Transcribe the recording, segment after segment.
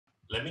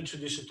let me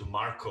introduce you to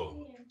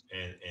Marco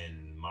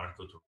and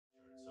Marco to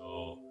Richard.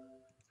 So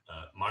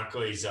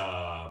Marco is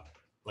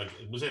like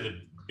I would say the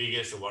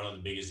biggest or one of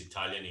the biggest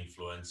Italian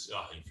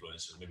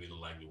influencers. Maybe you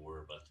don't like the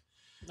word, but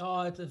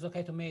Oh, it's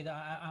okay to me.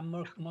 I'm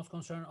most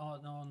concerned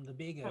on the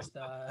biggest.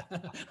 I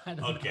don't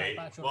have okay.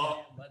 much of that,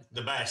 Well, but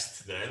the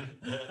best then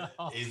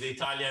oh, is the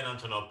Italian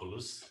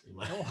Antonopoulos.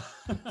 oh.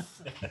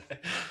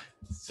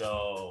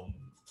 So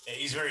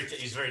he's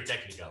very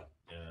technical.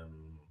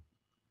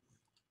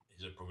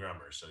 He's a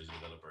programmer, so he's a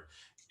developer.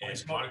 Oh,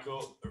 And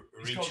Marco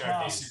he's got Richard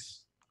glasses. is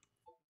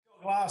He's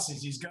got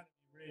glasses. He's going to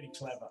be really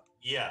clever.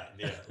 yeah.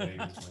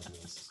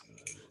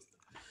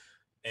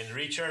 And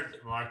Richard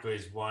Marco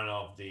is one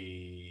of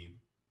the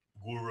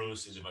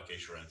gurus in the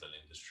vacation rental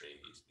industry.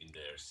 He's been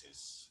there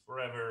since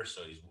forever,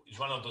 so he's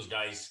one of those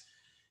guys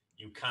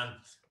you can't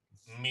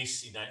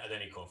miss at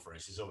any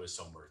conference. He's always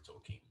somewhere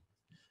talking.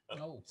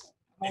 No.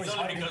 It's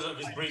only because of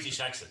his British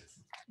accent.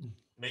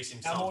 Makes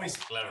him sound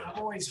clever. I'm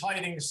always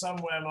hiding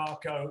somewhere,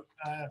 Marco,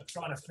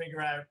 trying to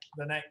figure out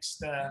the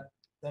next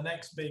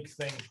big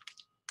thing.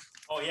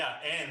 Oh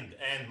yeah,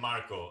 and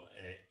Marco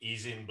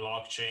is in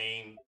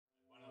blockchain.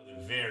 One of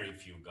the very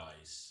few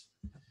guys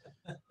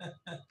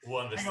who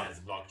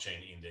understands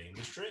blockchain in the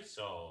industry.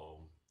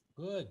 So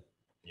Good.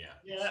 yeah.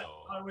 Yeah,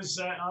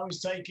 So, I was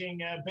taking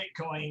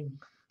Bitcoin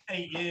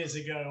 8 years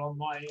ago on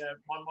my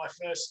one of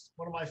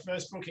my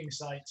first booking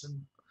sites,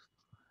 and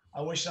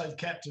I wish I'd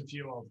kept a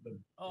few of them.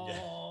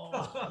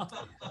 Oh.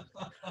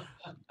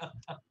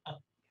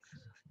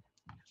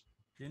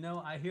 You know,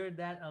 I hear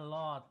that a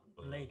lot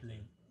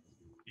lately.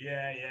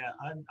 Yeah.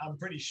 I'm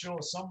pretty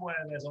sure somewhere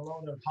there's a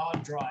lot of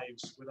hard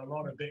drives with a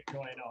lot of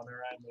Bitcoin on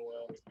around the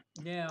world.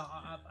 Yeah,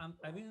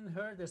 I've even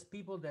heard there's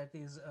people that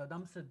is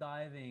dumpster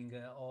diving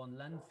on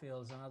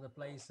landfills and other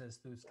places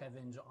to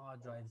scavenge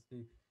hard drives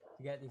to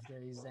get if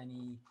there is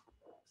any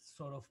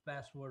sort of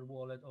password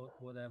wallet or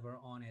whatever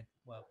on it.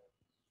 Well,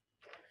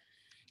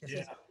 this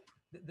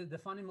is the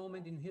funny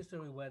moment in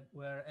history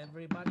where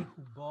everybody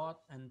who bought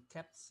and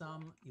kept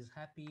some is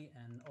happy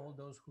and all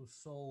those who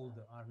sold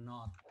are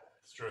not.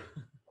 it's true.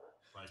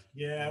 Like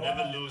Yeah, you well,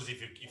 never lose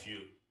if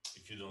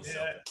you don't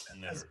sell it.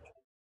 Never.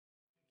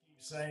 Keep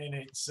saying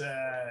it's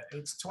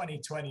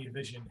 2020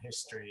 vision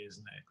history,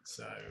 isn't it?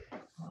 So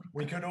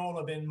we could all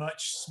have been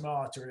much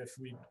smarter if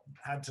we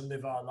had to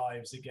live our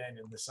lives again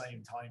in the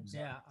same time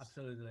zone. Yeah,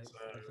 absolutely. So,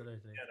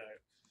 Absolutely.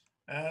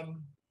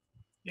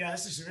 Yeah,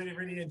 this is really,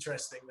 really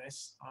interesting.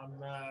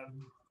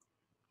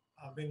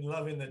 I've been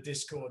loving the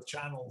Discord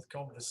channel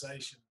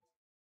conversation.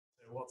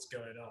 What's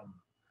going on?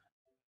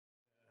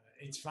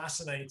 It's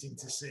fascinating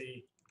to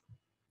see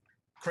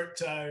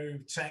crypto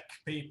tech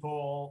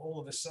people all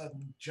of a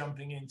sudden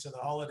jumping into the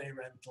holiday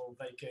rental,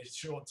 vacation,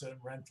 short-term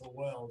rental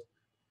world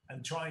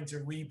and trying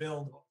to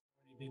rebuild what's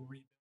already been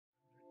rebuilt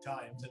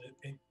 100 times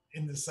and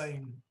in the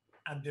same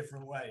and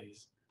different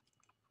ways.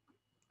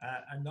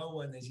 And no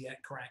one has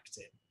yet cracked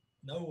it.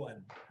 No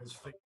one has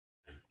figured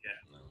it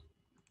yet.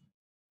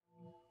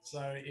 No.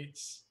 So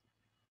it's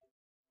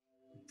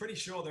pretty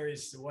sure there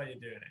is a way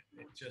of doing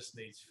it. It just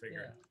needs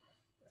figuring.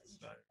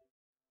 So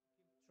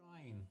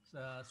Trying.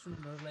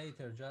 Sooner or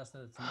later, just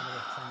it's a matter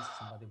of chance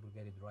somebody will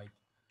get it right.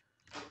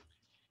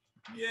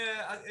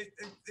 yeah,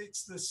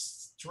 it's the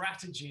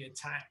strategy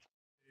attached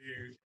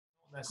to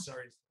not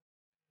necessarily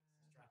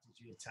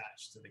strategy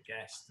attached to the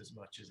guest as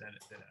much as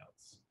anything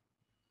else.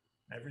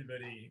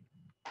 Everybody,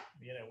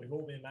 we've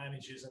all been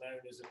managers and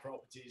owners of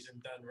properties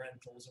and done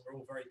rentals, and we're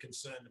all very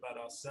concerned about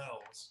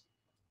ourselves.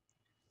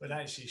 But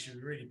actually, should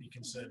we really be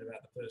concerned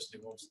about the person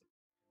who wants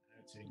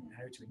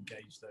how to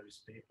engage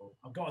those people?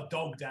 I've got a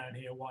dog down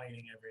here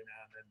whining every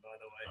now and then, by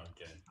the way.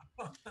 Okay.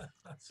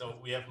 So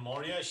we have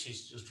Moria.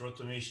 She's just wrote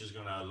to me. She's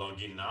gonna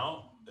log in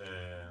now.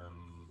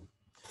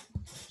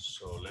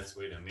 So let's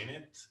wait a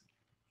minute.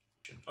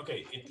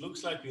 Okay, it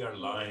looks like we are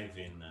live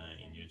in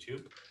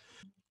YouTube.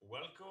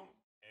 Welcome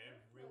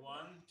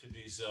everyone to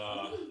this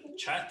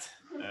chat,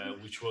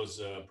 which was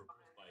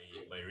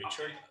proposed by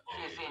Richard.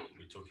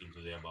 We're talking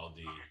today about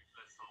the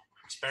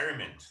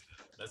experiment.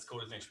 Let's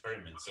call it an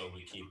experiment. So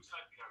we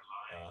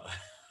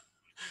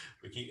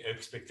keep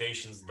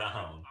expectations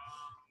down,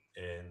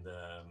 and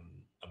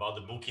about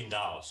the booking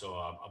DAO. So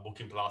a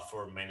booking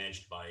platform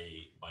managed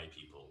by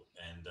people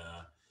and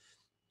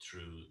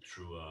through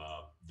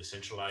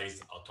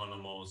decentralized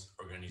autonomous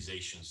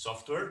organization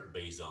software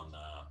based on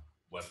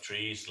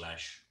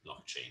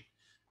Web3/blockchain.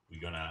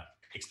 We're gonna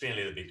explain a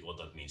little bit what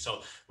that means.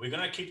 So we're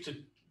gonna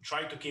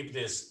try to keep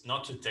this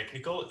not too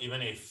technical,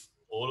 even if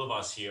all of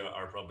us here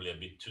are probably a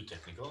bit too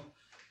technical,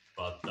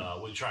 but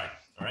we'll try.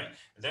 All right.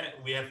 And then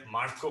we have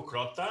Marco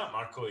Crotta.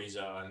 Marco is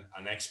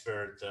an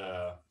expert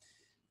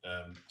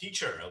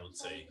teacher, I would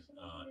say,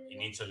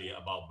 in Italy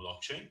about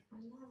blockchain.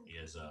 He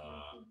has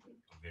a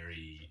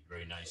very,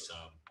 very nice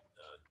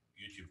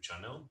YouTube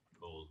channel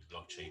called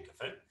Blockchain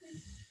Cafe.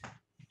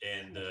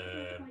 And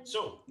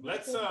so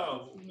let's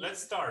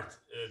start.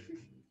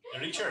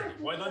 Richard,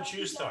 why don't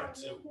you start?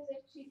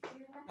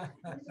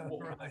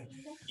 Right.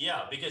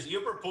 Yeah, because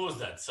you proposed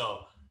that,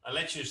 so I'll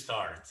let you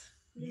start.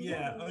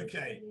 Yeah,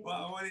 okay.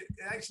 Well, it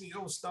actually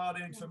all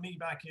started for me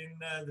back in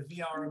the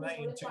VRMA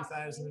in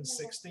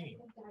 2016.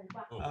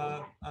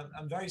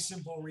 A very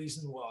simple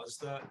reason was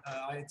that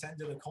I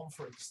attended a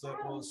conference that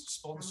was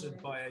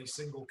sponsored by a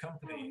single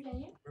company,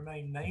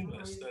 remained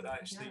nameless, that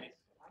actually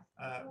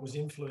was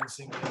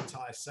influencing the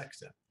entire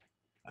sector.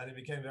 And it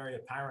became very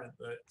apparent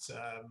that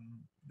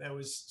there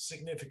was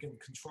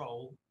significant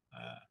control.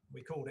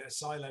 We called it a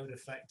siloed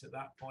effect at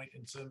that point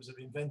in terms of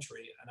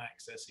inventory and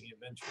accessing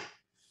inventory.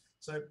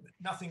 So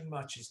nothing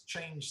much has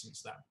changed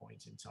since that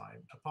point in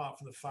time, apart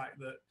from the fact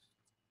that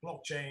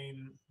blockchain,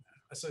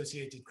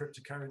 associated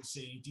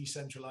cryptocurrency,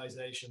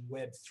 decentralization,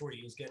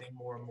 Web3 is getting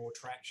more and more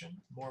traction,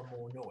 more and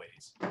more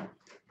noise.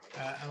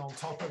 And on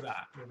top of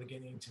that, we're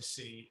beginning to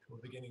see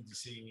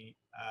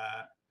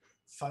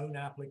phone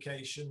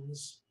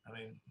applications. I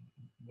mean,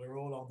 we're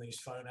all on these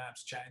phone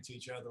apps chatting to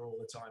each other all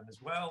the time as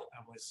well.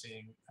 And we're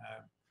seeing,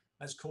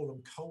 let's call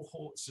them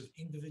cohorts of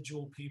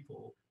individual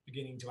people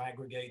beginning to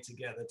aggregate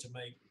together to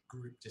make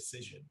group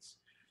decisions.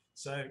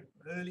 So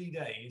early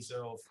days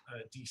of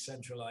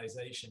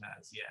decentralization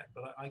as yet,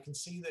 but I can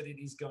see that it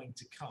is going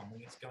to come,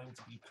 and it's going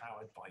to be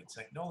powered by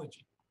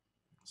technology.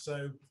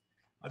 So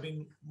I've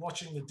been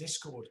watching the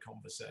Discord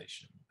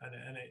conversation,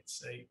 and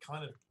it's a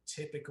kind of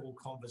typical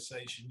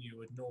conversation you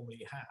would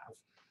normally have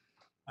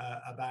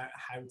about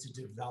how to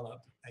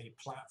develop a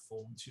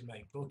platform to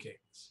make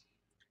bookings.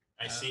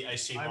 I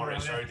see Moria.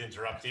 Sorry to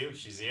interrupt you.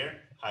 She's here.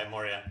 Hi,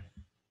 Moria.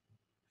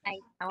 Hi,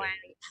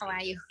 how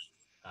are you?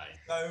 Hi.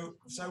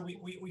 So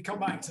we come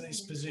back to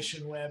this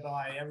position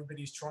whereby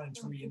everybody's trying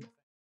to reinvent.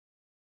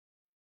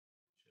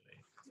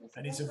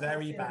 And it's a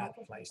very bad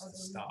place to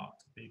start,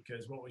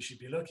 because what we should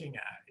be looking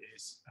at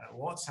is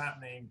what's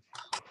happening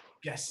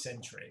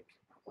guest-centric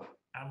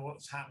and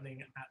what's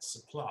happening at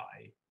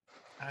supply.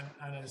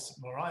 And as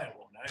Mariah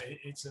will know,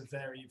 it's a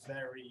very,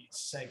 very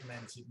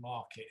segmented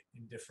market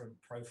in different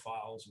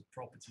profiles of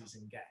properties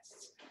and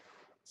guests.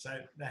 So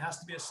there has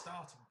to be a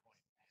starting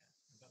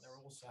point, but there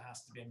also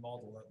has to be a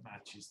model that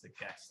matches the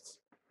guests,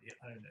 the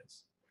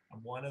owners.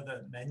 And one of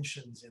the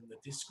mentions in the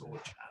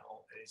Discord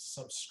channel is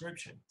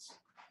subscriptions.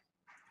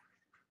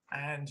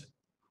 And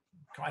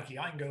crikey,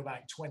 I can go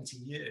back 20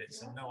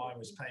 years and know I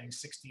was paying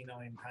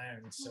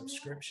 £69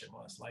 subscription,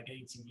 well, it's like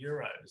 80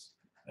 euros,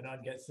 and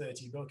I'd get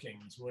 30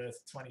 bookings worth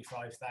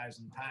 £25,000.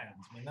 I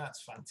mean,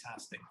 that's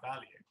fantastic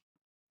value.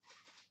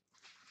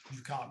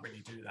 You can't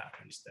really do that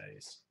these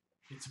days.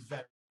 It's a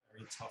very,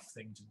 very tough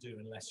thing to do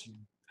unless you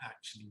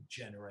actually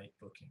generate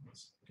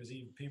bookings, because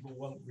even people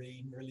won't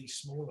release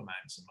small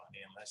amounts of money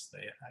unless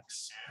they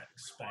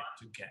expect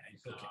to get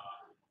a booking.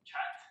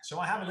 So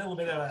I have a little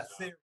bit of a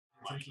theory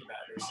thinking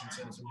about this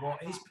in terms of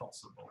what is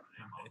possible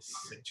in this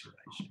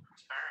situation.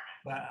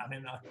 But I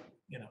mean,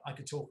 I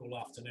could talk all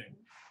afternoon.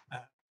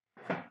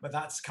 But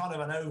that's kind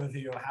of an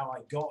overview of how I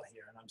got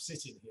here. And I'm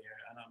sitting here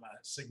and I'm a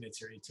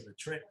signatory to the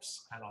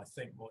TRIPS. And I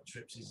think what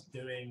TRIPS is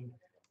doing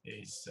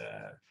is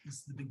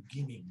the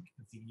beginning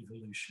of the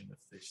evolution of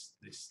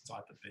this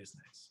type of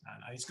business.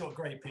 And it's got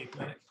great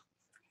people in it.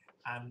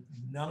 And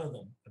none of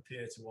them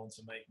appear to want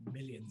to make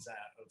millions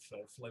out of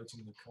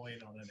floating the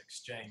coin on an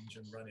exchange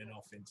and running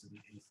off into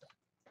the ether.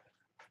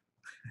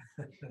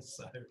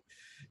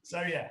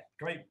 So yeah,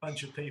 great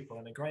bunch of people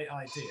and a great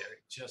idea.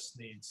 It just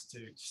needs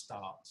to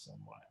start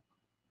somewhere.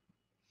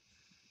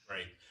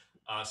 Great.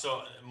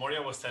 So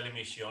Moria was telling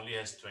me she only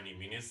has 20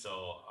 minutes.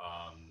 So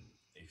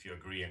if you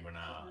agree, I'm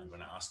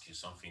gonna ask you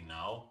something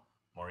now,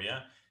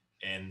 Moria.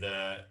 And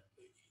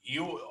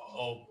you,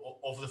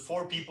 of the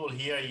four people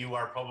here, you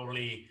are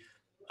probably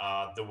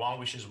the one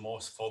which is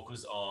most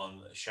focused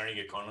on sharing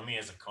economy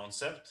as a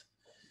concept,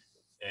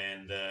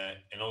 and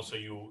also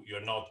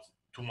you're not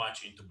too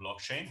much into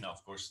blockchain. Now,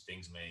 of course,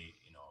 things may,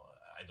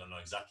 I don't know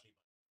exactly.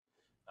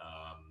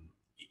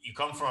 You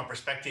come from a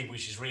perspective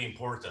which is really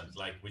important,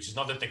 which is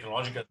not a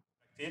technological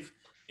perspective.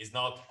 It's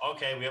not,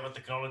 okay, we have a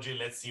technology,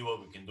 let's see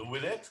what we can do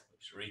with it,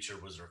 which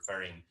Richard was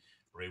referring,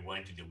 where he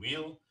went to the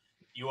wheel.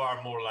 You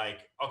are more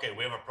like, okay,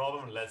 we have a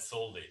problem, let's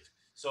solve it.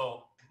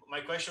 So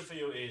my question for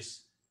you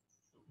is,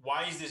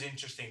 why is this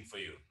interesting for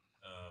you?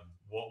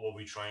 What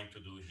we're trying to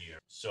do here.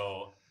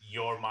 So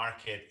your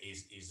market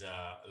is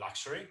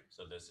luxury,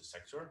 so there's a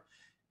sector.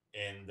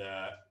 And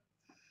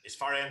as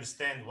far as I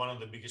understand, one of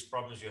the biggest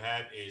problems you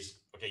have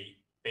is, okay,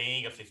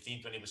 paying a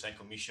 15-20%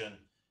 commission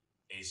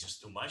is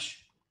just too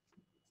much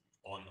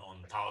on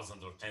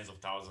thousands or tens of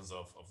thousands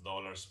of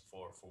dollars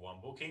for one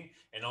booking.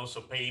 And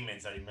also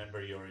payments. I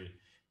remember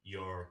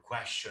your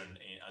question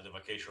at the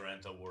Vacation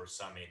Rental World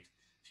Summit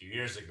a few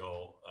years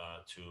ago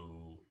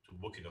to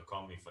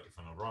Booking.com, if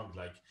I'm not wrong.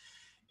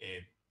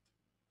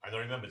 I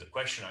don't remember the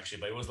question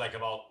actually, but it was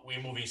about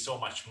we're moving so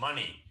much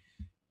money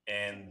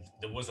and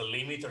there was a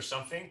limit or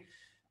something.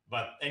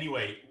 But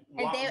anyway,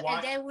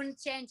 and they wouldn't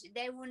change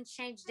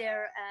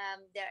their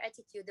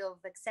attitude of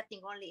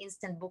accepting only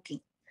instant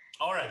booking.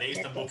 All right, the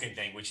instant booking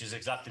thing, which is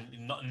exactly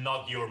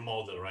not your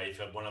model, right?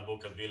 If I want to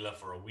book a villa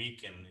for a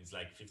week and it's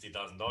like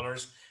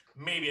 $50,000,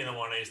 maybe I don't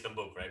want to instant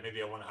book, right?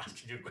 Maybe I want to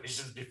ask you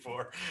questions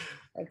before.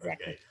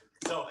 Exactly. Okay.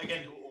 So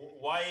again,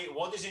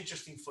 what is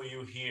interesting for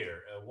you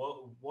here?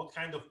 What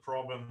kind of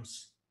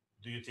problems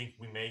do you think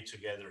we may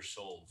together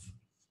solve?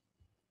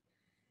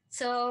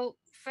 So,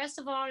 first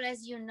of all,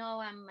 as you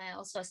know, I'm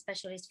also a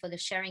specialist for the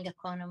sharing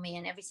economy,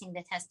 and everything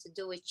that has to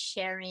do with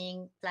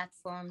sharing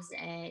platforms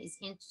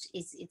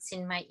it's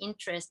in my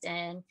interest,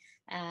 and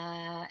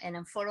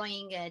I'm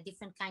following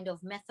different kind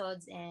of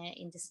methods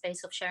in the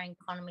space of sharing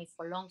economy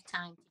for a long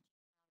time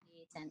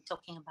and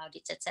talking about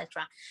it,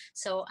 etc.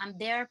 So I'm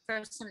there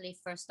personally,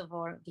 first of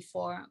all,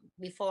 before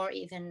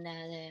even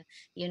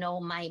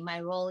my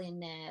role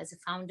in as a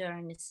founder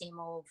and the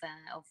CMO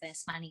of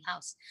Smiling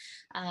House.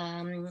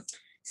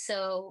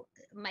 So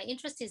my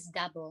interest is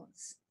double.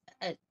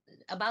 Uh,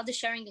 about the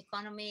sharing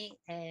economy,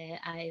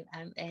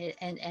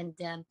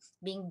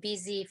 being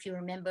busy. If you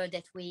remember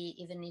that we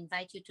even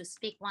invite you to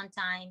speak one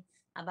time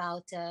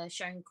about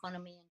sharing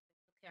economy and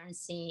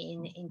currency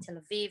in Tel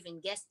Aviv, in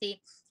Gesti,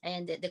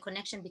 and the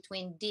connection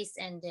between this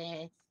and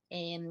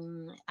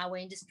our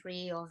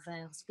industry of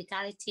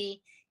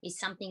hospitality is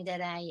something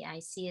that I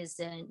see as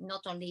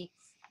not only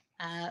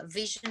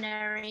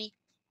visionary,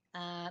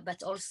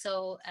 but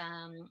also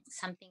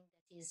something that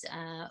is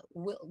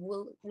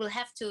will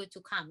have to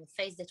come, a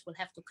phase that will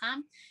have to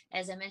come.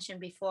 As I mentioned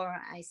before,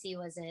 I see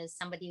you as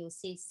somebody who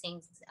sees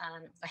things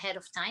ahead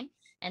of time,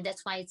 and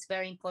that's why it's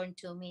very important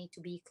to me to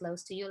be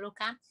close to you,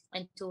 Luca,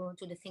 and to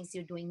the things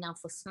you're doing now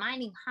for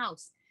Smiling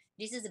House.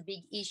 This is a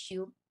big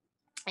issue,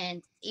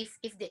 and if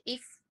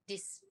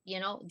this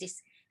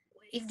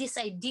if this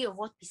idea of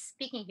what we're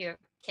speaking here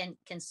can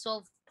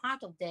solve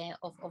part of the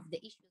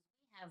issues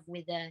we have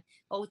with the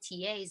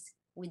OTAs,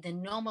 with the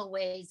normal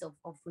ways of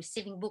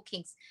receiving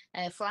bookings,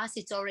 for us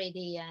it's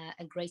already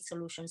a great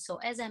solution. So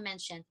as I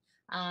mentioned,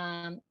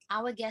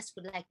 our guests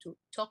would like to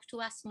talk to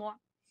us more.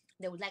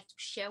 They would like to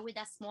share with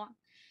us more.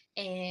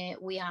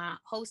 We are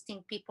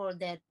hosting people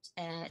that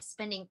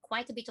spending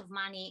quite a bit of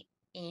money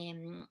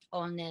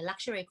on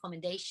luxury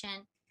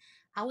accommodation.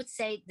 I would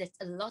say that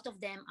a lot of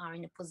them are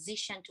in a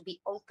position to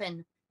be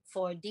open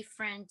for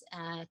different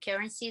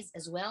currencies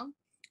as well.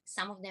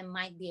 Some of them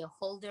might be a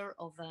holder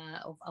of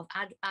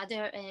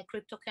other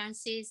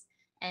cryptocurrencies,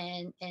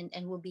 and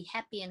will be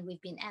happy. And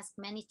we've been asked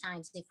many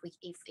times if we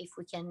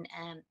can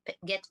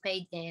get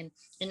paid in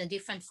a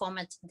different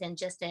format than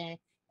just a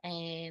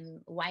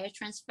wire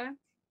transfer.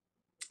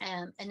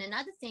 And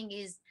another thing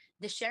is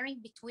the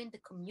sharing between the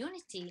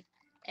community,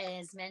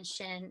 as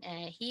mentioned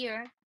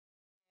here.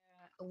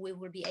 We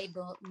will be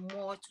able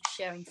more to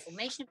share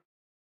information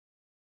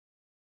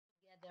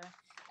together,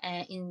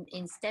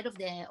 instead of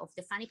the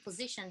funny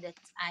position that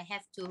I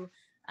have to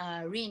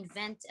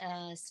reinvent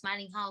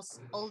Smiling House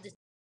all the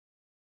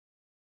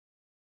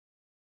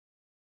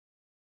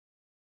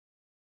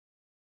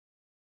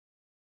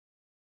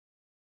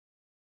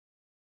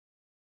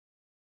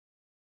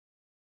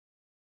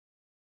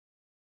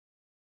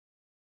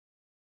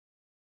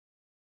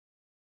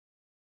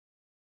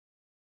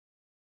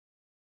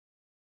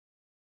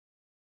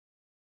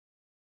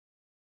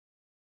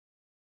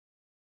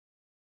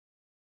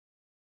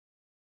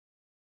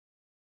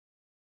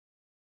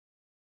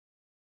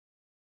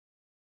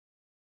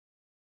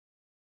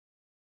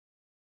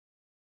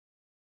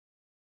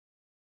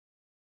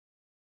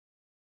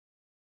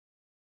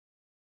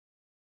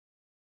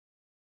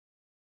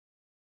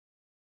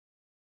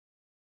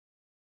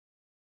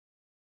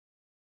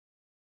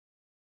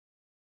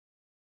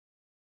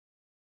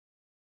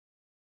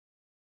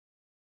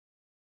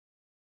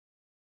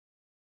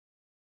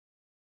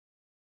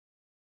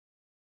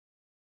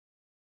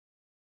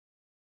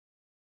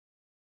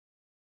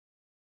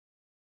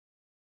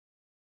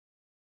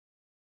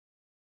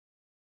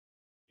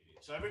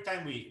So every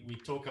time we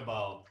talk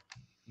about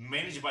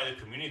managed by the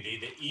community,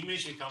 the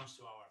image that comes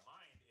to our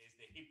mind is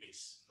the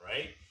hippies,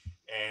 right?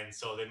 And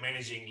so they're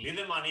managing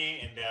little money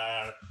and they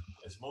are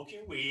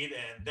smoking weed,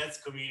 and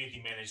that's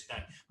community managed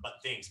time. But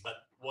things. But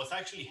what's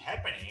actually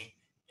happening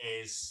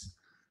is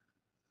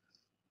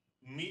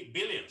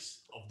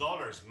billions of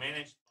dollars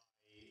managed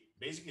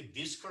by basically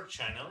Discord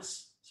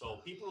channels. So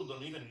people who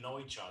don't even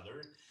know each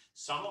other.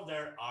 Some of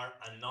them are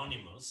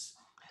anonymous,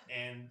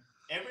 and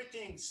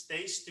everything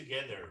stays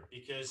together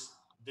because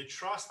the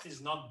trust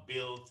is not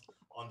built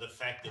on the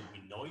fact that we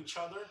know each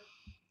other,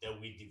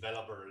 that we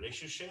develop a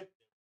relationship,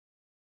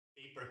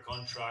 paper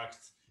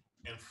contracts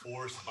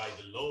enforced by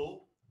the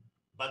law,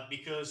 but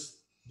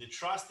because the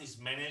trust is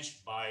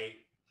managed by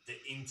the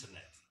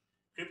internet.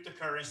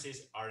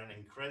 Cryptocurrencies are an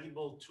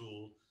incredible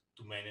tool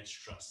to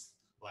manage trust.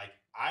 Like,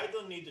 I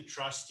don't need to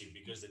trust you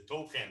because the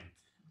token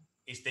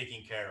is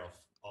taking care of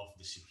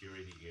the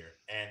security here.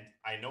 And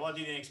I know I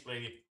didn't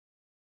explain it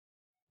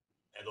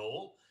at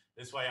all.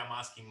 That's why I'm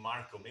asking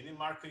Marco. Maybe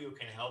Marco, you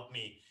can help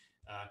me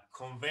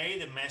convey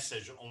the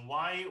message on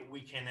why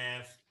we can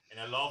have, and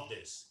I love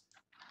this,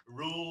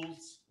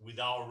 rules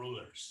without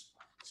rulers.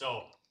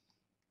 So,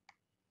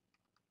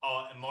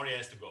 oh, and Moria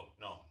has to go.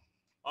 No.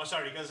 Oh,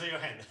 sorry, you can see your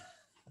hand.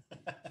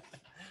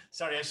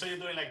 Sorry, I saw you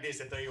doing like this.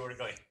 I thought you were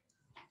going.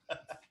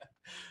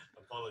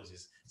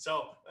 Apologies.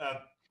 So,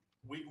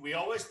 we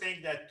always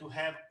think that to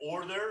have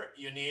order,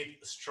 you need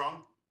a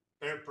strong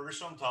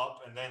person on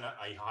top and then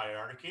a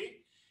hierarchy.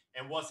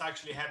 And what's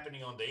actually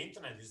happening on the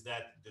internet is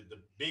that the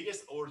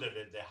biggest order,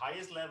 the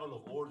highest level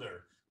of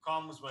order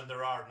comes when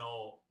there are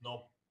no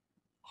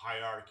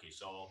hierarchy.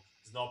 So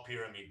there's no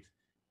pyramid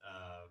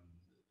um,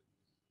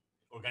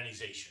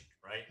 organization,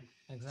 right?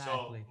 So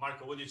Exactly.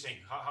 Marco, what do you think?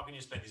 How can you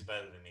explain this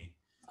better than me?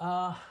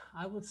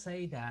 I would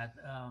say that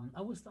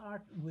I would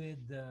start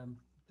with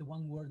the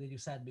one word that you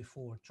said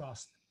before,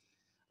 trust.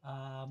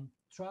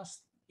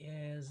 Trust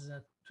is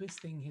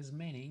twisting his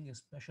meaning,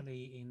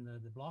 especially in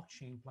the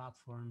blockchain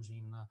platforms,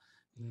 in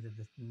the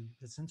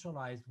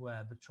decentralized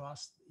web.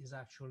 Trust is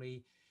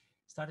actually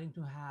starting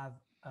to have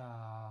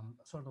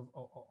sort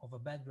of a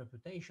bad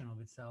reputation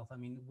of itself. I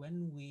mean,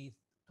 when we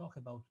talk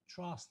about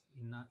trust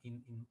in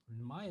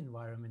my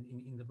environment,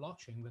 in the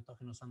blockchain, we're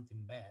talking about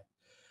something bad.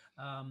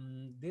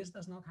 This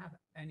does not have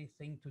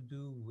anything to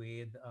do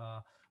with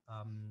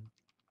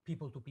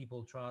people to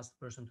people trust,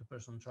 person to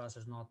person trust.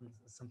 Is not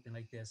something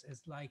like this.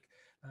 It's like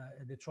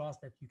the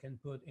trust that you can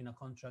put in a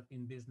contract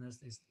in business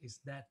is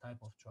that type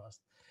of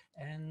trust.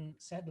 And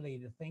sadly,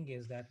 the thing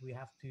is that we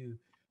have to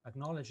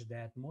acknowledge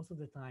that most of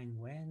the time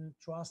when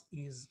trust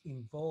is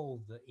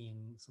involved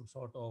in some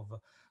sort of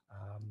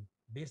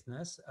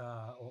business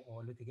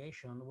or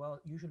litigation,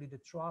 well, usually the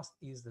trust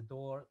is the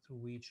door through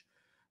which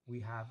we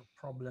have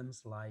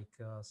problems like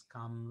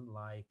scam,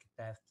 like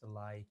theft,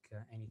 like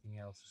anything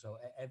else. So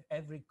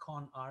every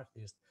con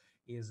artist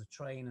is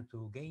trained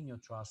to gain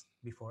your trust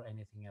before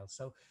anything else.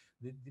 So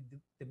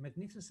the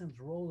magnificent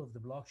role of the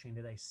blockchain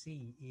that I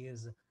see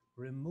is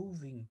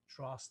removing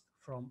trust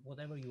from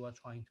whatever you are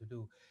trying to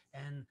do.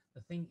 And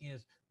the thing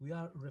is, we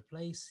are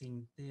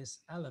replacing this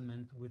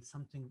element with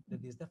something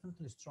that is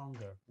definitely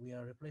stronger. We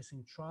are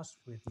replacing trust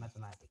with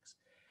mathematics.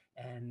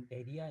 And the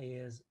idea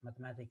is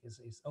mathematics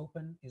is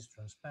open, is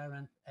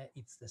transparent.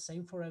 It's the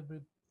same for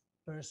every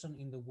person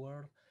in the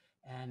world,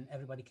 and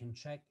everybody can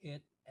check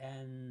it.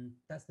 And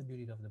that's the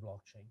beauty of the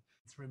blockchain.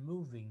 It's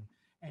removing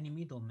any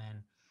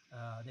middleman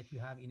that you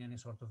have in any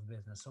sort of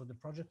business. So the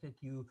project that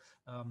you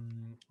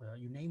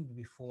named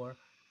before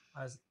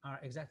are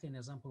exactly an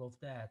example of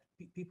that.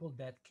 People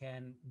that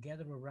can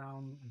gather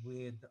around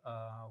with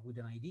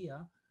an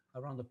idea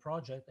around the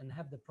project and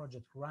have the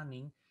project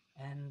running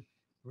and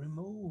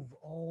remove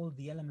all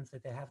the elements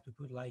that they have to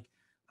put, like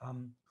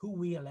who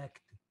we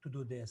elect to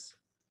do this,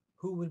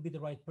 who will be the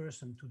right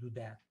person to do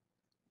that.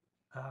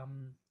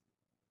 Um,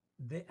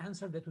 the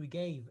answer that we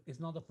gave is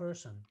not a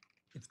person,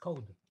 it's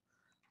code,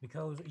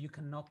 because you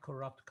cannot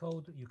corrupt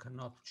code, you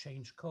cannot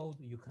change code,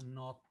 you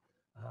cannot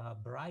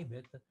bribe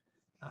it.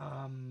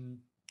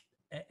 Um,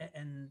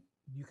 and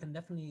you can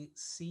definitely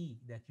see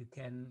that you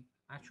can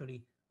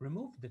actually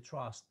remove the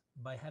trust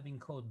by having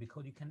code,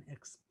 because you can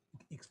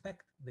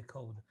expect the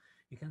code,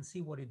 you can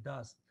see what it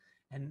does,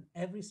 and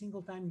every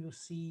single time you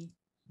see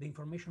the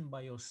information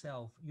by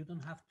yourself, you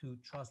don't have to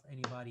trust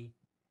anybody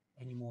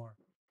anymore.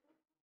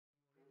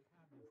 You already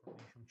have the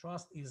information.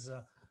 Trust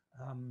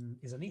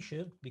is an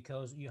issue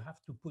because you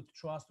have to put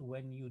trust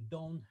when you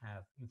don't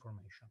have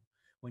information,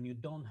 when you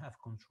don't have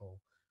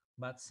control.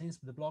 But since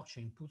the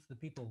blockchain puts the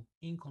people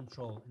in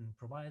control and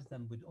provides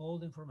them with all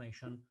the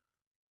information,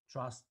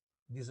 trust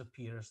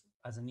disappears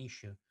as an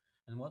issue.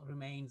 And what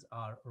remains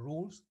are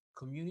rules,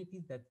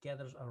 community that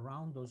gathers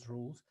around those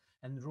rules,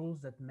 and rules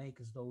that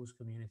makes those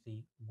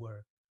community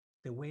work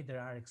the way they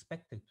are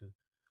expected to.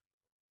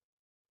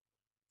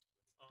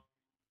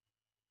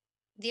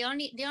 The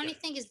only Yeah.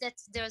 thing is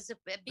that there's a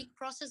big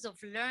process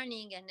of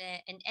learning and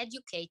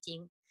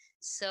educating.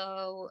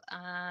 So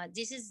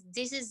this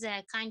is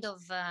a kind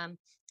of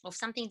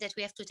something that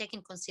we have to take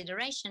in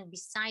consideration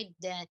beside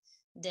the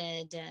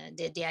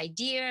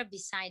idea,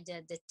 beside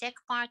the tech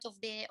part of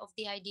the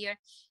idea.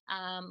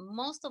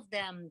 Most of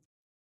the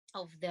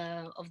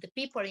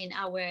people in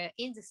our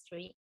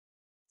industry,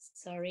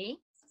 sorry,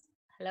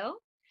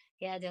 hello,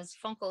 yeah, there's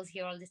phone calls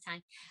here all the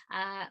time.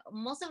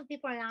 Most of the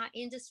people in our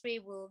industry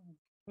will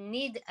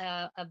need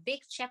a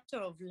big chapter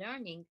of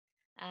learning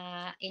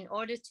in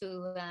order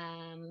to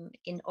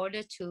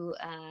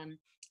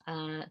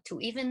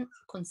even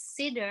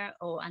consider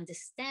or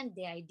understand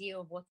the idea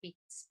of what we're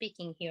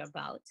speaking here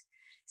about.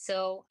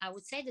 So I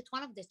would say that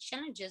one of the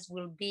challenges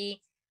will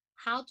be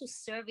how to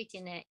serve it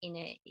in a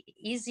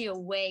easier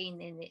way,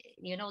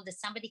 that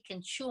somebody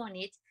can chew on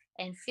it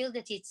and feel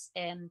that it's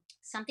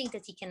something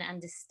that he can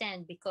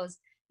understand, because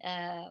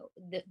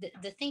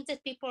the thing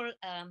that people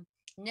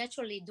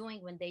naturally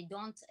doing when they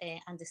don't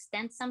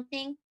understand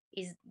something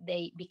is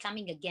they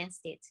becoming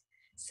against it.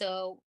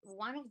 So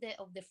one of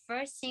the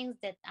first things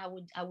that I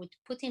would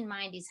put in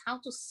mind is how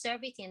to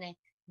serve it in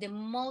the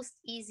most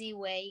easy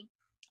way.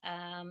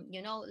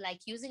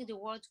 Like using the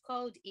word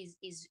code is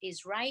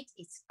right,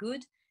 it's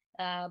good,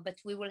 but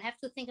we will have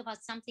to think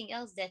about something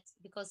else, that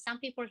because some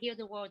people hear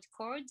the word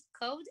code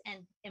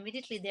and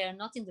immediately they are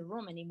not in the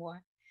room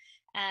anymore.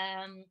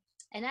 um,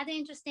 Another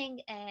interesting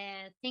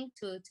thing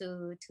to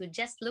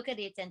just look at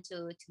it and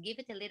to give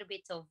it a little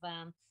bit of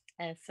a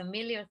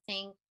familiar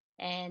thing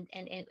And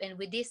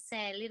with this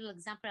little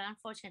example,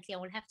 unfortunately, I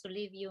will have to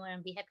leave you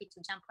and be happy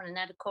to jump on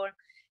another call.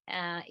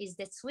 Is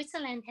that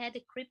Switzerland had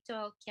a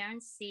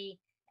cryptocurrency,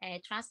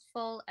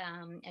 trustful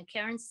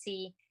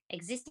currency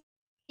existing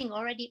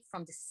already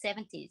from the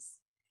 70s,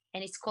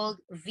 and it's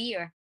called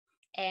VIR,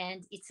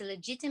 and it's a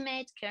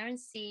legitimate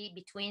currency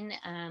between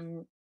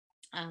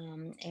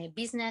a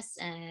business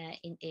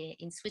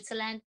in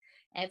Switzerland.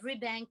 Every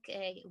bank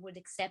would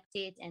accept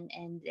it,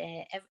 and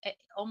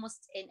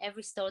almost in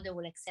every store they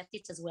will accept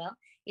it as well.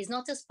 It's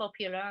not as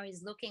popular.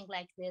 It's looking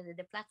like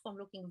the platform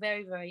looking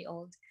very, very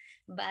old.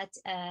 But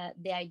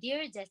the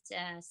idea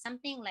that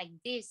something like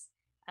this,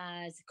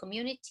 as a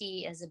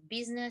community, as a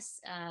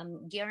business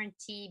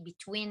guarantee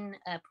between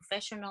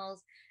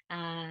professionals,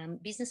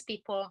 business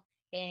people,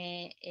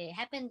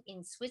 happened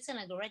in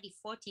Switzerland already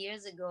 40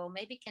 years ago,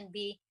 maybe can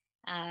be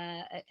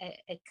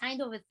a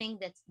kind of a thing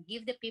that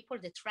give the people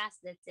the trust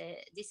that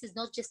this is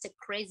not just a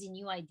crazy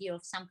new idea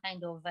of some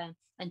kind of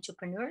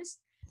entrepreneurs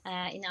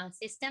in our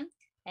system.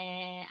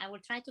 I will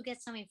try to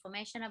get some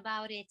information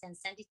about it and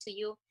send it to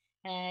you,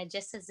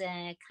 just as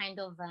a kind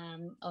of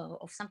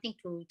something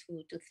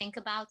to think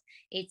about.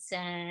 It's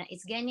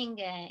gaining,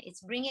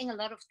 it's bringing a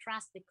lot of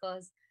trust,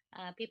 because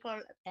people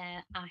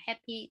are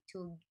happy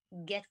to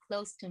get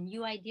close to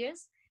new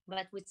ideas,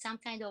 but with some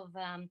kind of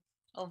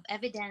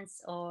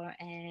evidence, or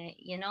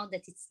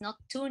that it's not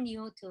too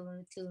new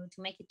to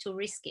make it too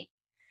risky.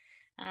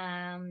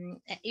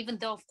 Even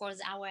though, of course,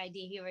 our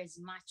idea here is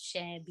much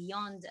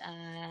beyond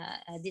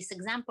this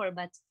example,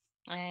 but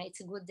it's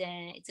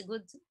a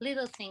good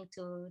little thing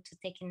to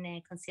take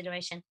in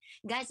consideration.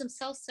 Guys, I'm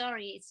so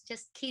sorry. It's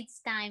just kids'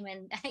 time,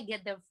 and I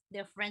get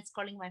their friends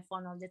calling my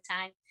phone all the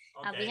time.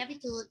 Okay. I'll be happy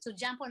to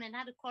jump on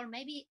another call,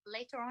 maybe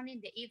later on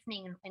in the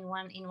evening, in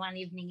one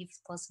evening, if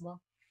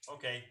possible.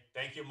 Okay,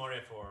 thank you,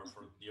 Moria, for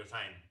your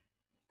time.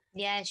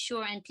 Yeah,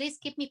 sure. And please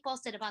keep me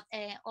posted about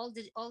all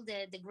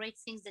the great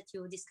things that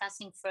you're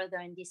discussing further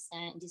in this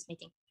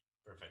meeting.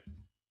 Perfect.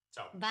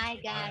 Ciao. Bye,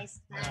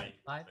 guys. Bye.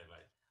 Bye.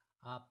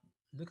 Bye.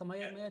 Luca,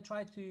 may I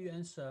try to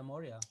answer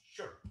Moria?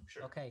 Sure.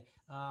 Okay.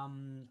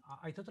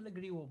 I totally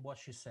agree with what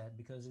she said,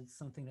 because it's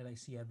something that I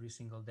see every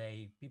single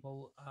day.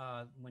 People,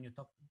 when you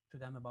talk to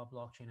them about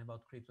blockchain,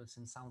 about crypto, it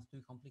sounds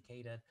too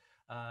complicated.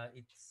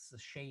 It's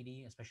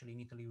shady, especially in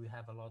Italy. We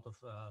have a lot of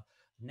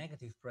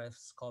negative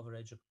press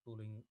coverage,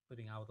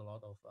 putting out a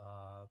lot of,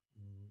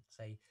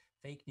 say,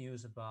 fake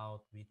news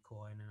about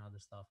Bitcoin and other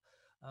stuff.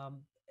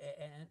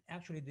 And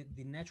actually,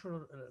 the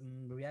natural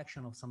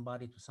reaction of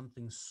somebody to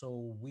something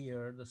so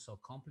weird, so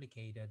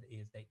complicated,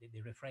 is they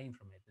refrain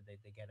from it,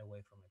 they get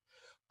away from it.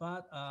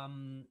 But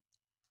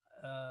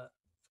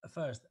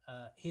first,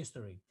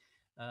 history.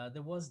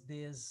 There was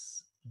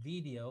this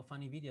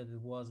funny video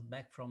that was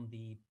back from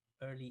the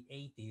early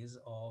 80s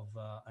of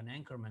an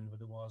anchorman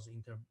who was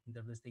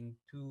interviewing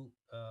two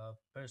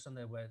person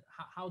that were,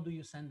 how do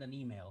you send an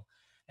email?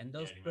 And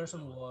those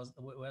person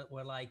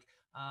were like,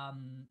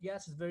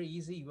 yes, it's very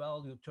easy.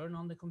 Well, you turn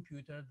on the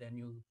computer, then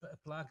you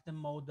plug the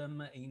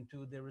modem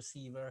into the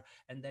receiver,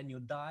 and then you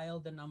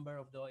dial the number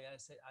of the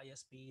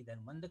ISP. Then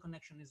when the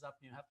connection is up,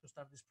 you have to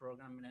start this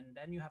program, and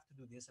then you have to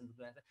do this and do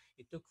that.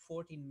 It took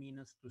 14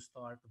 minutes to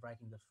start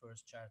writing the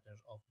first charter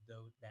of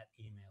that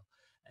email.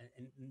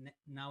 And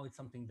now it's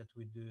something that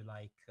we do,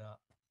 like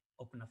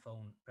open a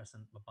phone, press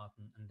a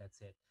button, and that's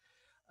it.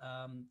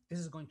 This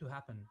is going to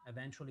happen.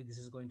 Eventually, this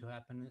is going to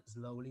happen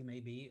slowly,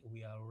 maybe.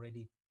 We are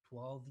already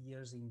 12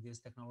 years in this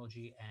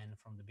technology, and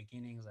from the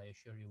beginnings, I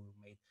assure you, we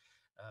made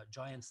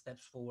giant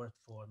steps forward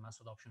for mass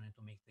adoption and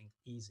to make things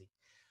easy.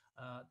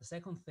 The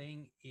second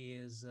thing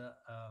is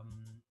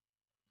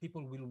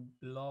people will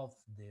love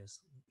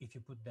this if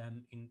you put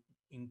them in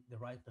the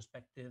right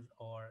perspective,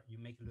 or you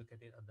make look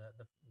at it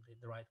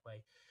the right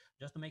way.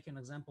 Just to make an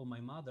example, my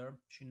mother,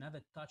 she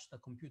never touched a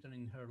computer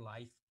in her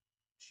life.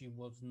 She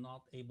was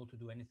not able to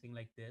do anything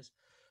like this.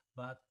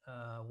 But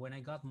when I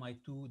got my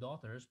two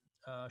daughters,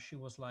 she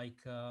was like,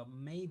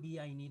 maybe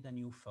I need a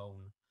new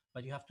phone,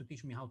 but you have to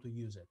teach me how to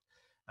use it.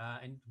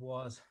 And it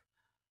was,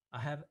 I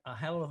have a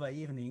hell of an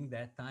evening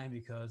that time,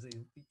 because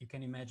you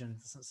can imagine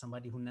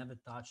somebody who never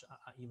touched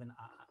even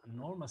a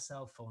normal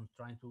cell phone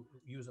trying to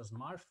use a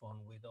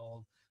smartphone with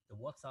all the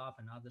WhatsApp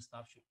and other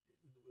stuff.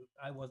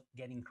 I was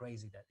getting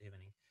crazy that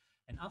evening.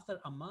 And after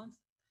a month,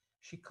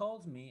 she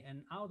calls me,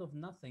 and out of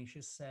nothing,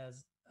 she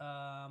says,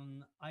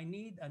 I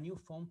need a new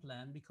phone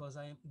plan because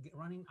I'm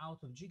running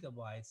out of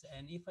gigabytes.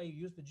 And if I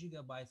use the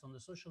gigabytes on the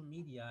social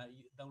media,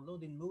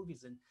 downloading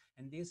movies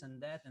and this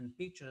and that and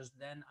pictures,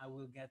 then I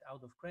will get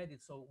out of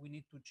credit. So we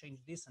need to change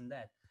this and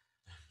that.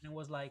 And it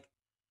was like,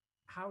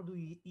 how do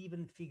you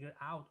even figure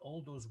out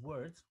all those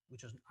words,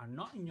 which are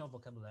not in your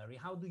vocabulary?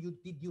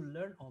 Did you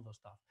learn all those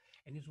stuff?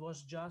 And it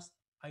was just,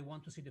 I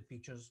want to see the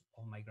pictures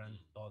of my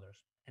granddaughters.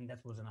 And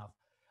that was enough.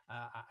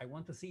 I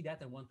want to see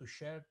that. I want to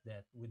share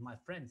that with my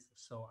friends.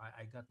 So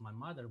I got my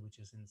mother, which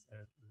is in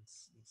her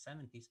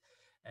 70s.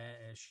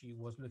 She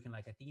was looking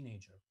like a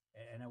teenager,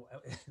 and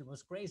it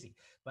was crazy.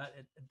 But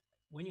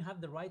when you have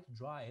the right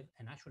drive,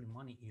 and actually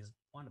money is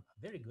a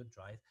very good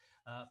drive,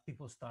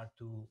 people start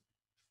to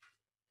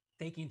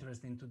take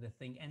interest into the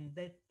thing, and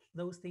that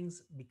those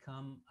things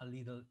become a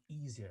little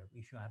easier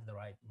if you have the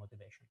right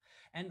motivation.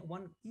 And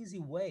one easy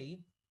way,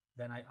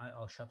 then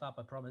I'll shut up,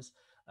 I promise.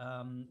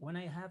 When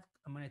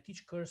I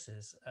teach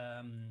courses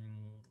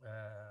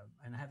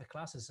and I have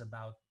classes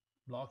about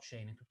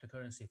blockchain and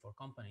cryptocurrency for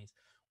companies,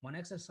 one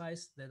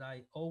exercise that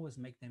I always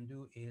make them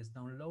do is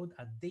download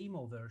a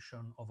demo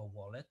version of a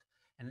wallet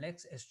and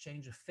let's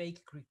exchange a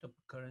fake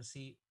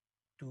cryptocurrency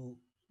to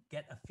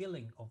get a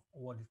feeling of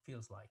what it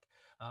feels like.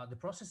 The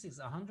process is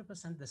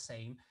 100% the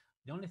same.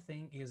 The only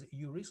thing is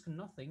you risk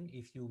nothing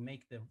if you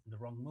make the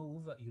wrong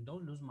move. You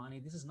don't lose money.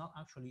 This is not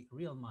actually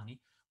real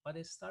money, but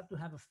they start to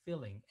have a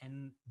feeling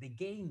and the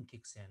game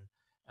kicks in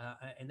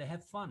and they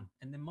have fun.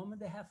 And the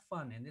moment they have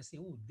fun and they say,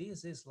 oh,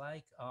 this is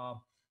like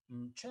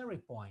cherry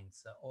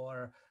points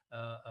or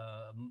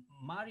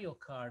Mario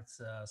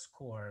Kart's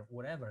score,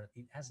 whatever.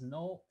 It has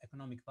no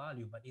economic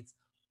value, but it's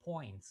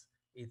points.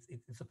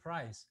 It's a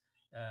prize.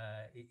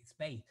 It's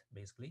bait,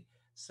 basically.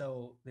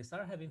 So they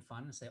start having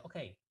fun and say,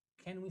 okay,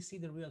 can we see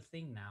the real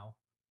thing now?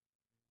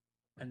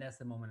 And that's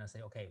the moment I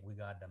say, okay, we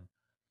got them.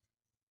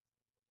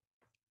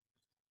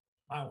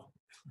 Wow.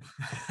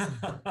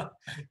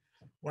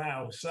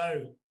 Wow.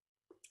 So,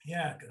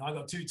 yeah, I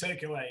got three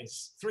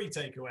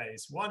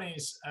takeaways. One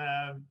is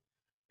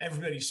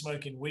everybody's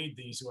smoking weed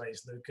these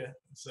days, Luca.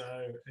 So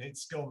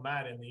it's gone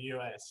mad in the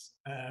US.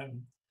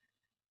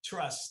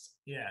 Trust,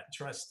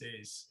 trust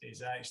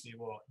is actually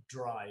what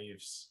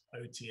drives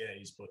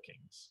OTA's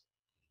bookings.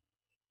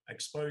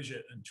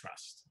 Exposure and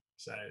trust.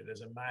 So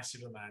there's a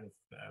massive amount of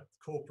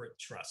corporate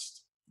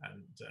trust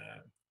and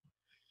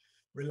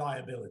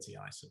reliability,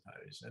 I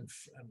suppose, and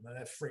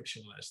they're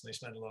frictionless. They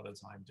spend a lot of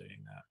time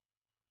doing that.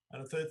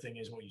 And the third thing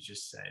is what you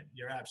just said.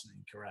 You're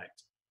absolutely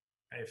correct.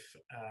 If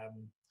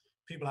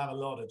people have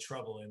a lot of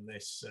trouble in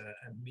this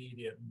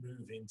immediate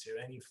move into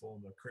any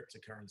form of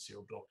cryptocurrency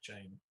or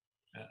blockchain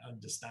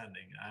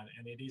understanding,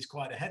 and it is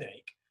quite a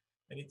headache.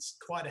 And it's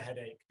quite a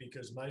headache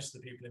because most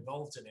of the people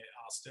involved in it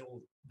are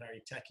still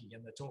very techie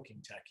and they're talking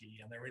techie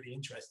and they're really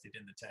interested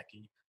in the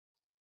techie.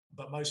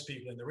 But most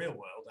people in the real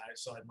world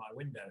outside my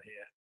window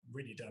here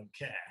really don't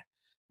care.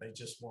 They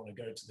just want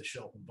to go to the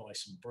shop and buy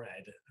some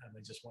bread and they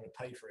just want to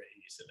pay for it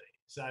easily.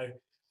 So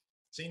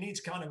you need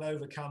to kind of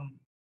overcome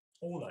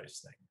all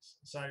those things.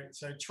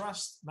 So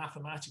trust,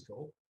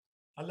 mathematical.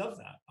 I love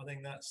that. I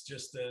think that's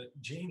just a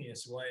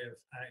genius way of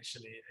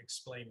actually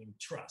explaining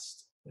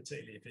trust,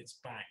 particularly if it's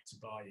backed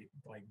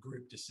by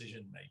group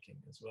decision making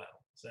as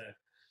well. So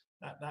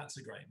that's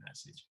a great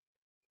message.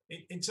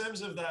 In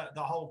terms of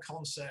the whole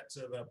concept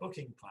of a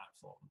booking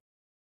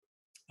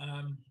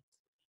platform,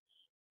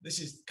 this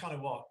is kind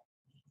of why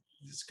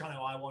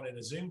I wanted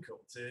a Zoom call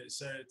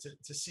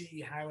to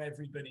see how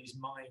everybody's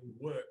mind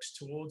works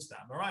towards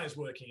that. Mariah's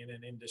working in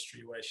an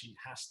industry where she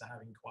has to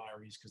have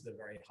inquiries because they're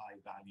very high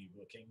value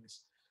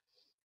bookings,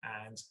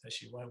 and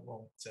she won't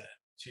want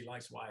she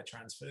likes wire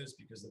transfers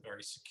because they're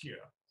very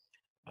secure.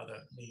 Other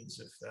means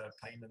of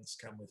payments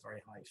come with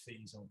very high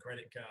fees on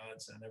credit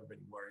cards, and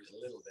everybody worries a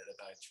little bit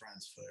about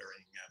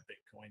transferring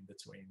Bitcoin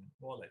between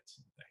wallets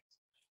and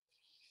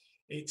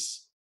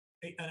things.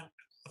 And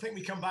I think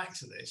we come back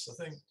to this. I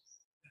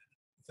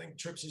think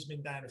Trips has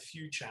been down a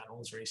few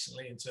channels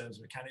recently in terms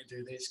of can it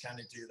do this, can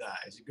it do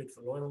that? Is it good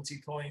for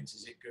loyalty points?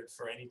 Is it good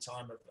for any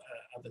time of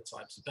other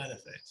types of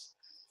benefits?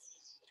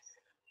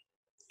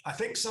 I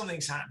think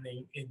something's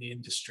happening in the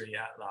industry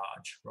at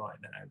large right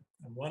now,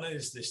 and one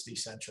is this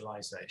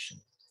decentralization.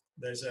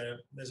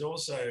 There's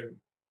also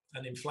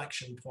an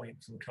inflection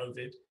point from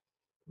COVID,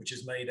 which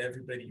has made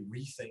everybody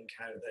rethink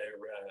how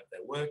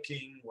they're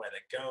working, where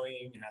they're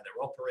going, how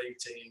they're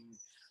operating,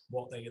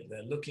 what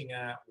they're looking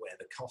at, where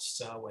the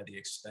costs are, where the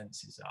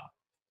expenses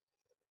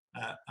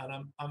are.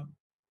 And I'm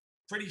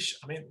pretty sure,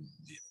 I mean,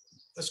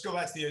 let's go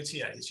back to the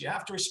OTAs. You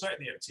have to respect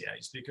the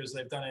OTAs because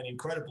they've done an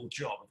incredible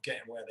job of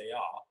getting where they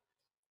are.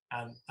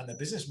 And the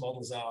business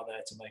models are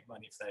there to make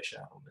money for their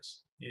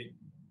shareholders.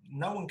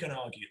 No one can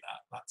argue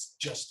that. That's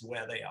just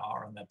where they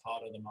are, and they're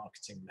part of the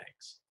marketing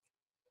mix.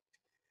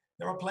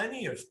 There are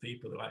plenty of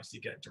people who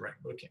actually get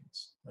direct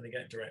bookings. And they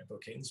get direct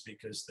bookings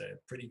because they're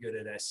pretty good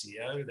at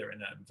SEO, they're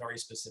in a very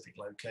specific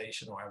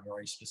location or a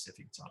very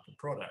specific type of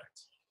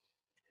product.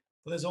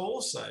 But there's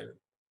also,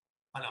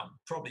 and I'll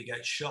probably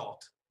get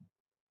shot,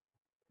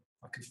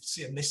 I can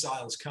see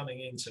missiles coming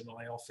into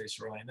my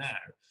office right now,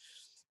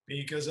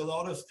 because a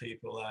lot of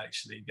people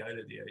actually go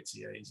to the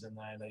OTAs and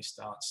then they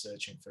start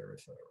searching for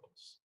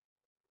referrals.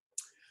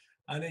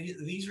 And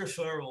these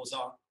referrals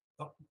are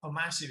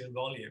massive in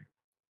volume.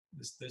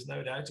 There's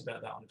no doubt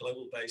about that. On a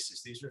global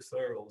basis, these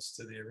referrals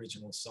to the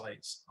original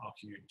sites are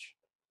huge.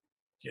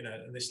 You know,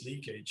 and this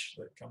leakage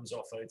that comes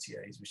off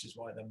OTAs, which is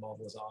why their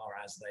models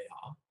are as they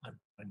are,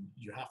 and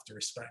you have to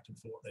respect them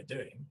for what they're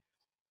doing,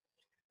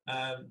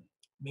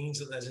 means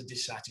that there's a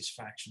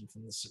dissatisfaction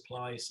from the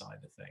supply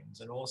side of things,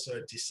 and also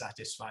a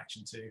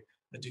dissatisfaction to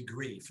a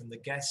degree from the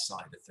guest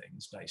side of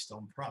things based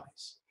on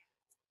price.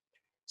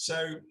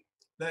 So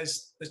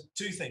there's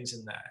two things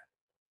in there.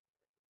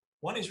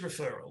 One is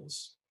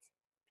referrals,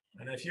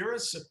 and if you're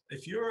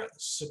a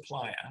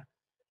supplier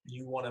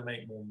you want to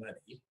make more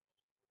money.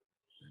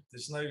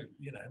 There's no,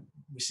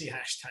 we see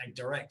hashtag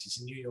direct. It's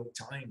in New York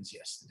Times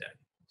yesterday.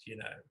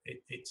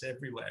 It's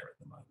everywhere at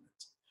the moment.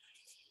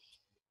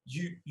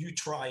 You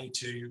try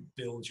to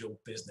build your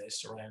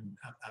business around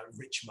a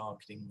rich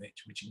marketing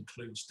mix, which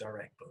includes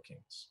direct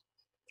bookings.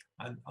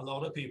 And a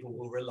lot of people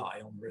will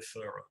rely on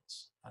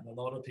referrals. And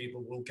a lot of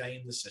people will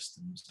game the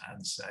systems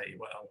and say,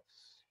 well,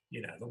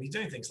 they'll be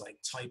doing things like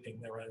typing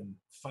their own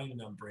phone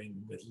number in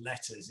with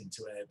letters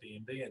into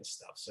Airbnb and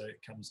stuff, so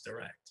it comes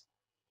direct.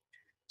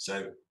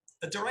 So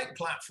a direct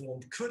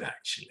platform could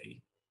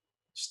actually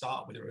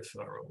start with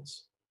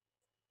referrals.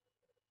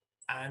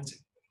 And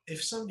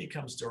if somebody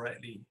comes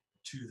directly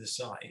to the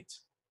site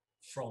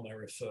from a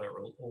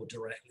referral or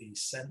directly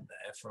sent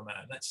there from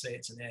let's say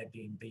it's an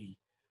Airbnb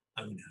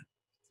owner,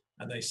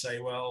 and they say,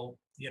 well,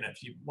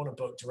 if you want to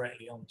book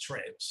directly on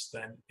trips,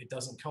 then it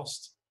doesn't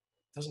cost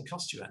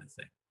you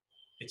anything.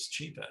 It's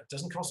cheaper. It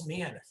doesn't cost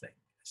me anything,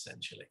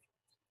 essentially.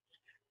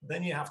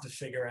 Then you have to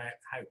figure out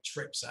how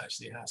trips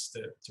actually has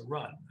to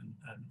run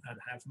and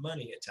have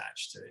money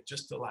attached to it,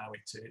 just to allow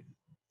it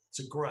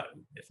to grow,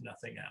 if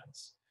nothing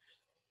else.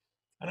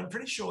 And I'm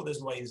pretty sure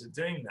there's ways of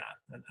doing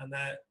that. And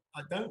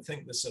I don't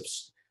think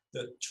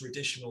the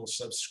traditional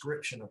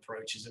subscription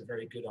approach is a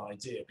very good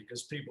idea,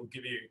 because people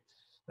give you,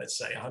 let's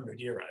say, 100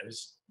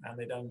 euros and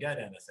they don't get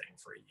anything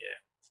for a year.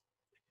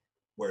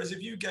 Whereas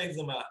if you gave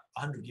them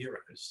 100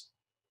 euros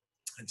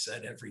and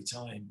said every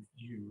time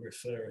you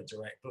refer a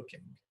direct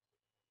booking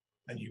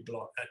and you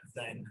block,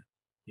 then,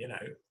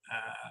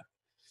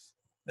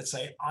 let's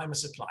say I'm a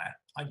supplier,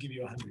 I give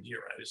you 100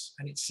 euros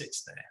and it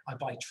sits there. I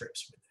buy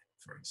trips with it,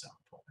 for example.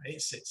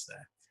 It sits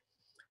there.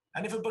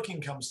 And if a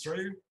booking comes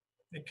through,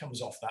 it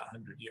comes off that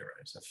 100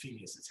 euros. A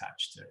fee is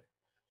attached to it.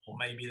 Or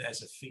maybe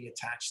there's a fee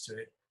attached to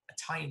it, a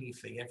tiny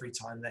fee every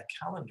time their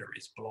calendar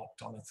is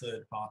blocked on a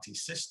third-party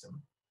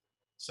system.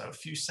 So a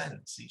few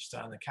cents each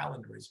time the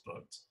calendar is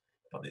booked.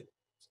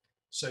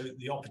 So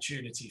the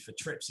opportunity for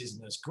trips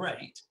isn't as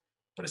great,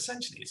 but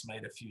essentially it's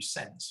made a few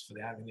cents for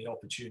having the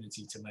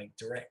opportunity to make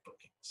direct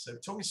bookings. So we're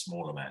talking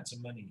small amounts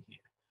of money here.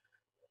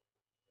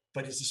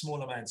 But it's the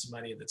small amounts of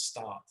money that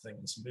start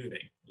things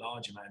moving.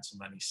 Large amounts of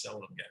money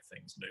seldom get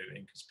things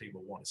moving because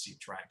people want to see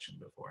traction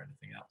before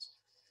anything else.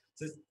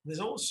 So there's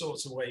all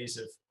sorts of ways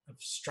of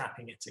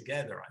strapping it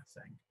together, I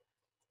think.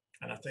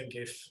 And I think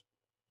if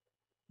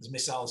there's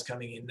missiles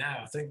coming in now,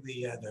 I think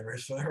the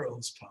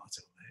referrals part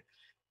of it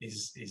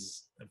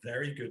is a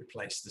very good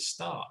place to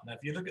start. Now,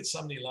 if you look at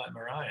somebody like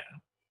Mariah,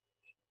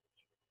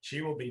 she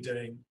will be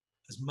doing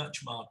as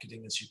much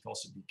marketing as she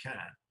possibly can,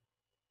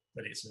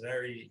 but it's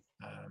very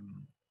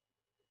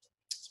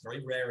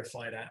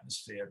rarefied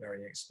atmosphere,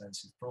 very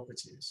expensive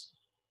properties,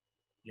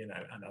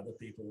 and other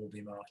people will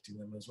be marketing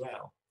them as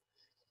well.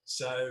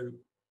 So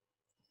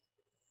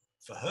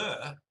for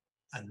her,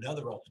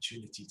 another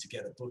opportunity to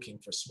get a booking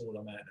for a small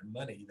amount of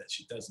money that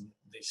she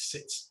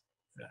sits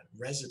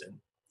resident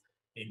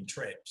in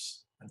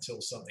trips until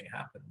something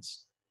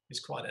happens is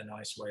quite a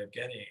nice way of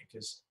getting it,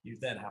 because you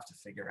then have to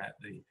figure out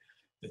the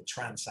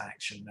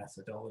transaction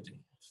methodology.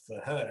 For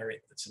her,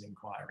 it's an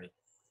inquiry.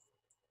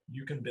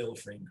 You can bill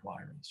for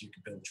inquiries. You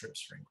can build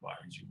trips for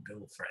inquiries. You can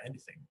bill for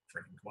anything for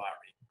an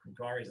inquiry.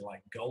 Inquiries are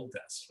like gold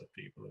dust for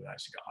people who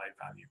actually got high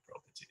value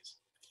properties.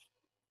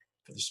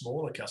 For the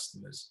smaller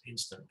customers,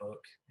 instant book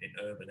in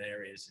urban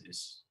areas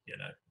is,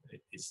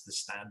 it's the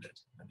standard,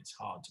 and it's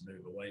hard to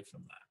move away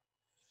from that.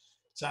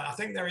 So I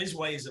think there is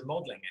ways of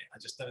modeling it. I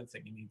just don't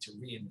think you need to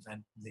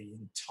reinvent the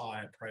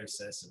entire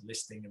process of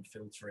listing and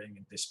filtering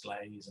and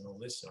displays and all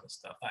this sort of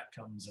stuff. That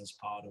comes as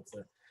part of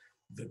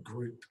the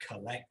group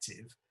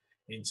collective,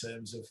 in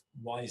terms of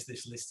why is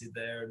this listed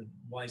there and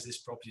why is this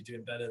property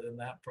doing better than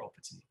that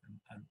property.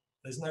 And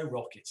there's no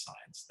rocket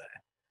science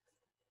there.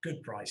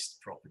 Good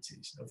priced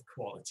properties of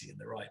quality in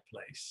the right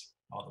place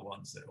are the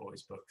ones that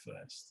always book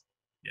first,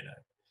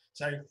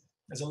 So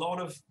there's a lot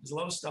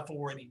of stuff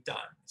already done.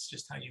 It's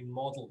just how you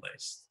model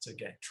this to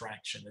get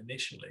traction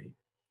initially,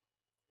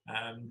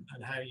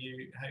 and how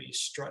you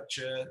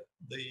structure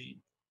the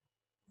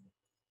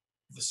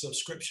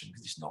subscription,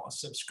 because it's not a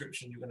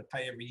subscription you're going to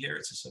pay every year.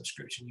 It's a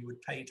subscription you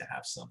would pay to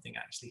have something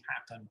actually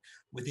happen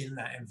within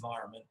that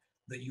environment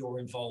that you're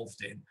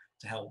involved in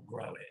to help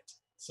grow it.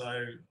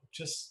 So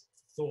just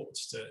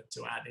thoughts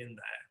to add in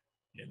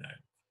there,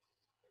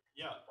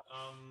 Yeah.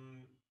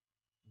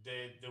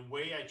 The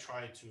way I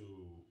try to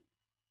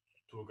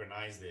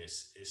organize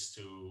this is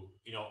to,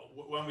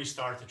 when we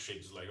start the trip,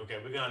 it's like, okay,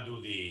 we're going to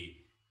do the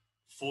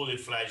fully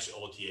fledged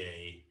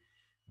OTA,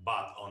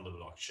 but on the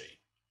blockchain.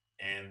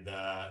 And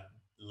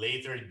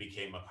later it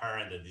became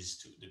apparent that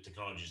the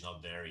technology is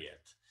not there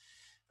yet.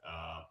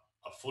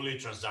 A fully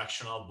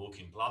transactional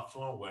booking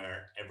platform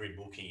where every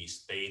booking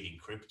is paid in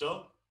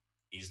crypto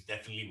is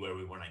definitely where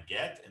we want to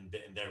get, and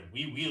there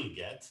we will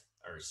get,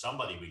 or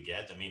somebody will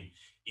get. I mean,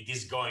 it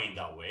is going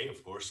that way.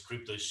 Of course,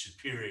 crypto is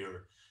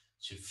superior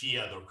to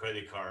fiat or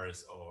credit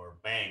cards or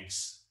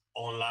banks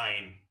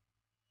online.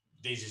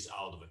 This is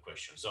out of the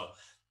question. So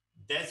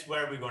that's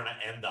where we're going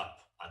to end up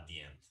at the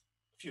end,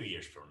 a few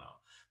years from now.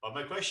 But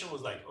my question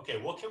was like,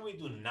 okay, what can we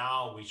do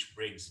now which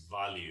brings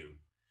value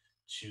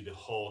to the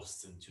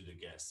hosts and to the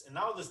guests? And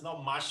now there's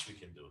not much we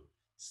can do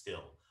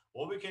still.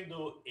 What we can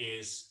do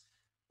is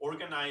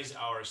organize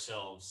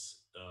ourselves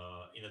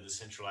in a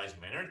decentralized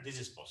manner. This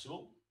is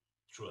possible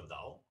through a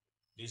DAO.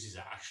 This is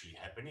actually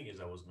happening, as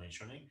I was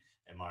mentioning,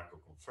 and Marco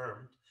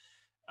confirmed.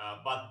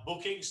 But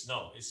bookings,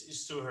 no,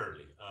 it's too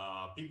early.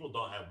 People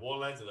don't have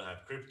wallets, they don't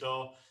have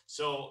crypto.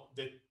 So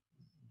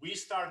we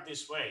start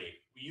this way.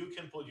 You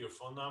can put your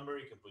phone number,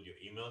 you can put your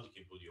email, you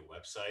can put your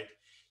website,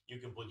 you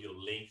can put your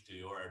link to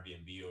your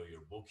Airbnb or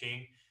your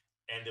booking,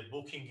 and the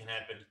booking can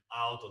happen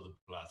out of the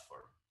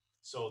platform.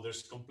 So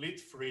there's complete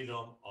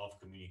freedom of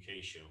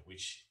communication,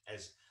 which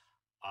has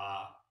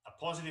a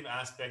positive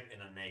aspect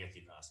and a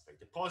negative aspect.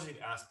 The positive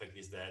aspect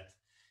is that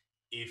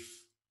if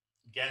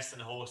guests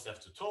and hosts have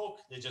to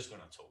talk, they're just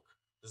going to talk.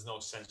 There's no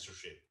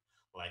censorship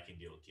like in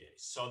the OTAs.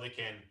 So they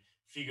can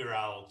figure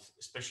out,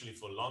 especially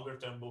for longer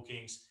term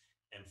bookings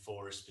and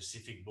for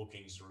specific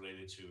bookings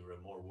related to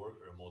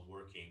remote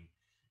working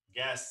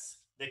guests,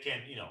 they can,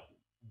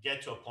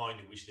 get to a point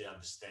in which they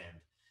understand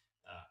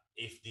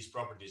if this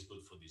property is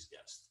good for this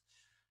guest.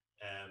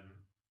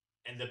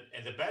 And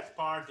the bad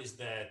part is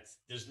that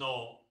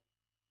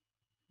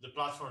the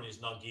platform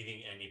is not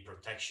giving any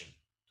protection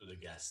to the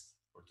guest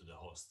or to the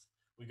host.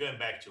 We're going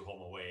back to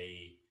home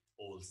away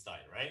old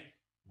style, right?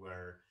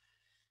 Where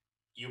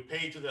you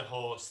pay to the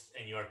host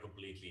and you are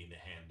completely in the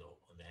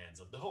hands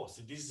of the host.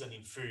 So this is an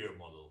inferior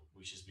model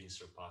which has been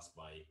surpassed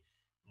by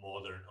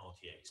modern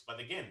OTAs. But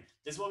again,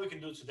 this is what we can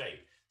do today.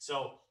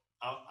 So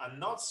I'm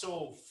not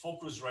so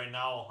focused right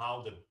now on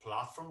how the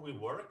platform will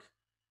work,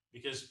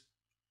 because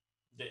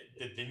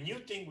the new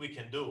thing we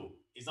can do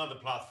is not the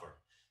platform.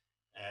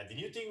 The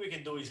new thing we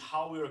can do is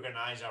how we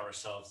organize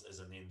ourselves as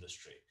an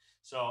industry.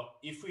 So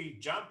if we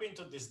jump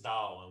into this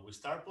DAO and we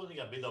start putting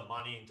a bit of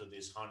money into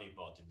this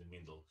honeypot in the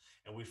middle,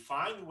 and we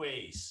find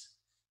ways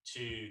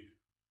to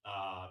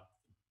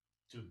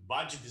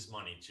budget this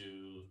money,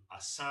 to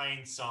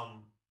assign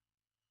some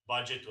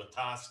budget to a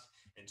task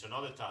and to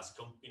another task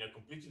in a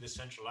completely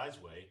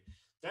decentralized way,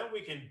 then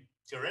we can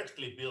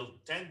theoretically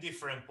build 10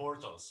 different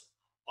portals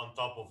on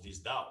top of this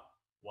DAO.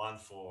 One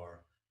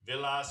for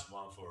villas,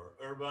 one for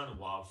urban,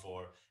 one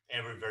for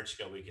every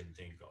vertical we can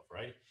think of,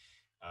 right?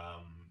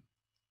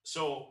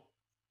 So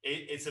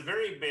it's a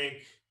very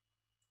big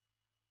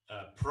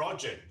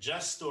project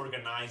just to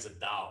organize a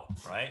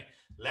DAO, right?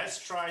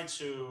 Let's try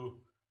to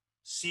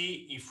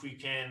see if we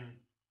can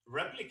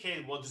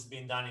replicate what has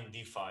been done in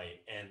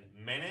DeFi and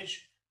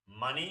manage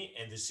money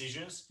and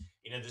decisions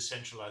in a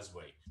decentralized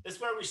way.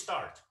 That's where we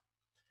start.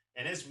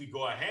 And as we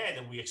go ahead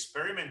and we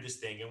experiment this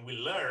thing and we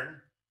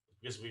learn,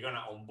 because we're going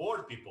to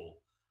onboard people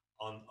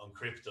on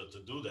crypto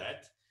to do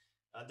that,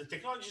 the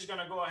technology is going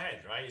to go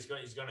ahead, right? It's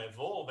going to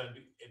evolve, and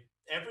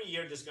every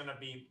year there's going to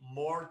be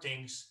more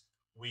things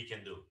we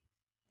can do.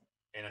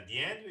 And at the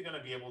end, we're going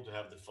to be able to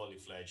have the fully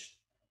fledged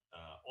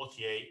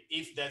OTA,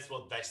 if that's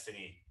what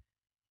Destiny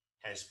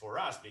has for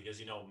us,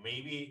 because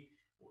maybe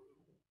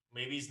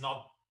it's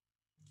not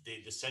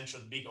the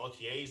central big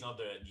OTA is not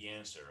the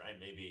answer, right?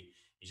 Maybe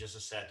it's just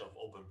a set of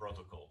open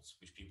protocols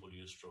which people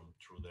use through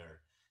their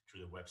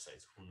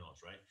websites. Who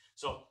knows, right?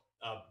 So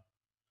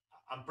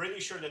I'm pretty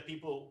sure that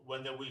people,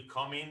 when they will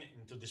come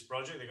into this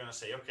project, they're going to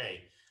say,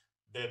 okay,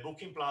 the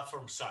booking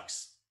platform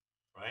sucks,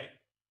 right?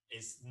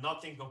 It's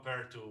nothing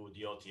compared to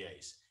the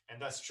OTAs.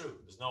 And that's true.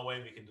 There's no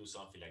way we can do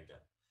something like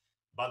that.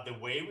 But the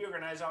way we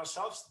organize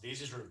ourselves,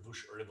 this is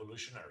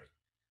revolutionary.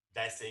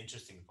 That's the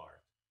interesting part.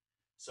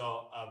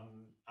 So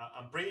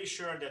I'm pretty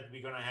sure that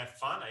we're going to have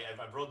fun.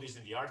 I wrote this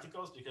in the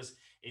articles because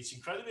it's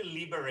incredibly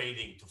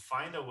liberating to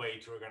find a way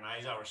to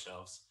organize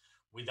ourselves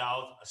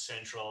without a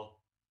central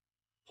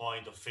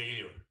point of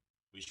failure,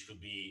 which could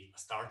be a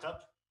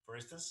startup, for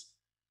instance.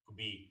 Could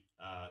be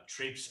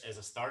trips as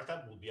a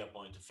startup would be a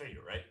point of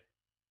failure, right?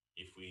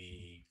 If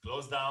we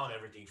close down,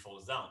 everything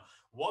falls down.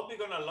 What we're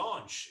going to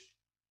launch,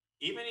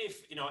 even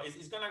if,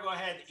 it's going to go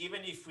ahead,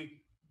 even if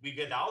we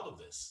get out of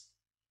this,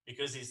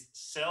 because it's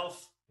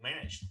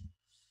self-managed.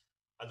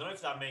 I don't know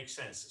if that makes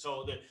sense.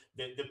 So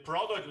the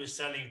product we're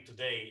selling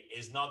today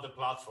is not the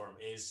platform,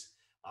 is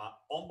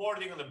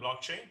onboarding on the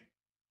blockchain.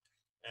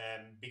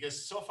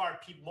 Because so far,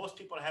 most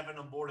people haven't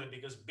onboarded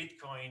because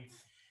Bitcoin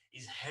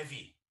is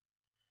heavy.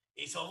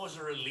 It's almost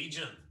a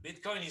religion.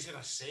 Bitcoin is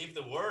going to save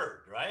the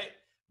world, right?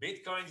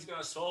 Bitcoin is going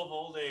to solve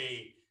all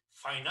the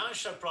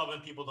financial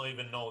problem people don't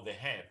even know they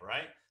have,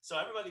 right? So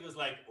everybody was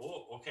like,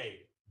 oh,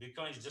 okay,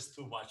 Bitcoin is just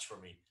too much for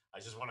me. I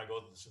just want to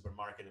go to the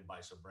supermarket and buy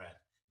some bread.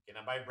 Can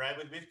I buy bread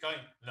with Bitcoin?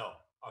 No.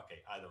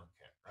 Okay, I don't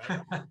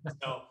care, right?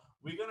 So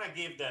we're going to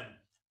give them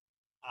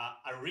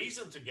a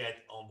reason to get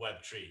on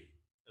Web3.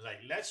 Like,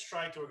 let's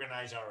try to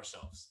organize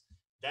ourselves.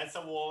 That's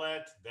a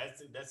wallet.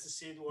 That's the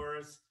seed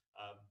words.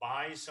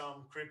 Buy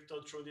some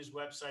crypto through this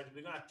website.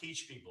 We're going to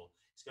teach people.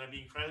 It's going to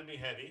be incredibly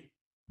heavy,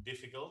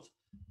 difficult,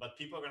 but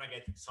people are going to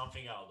get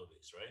something out of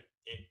this, right?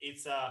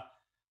 It's a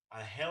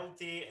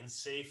healthy and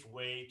safe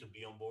way to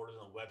be onboarded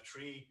on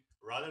Web3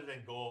 rather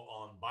than go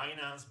on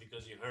Binance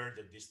because you heard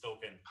that this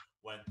token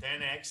went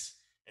 10x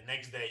and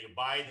next day you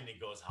buy it and it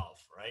goes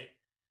half, right?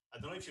 I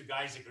don't know if you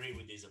guys agree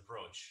with this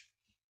approach.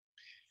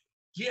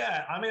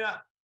 Yeah, I mean,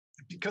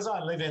 because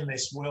I live in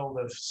this world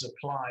of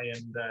supply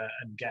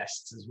and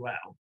guests as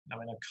well. I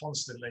mean, I'm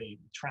constantly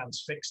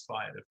transfixed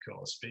by it, of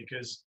course,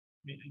 because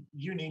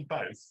you need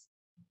both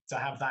to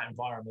have that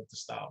environment to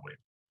start with.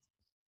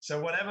 So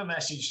whatever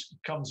message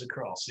comes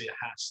across, it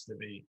has to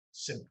be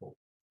simple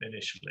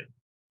initially,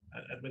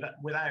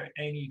 without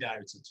any doubt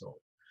at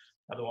all.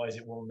 Otherwise,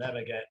 it will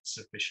never get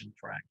sufficient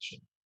traction.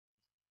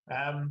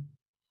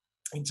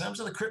 In terms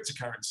of the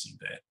cryptocurrency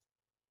bit,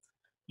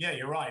 yeah,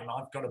 you're right.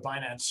 I've got a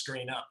Binance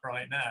screen up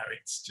right now.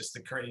 It's just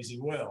a crazy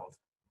world,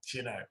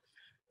 you know.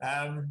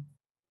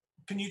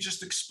 Can you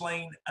just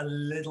explain a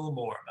little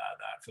more about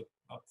that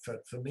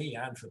for me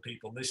and for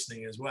people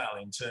listening as well,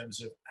 in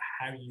terms of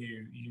how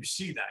you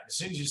see that? As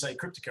soon as you say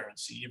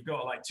cryptocurrency, you've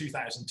got like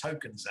 2,000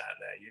 tokens out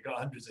there. You've got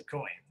hundreds of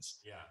coins.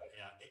 Yeah.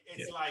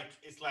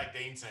 It's like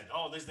the internet.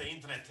 Oh, there's the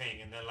internet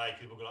thing, and then like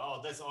people go,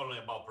 oh, that's only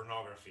about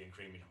pornography and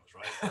criminals,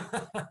 right?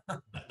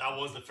 that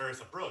was the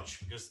first approach,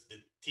 because the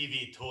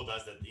TV told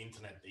us that the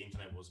internet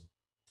was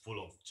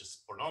full of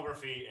just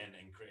pornography and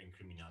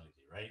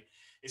criminality, right?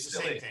 It's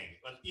the same thing.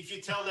 But if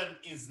you tell them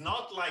it's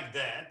not like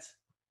that,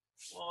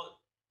 well,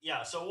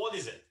 yeah, so what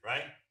is it,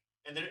 right?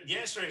 And the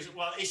answer is,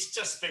 well, it's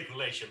just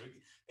speculation.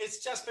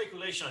 It's just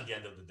speculation at the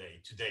end of the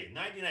day. Today,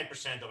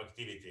 99% of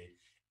activity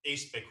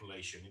is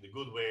speculation, in the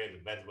good way or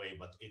the bad way,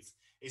 but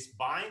it's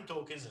buying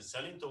tokens and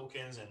selling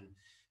tokens and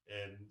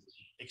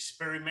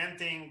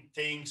experimenting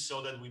things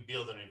so that we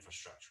build an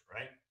infrastructure,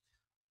 right?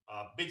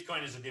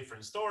 Bitcoin is a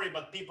different story,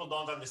 but people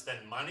don't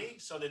understand money,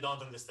 so they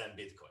don't understand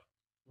Bitcoin.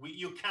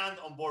 You can't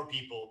onboard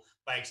people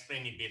by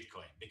explaining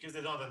Bitcoin because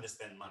they don't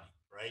understand money,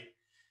 right?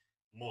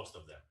 Most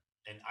of them.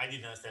 And I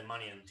didn't understand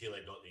money until I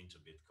got into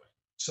Bitcoin.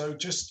 So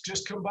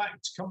just come back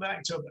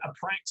to a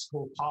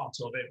practical part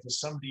of it for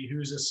somebody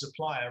who's a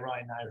supplier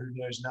right now who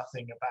knows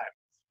nothing about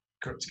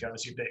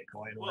cryptocurrency,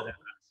 Bitcoin, or whatever.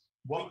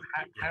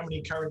 How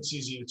many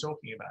currencies are you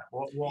talking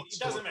about? What it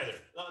doesn't matter.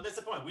 That's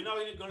the point. We're not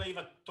going to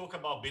even talk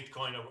about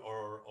Bitcoin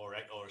or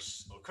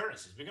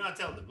currencies. We're going to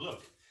tell them,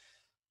 look,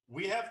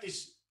 we're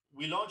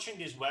launching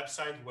this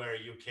website where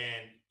you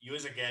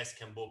as a guest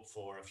can book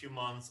for a few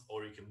months,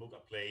 or you can book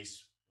a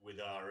place with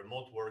a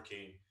remote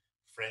working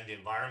friendly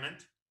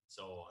environment.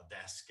 So a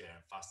desk,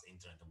 fast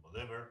internet and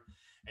whatever.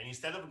 And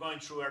instead of going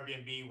through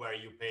Airbnb where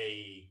you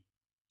pay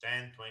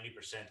 10,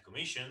 20%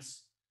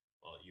 commissions,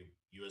 well,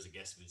 you as a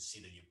guest will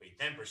see that you pay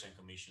 10%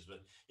 commissions.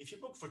 But if you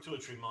book for 2 or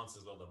 3 months,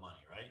 it's a lot of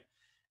money, right?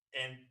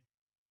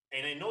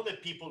 And I know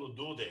that people who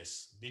do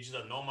this,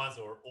 digital nomads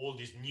or all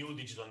these new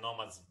digital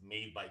nomads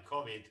made by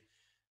COVID,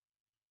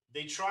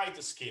 they try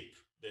to skip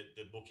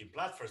the booking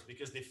platforms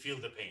because they feel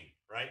the pain,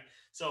 right?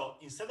 So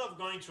instead of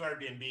going to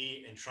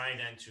Airbnb and trying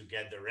then to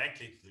get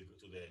directly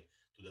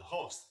to the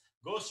host,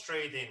 go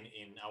straight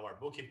in our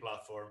booking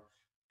platform.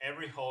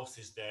 Every host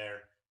is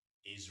there,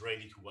 is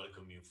ready to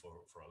welcome you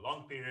for a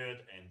long period,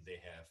 and they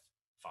have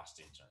fast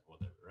internet,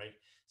 whatever, right?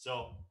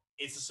 So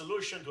it's a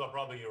solution to a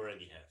problem you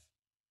already have,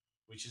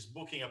 which is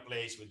booking a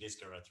place with these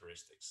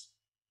characteristics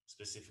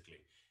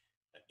specifically.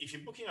 If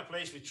you're booking a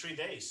place with 3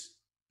 days,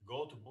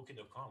 go to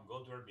booking.com,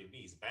 go to Airbnb.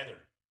 It's better.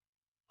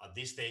 At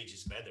this stage,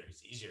 it's better.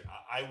 It's easier.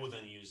 I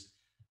wouldn't use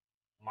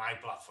my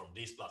platform,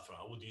 this platform.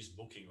 I would use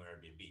Booking or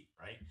Airbnb,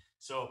 right?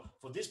 So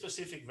for this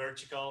specific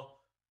vertical,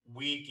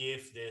 we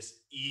give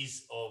this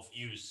ease of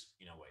use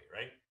in a way,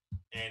 right?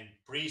 And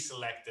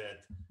pre-selected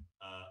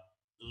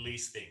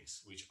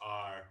listings, which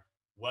are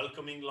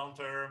welcoming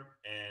long-term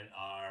and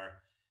are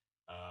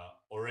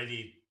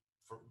already,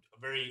 for a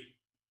very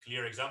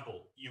clear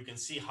example, you can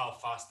see how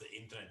fast the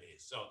internet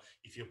is. So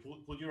if you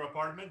put your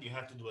apartment, you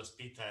have to do a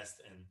speed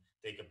test and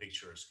take a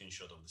picture, a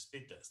screenshot of the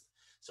speed test.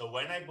 So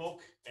when I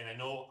book and I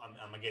know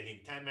I'm getting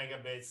 10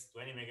 megabits,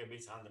 20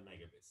 megabits, 100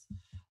 megabits,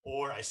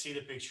 or I see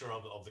the picture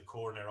of the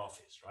corner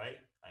office, right?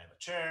 I have a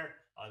chair,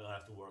 I don't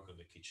have to work on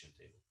the kitchen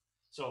table.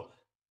 So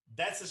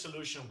that's the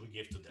solution we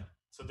give to them.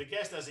 So the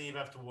guest doesn't even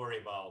have to worry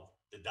about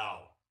the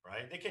DAO,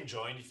 right? They can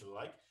join if you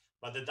like,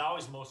 but the DAO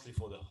is mostly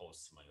for the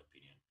hosts, in my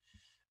opinion.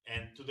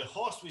 And to the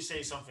host, we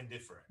say something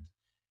different.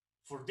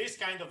 For this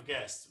kind of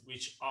guests,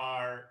 which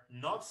are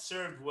not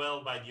served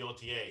well by the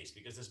OTAs,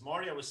 because as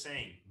Maria was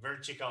saying,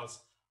 verticals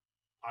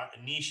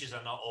niches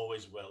are not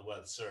always well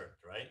served,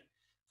 right?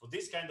 For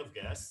this kind of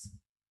guests,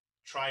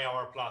 try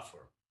our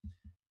platform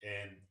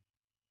and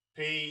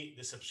pay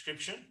the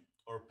subscription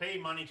or pay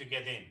money to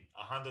get in,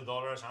 $100,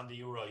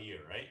 €100 a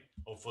year, right?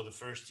 Or for the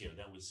first year,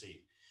 then we'll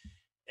see.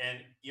 And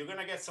you're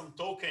gonna get some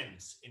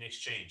tokens in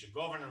exchange,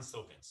 governance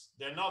tokens.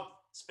 They're not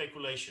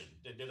speculation.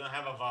 They don't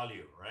have a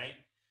value, right?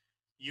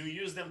 You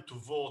use them to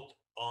vote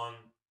on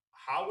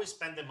how we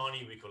spend the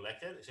money we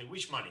collected. Say,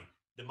 which money?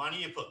 The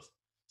money you put.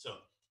 So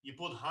you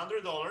put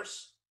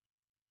 $100,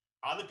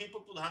 other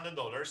people put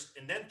 $100,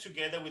 and then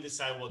together we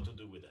decide what to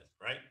do with it,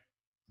 right?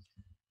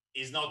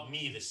 It's not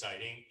me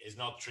deciding, it's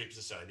not Trips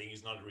deciding,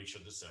 it's not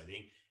Richard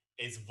deciding.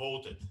 It's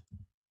voted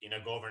in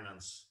a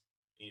governance,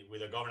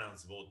 with a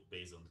governance vote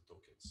based on the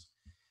tokens.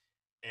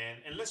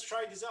 And let's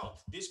try this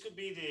out. This could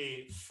be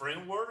the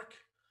framework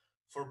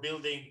for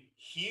building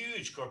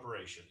huge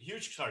corporations,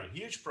 huge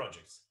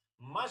projects,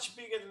 much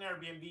bigger than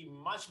Airbnb,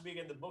 much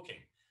bigger than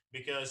Booking.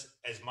 Because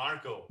as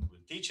Marco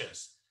will teach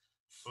us,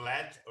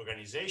 flat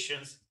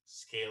organizations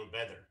scale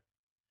better.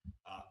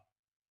 Uh,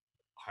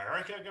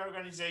 Hierarchical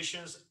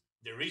organizations,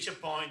 they reach a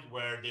point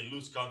where they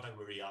lose contact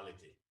with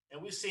reality.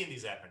 And we've seen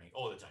this happening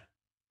all the time,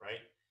 right?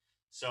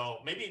 So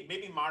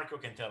maybe Marco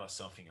can tell us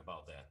something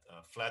about that.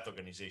 Flat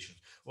organizations.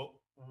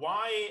 Well,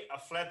 why a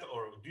flat,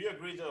 or do you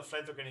agree that a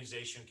flat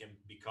organization can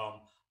become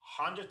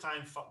 100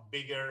 times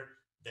bigger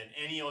than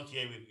any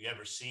OTA we've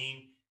ever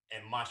seen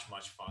and much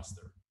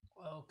faster?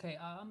 Okay,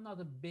 I'm not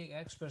a big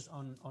expert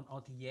on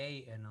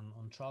OTA and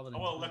on travel Oh,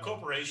 in well, the general,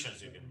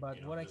 corporations, you can,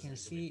 but what it I doesn't can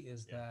need to be. see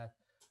is Yeah. that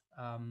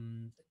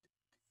um,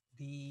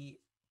 the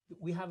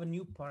we have a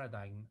new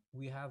paradigm.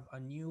 We have a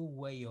new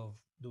way of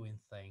doing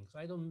things.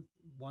 I don't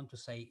want to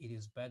say it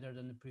is better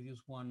than the previous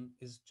one.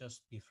 It's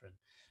just different,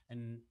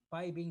 and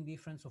by being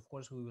different, of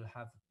course, we will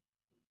have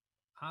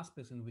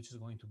aspects in which is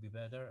going to be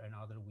better and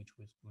other which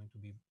is going to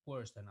be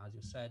worse. And as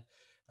you said,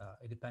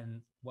 it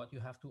depends what you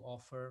have to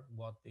offer,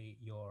 what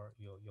your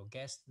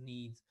guest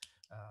needs,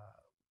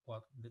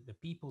 what the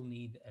people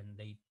need, and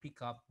they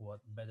pick up what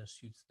better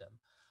suits them.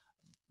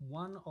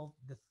 One of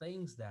the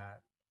things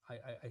that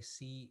I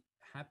see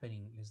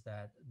happening is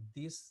that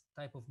this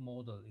type of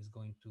model is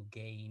going to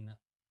gain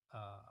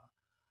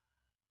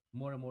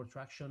more and more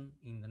traction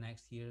in the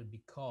next year,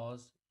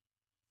 because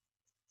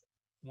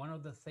one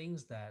of the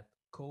things that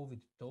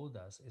COVID told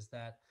us is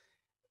that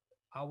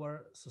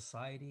our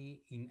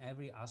society in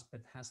every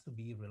aspect has to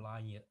be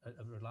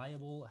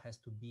reliable, has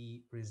to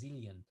be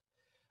resilient.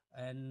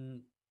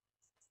 And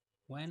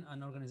when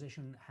an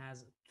organization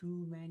has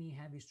too many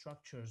heavy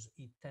structures,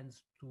 it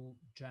tends to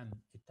jam,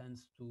 it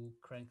tends to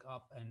crank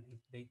up, and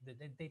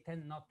they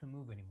tend not to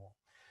move anymore.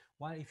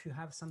 While if you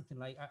have something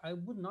like, I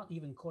would not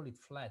even call it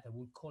flat, I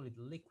would call it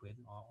liquid,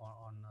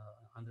 or on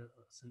under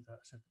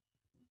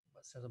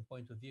a certain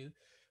point of view,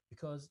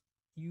 because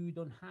you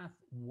don't have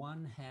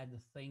one head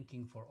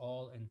thinking for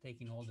all and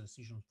taking all the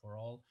decisions for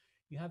all.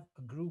 You have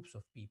groups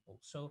of people.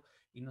 So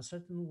in a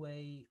certain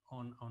way,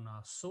 on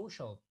a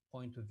social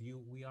point of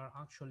view, we are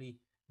actually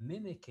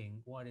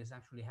mimicking what is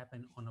actually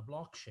happening on a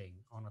blockchain.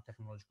 On a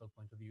technological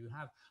point of view, you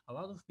have a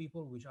lot of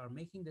people which are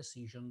making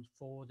decisions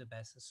for the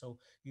best. So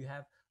you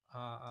have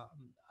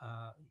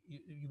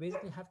you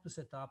basically have to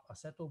set up a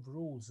set of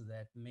rules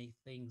that make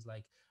things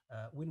like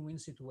win-win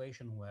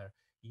situation, where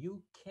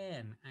you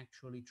can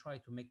actually try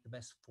to make the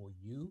best for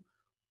you,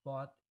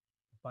 but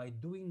by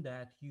doing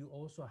that, you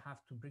also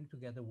have to bring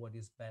together what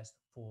is best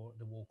for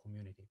the whole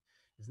community.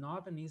 It's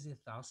not an easy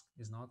task,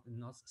 it's not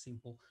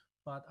simple,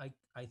 but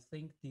I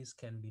think this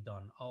can be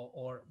done.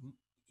 Or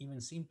even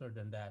simpler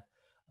than that,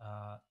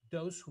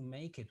 those who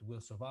make it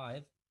will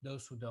survive,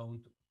 those who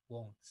don't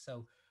won't.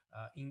 So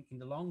in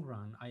the long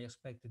run, I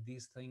expect that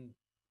this thing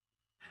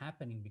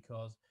happening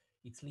because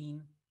it's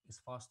lean, it's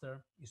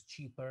faster, it's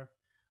cheaper,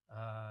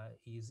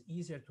 is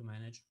easier to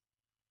manage.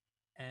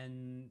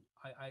 And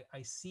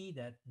I see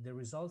that the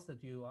results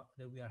that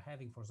we are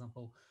having, for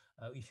example,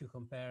 if you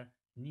compare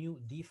new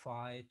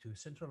DeFi to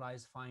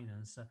centralized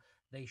finance,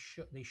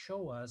 they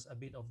show us a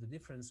bit of the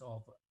difference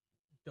of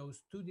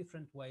those two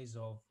different ways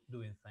of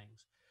doing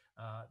things.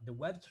 The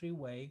Web3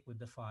 way with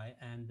DeFi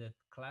and the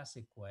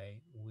classic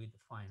way with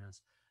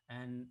finance.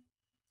 And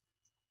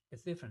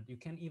it's different. You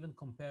can even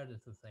compare the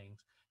two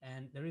things.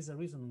 And there is a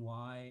reason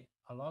why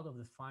a lot of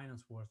the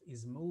finance world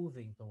is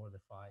moving toward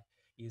DeFi,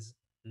 is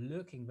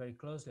looking very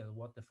closely at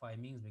what DeFi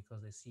means,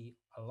 because they see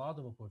a lot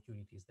of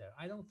opportunities there.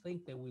 I don't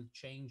think they will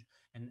change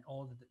and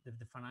all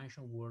the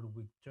financial world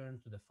will turn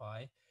to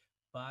DeFi,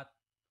 but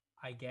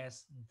I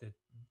guess the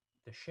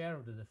share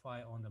of the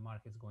DeFi on the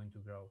market is going to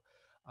grow.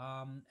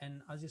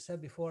 And as you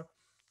said before,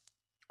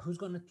 who's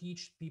going to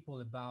teach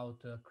people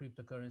about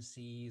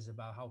cryptocurrencies,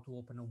 about how to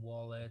open a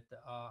wallet?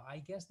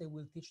 I guess they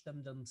will teach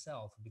them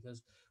themselves,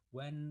 because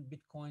when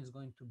Bitcoin is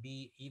going to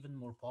be even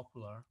more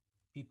popular,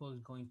 people are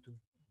going to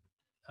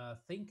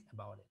think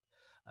about it.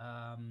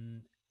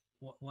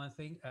 One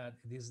thing,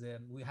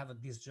 we have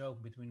this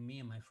joke between me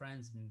and my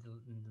friends in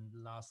the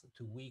last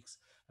 2 weeks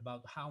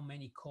about how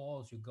many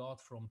calls you got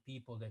from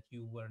people that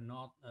you were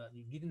not,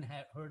 you didn't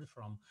have heard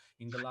from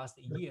in the last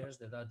years,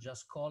 that are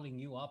just calling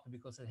you up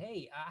because said,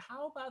 hey,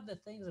 how about the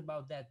things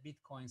about that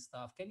Bitcoin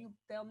stuff? Can you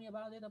tell me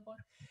about it?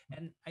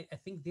 And I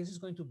think this is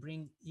going to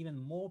bring even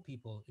more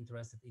people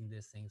interested in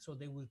this thing. So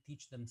they will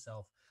teach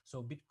themselves.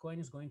 So Bitcoin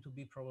is going to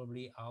be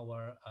probably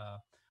our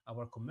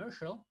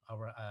commercial,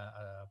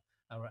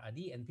 our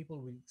ID, and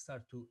people will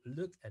start to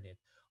look at it.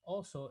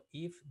 Also,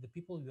 if the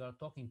people you are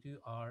talking to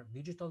are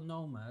digital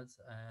nomads,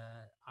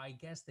 I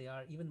guess they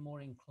are even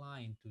more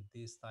inclined to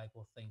this type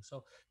of thing.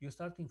 So you're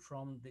starting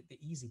from the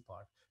easy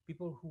part.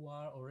 People who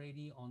are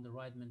already on the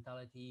right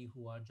mentality,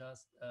 who are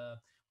just,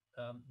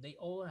 they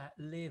all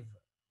live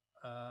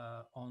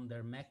on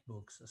their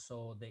MacBooks,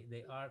 so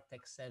they are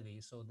tech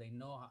savvy, so they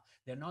know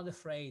they're not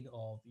afraid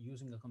of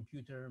using a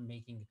computer,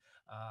 making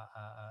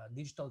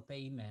digital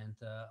payment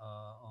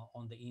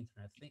on the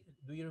internet.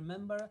 Do you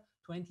remember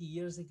 20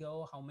 years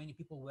ago how many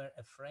people were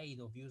afraid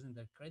of using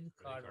their credit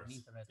card on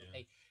internet? Yeah.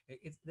 Okay,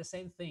 it's the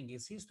same thing.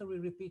 It's history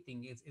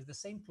repeating. It's the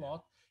same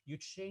plot. You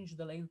change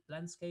the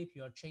landscape.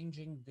 You are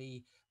changing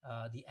the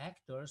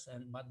actors,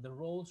 but the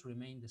roles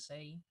remain the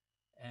same.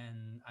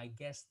 And I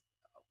guess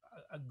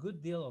a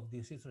good deal of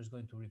this history is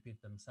going to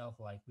repeat themselves,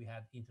 like we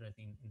had internet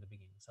in the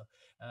beginning. So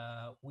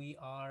we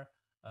are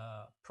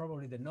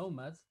probably the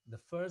nomads, the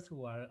first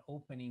who are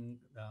opening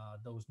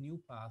those new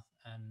paths,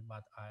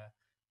 but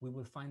we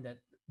will find that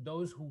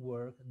those who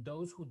work,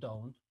 those who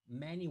don't,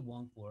 many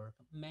won't work,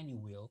 many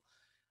will.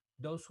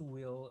 Those who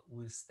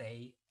will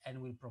stay and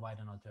will provide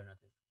an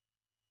alternative.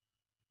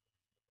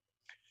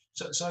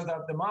 So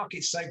the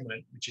market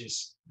segment, which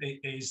is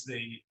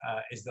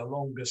the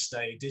longer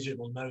stay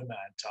digital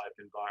nomad type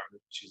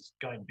environment, which is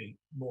going to be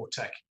more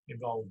tech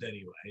involved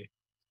anyway.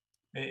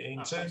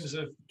 In terms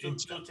of two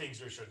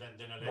things, Richard,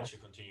 then I'll let you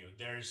continue.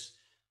 There's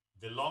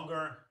the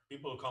longer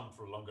people come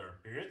for longer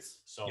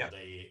periods, so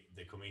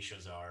the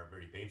commissions are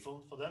very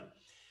painful for them.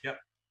 Yep.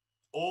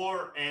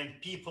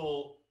 And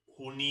people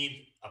who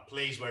need a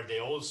place where they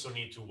also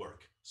need to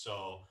work,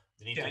 so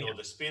they need to know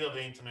the speed of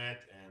the internet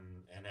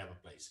and have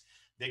a place.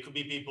 There could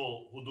be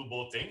people who do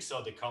both things,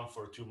 so they come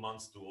for 2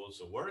 months to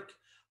also work,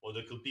 or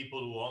there could be people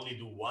who only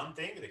do one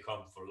thing, they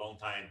come for a long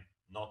time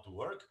not to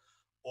work,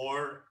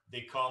 or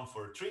they come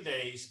for 3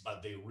 days,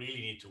 but they really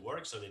need to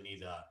work, so they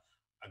need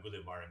a good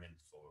environment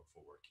for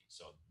working.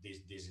 So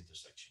these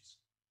intersections.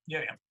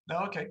 Yeah.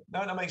 No, okay.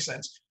 No, that makes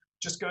sense.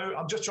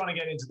 I'm just trying to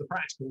get into the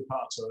practical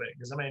parts of it,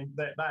 because I mean,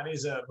 that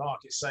is a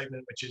market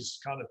segment which is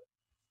kind of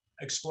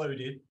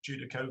exploded due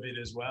to COVID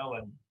as well.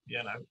 And,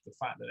 the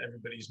fact that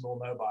everybody's more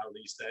mobile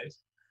these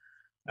days.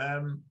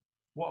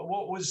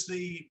 What was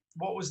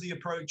the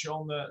approach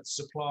on the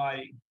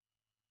supply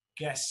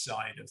guest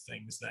side of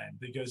things then?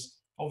 Because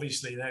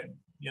obviously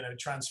they're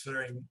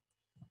transferring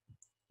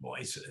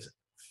what is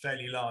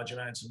fairly large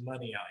amounts of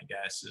money, I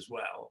guess, as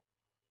well.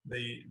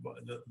 The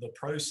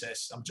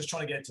process. I'm just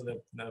trying to get to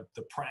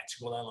the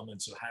practical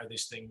elements of how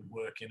this thing would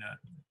work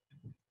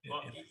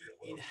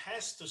it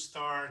has to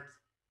start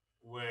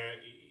where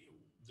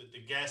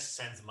the guest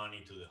sends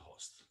money to the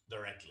host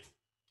directly,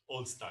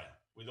 old style,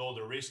 with all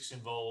the risks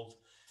involved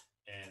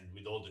and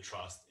with all the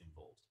trust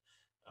involved.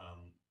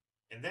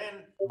 And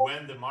then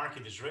when the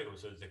market is ready,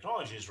 so the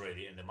technology is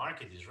ready and the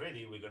market is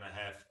ready, we're going to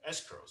have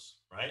escrows,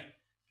 right?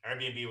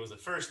 Airbnb was the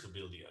first to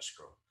build the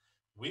escrow.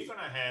 We're going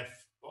to have,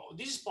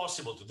 this is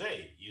possible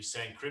today. You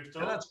send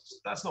crypto. Yeah,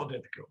 that's not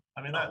difficult.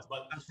 I mean, that's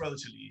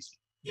relatively easy.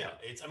 Yeah,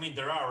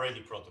 there are already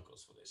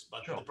protocols for this,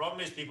 but the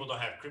problem is people don't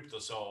have crypto,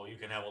 so you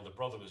can have all the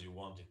protocols you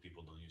want if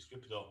people don't use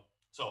crypto.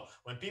 So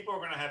when people are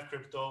going to have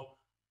crypto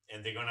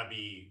and they're going to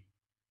be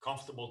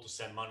comfortable to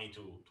send money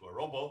to a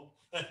robo,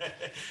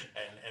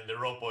 and the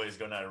robo is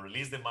going to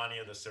release the money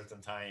at a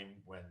certain time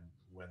when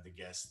the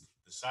guest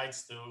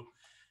decides to,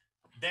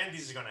 then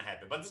this is going to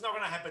happen. But it's not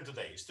going to happen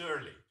today. It's too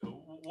early.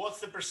 What's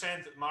the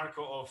percent,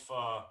 Marco, of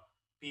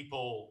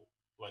people,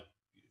 like,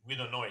 we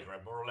don't know it,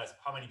 right? More or less,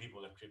 how many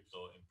people have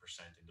crypto in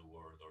percent in the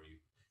world or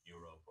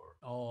Europe,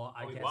 or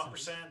I guess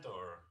 1%,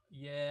 or?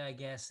 Yeah, I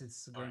guess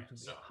it's going to be.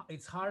 So,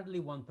 it's hardly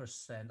 1%.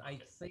 Okay. I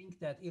think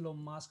that Elon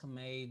Musk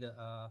made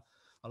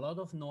a lot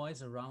of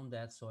noise around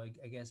that. So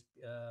I guess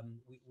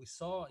we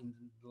saw in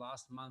the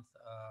last month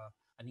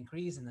an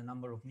increase in the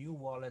number of new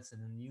wallets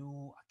and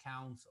new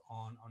accounts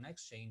on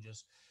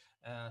exchanges.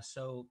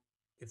 So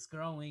it's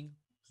growing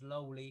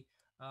slowly,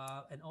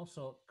 and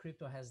also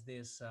crypto has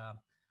this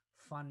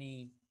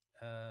funny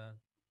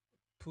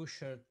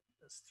pusher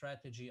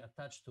strategy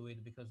attached to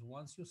it, because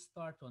once you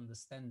start to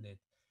understand it,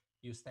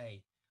 you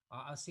stay.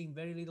 I've seen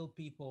very little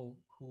people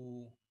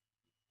who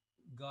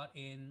got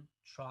in,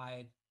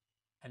 tried,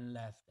 and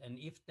left. And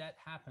if that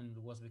happened,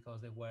 was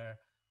because they were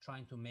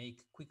trying to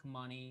make quick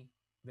money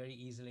very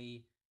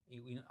easily,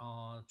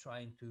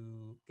 trying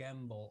to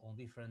gamble on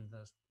different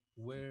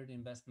weird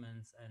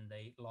investments, and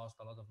they lost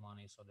a lot of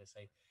money. So they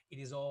say it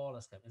is all a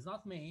scam. It's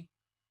not me.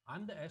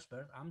 I'm the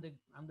expert. I'm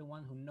the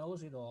one who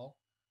knows it all.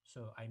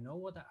 So I know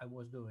what I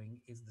was doing.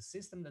 It's the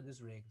system that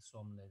is rigged, so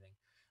I'm living.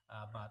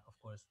 But of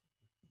course,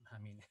 I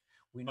mean,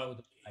 we know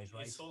the guys,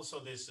 right? It's also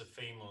this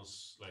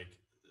famous, like,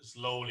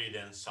 slowly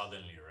then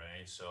suddenly,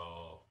 right?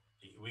 So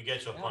we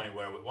get to a point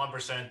where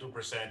 1%,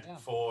 2%,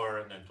 4,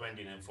 and then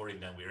 20, and then 40,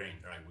 and then we're in,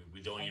 right?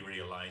 We don't even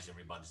realize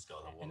everybody's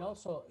got a wallet. And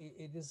also,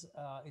 it is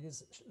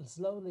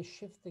slowly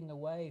shifting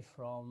away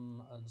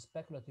from the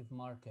speculative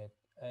market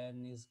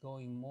and is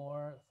going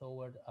more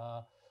toward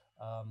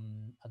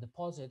a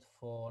deposit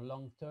for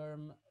long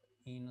term,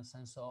 in a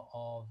sense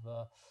of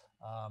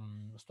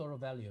store of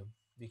value.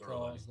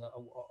 Because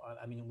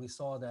I mean, we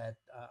saw that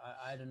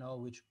I don't know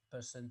which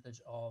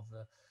percentage of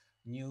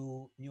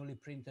newly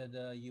printed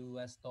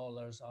US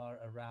dollars are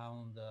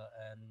around,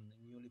 and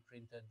newly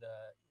printed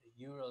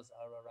euros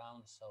are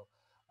around. So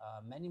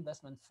many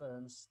investment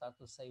firms start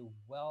to say,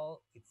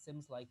 well, it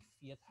seems like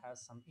fiat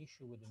has some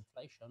issue with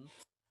inflation.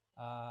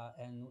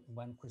 And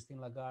when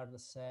Christine Lagarde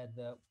said,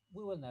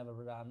 we will never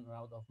run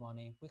out of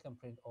money, we can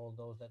print all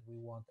those that we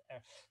want.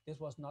 This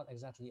was not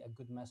exactly a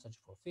good message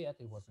for fiat.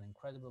 It was an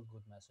incredible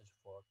good message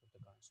for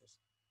cryptocurrencies.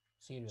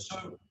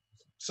 Seriously.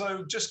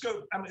 So just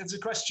go, it's a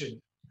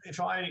question. If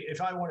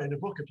I wanted to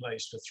book a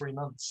place for 3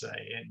 months, say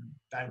in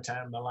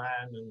downtown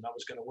Milan, and I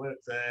was going to work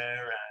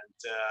there,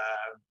 and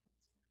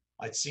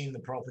I'd seen the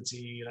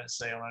property, let's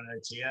say on an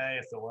OTA,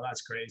 I thought, well,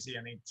 that's crazy.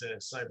 I need to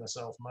save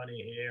myself money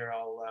here.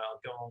 I'll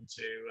go on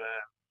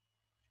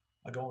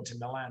to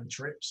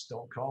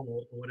milantrips.com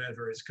or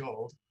whatever it's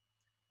called.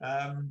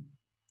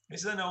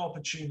 Is there no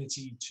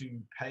opportunity to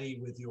pay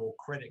with your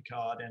credit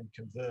card and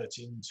convert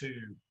into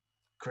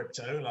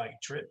crypto like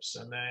trips,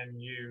 and then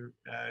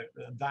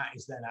that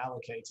is then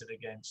allocated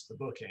against the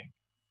booking?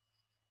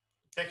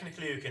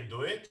 Technically, you can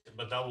do it,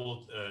 but that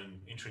will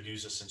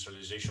introduce a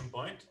centralization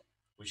point,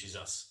 which is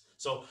us.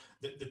 So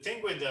the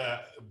thing with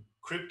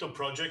crypto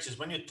projects is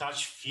when you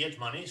touch fiat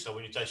money, so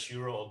when you touch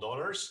euro or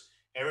dollars,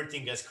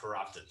 everything gets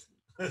corrupted.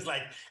 It's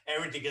like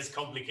everything gets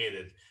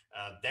complicated.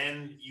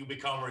 Then you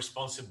become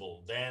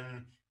responsible.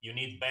 Then you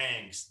need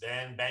banks.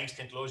 Then banks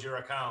can close your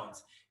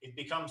accounts. It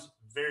becomes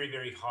very,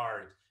 very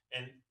hard.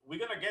 And we're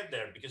going to get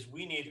there because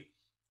we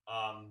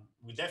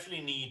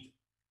definitely need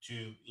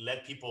to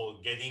let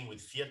people get in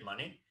with fiat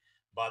money.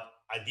 But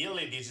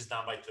ideally, this is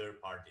done by third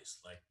parties,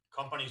 like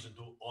companies who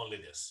do only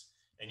this.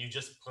 And you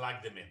just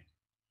plug them in,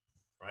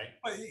 right?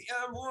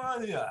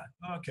 Well, yeah.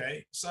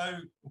 Okay. So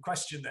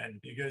question then,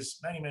 because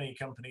many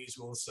companies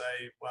will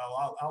say,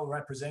 well, I'll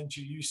represent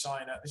you. You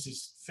sign up. This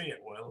is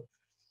fiat world.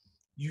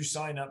 You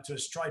sign up to a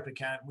Stripe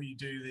account.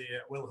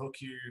 We'll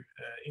hook you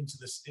into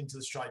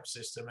the Stripe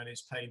system, and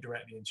it's paid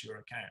directly into your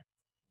account.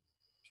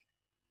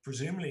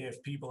 Presumably,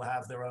 if people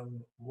have their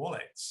own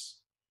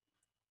wallets,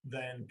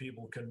 then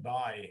people can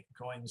buy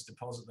coins,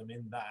 deposit them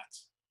in that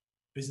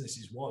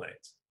business's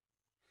wallet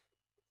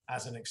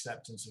as an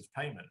acceptance of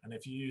payment. And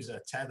if you use a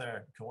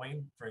Tether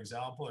coin, for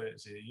example, or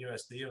it's a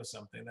USD or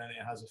something, then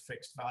it has a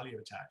fixed value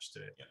attached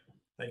to it. Yeah.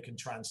 They can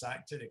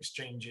transact it,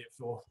 exchange it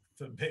for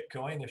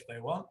Bitcoin if they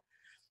want,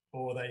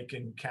 or they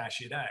can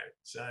cash it out.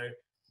 So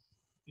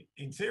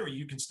in theory,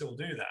 you can still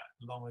do that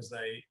as long as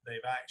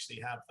they've actually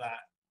have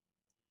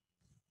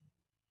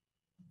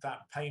that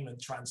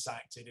payment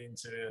transacted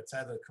into a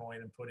Tether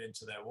coin and put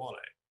into their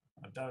wallet.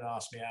 And don't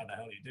ask me how the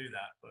hell you do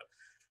that, but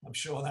I'm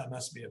sure that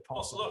must be a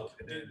possible.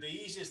 Look, the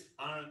easiest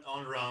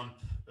on-ramp,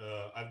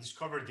 I've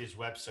discovered this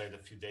website a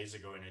few days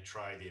ago and I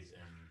tried it,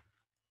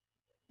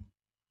 and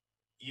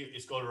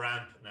it's called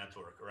Ramp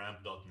Network,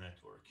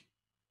 ramp.network.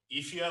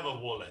 If you have a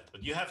wallet,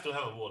 but you have to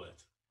have a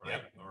wallet,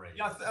 right? Yeah. Already.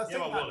 Yeah,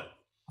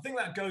 I think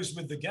that goes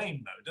with the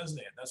game though, doesn't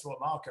it? That's what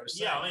Marco's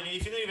saying. Yeah, I mean,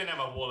 if you don't even have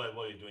a wallet,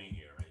 what are you doing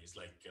here, right? It's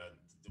like,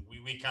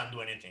 we can't do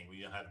anything. We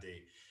don't have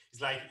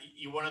it's like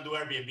you want to do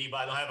Airbnb, but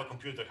I don't have a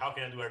computer. How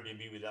can I do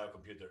Airbnb without a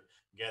computer?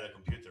 Get a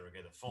computer or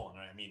get a phone,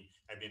 right? I mean,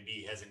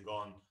 Airbnb hasn't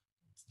gone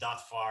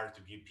that far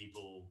to give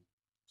people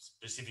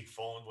specific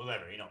phone,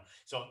 whatever,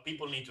 So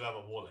people need to have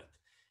a wallet.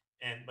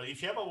 But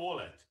if you have a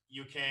wallet,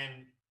 you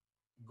can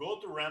go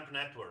to Ramp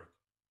Network,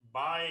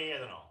 buy, I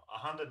don't know,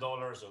 $100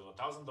 or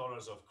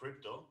 $1,000 of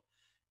crypto,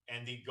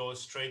 and it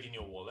goes straight in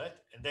your wallet,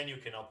 and then you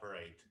can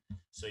operate.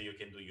 So you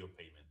can do your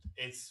payment.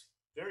 It's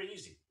very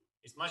easy.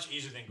 It's much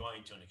easier than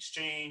going to an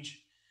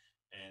exchange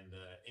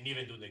and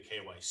even do the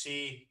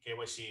KYC.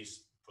 KYC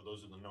is for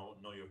those who don't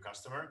know your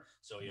customer.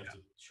 So you have to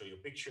show your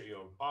picture,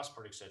 your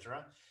passport,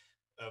 etc.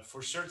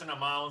 For certain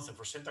amounts and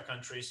for certain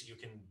countries, you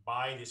can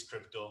buy this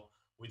crypto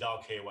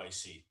without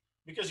KYC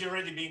because you're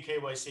already being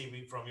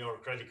KYC from your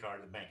credit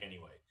card and bank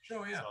anyway.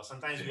 Sure, yeah. So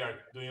sometimes we are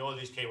doing all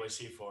this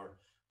KYC for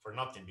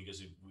nothing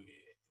because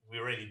we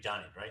already done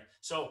it, right?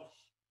 So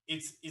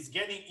it's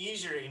getting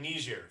easier and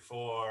easier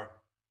for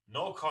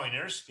no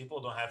coiners,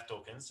 people don't have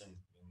tokens and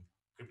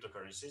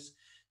cryptocurrencies,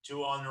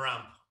 to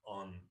on-ramp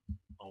on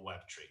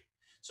Web3.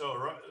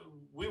 So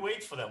we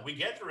wait for them. We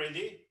get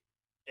ready,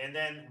 and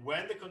then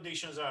when the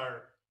conditions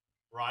are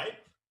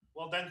ripe,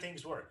 well, then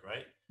things work,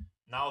 right?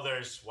 Now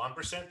there's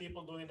 1%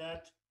 people doing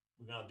that.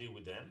 We're gonna deal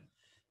with them.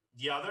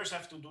 The others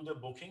have to do the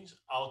bookings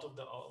out of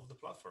the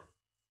platform.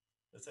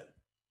 That's it.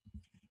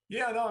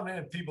 Yeah, no, I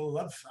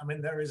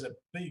mean, there is a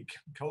big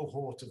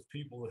cohort of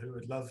people who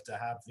would love to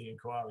have the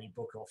inquiry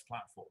book off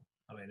platform.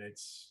 I mean,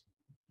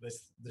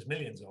 there's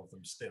millions of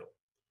them still,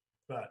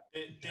 but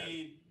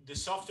the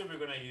software we're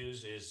going to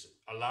use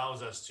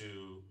allows us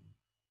to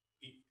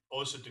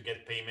also to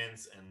get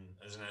payments and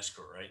as an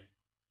escrow, right?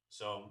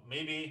 So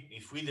maybe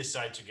if we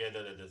decide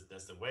together that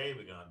that's the way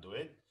we're going to do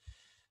it,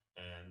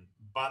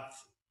 but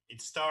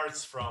it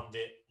starts from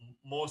the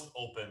most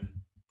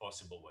open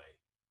possible way.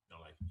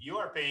 Like you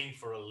are paying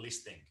for a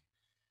listing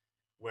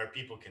where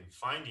people can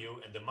find you,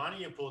 and the money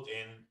you put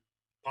in,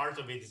 part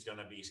of it is going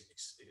to be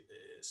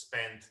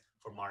spent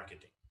for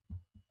marketing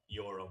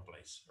your own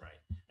place,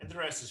 right? And the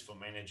rest is for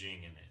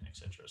managing and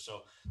etc.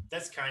 So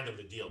that's kind of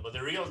the deal. But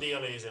the real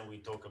deal is, and we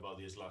talked about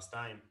this last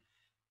time,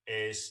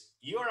 is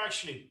you are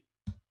actually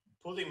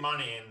putting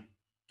money in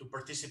to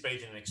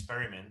participate in an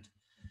experiment,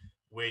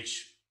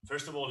 which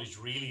first of all is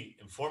really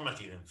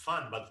informative and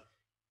fun, but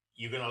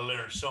you're gonna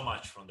learn so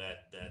much from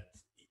that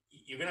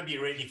you're gonna be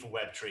ready for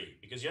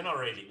Web3 because you're not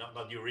ready.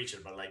 Not you,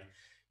 Richard, but like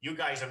you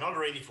guys are not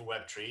ready for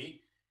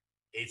Web3.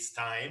 It's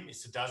time.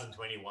 It's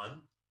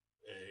 2021.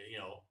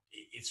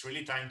 It's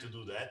really time to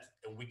do that,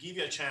 and we give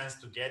you a chance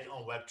to get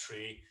on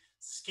Web3,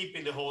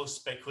 skipping the whole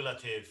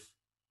speculative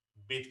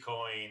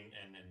Bitcoin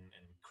and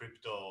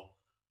crypto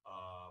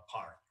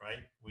part,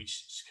 right?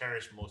 Which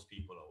scares most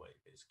people away,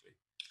 basically.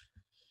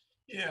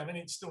 Yeah, I mean,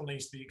 it still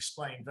needs to be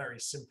explained very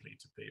simply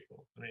to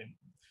people. I mean,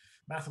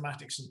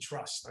 mathematics and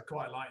trust, I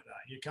quite like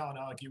that. You can't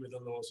argue with the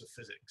laws of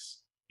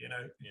physics. Yeah.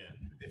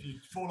 If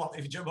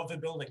you jump off a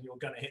building, you're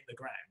going to hit the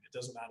ground. It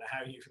doesn't matter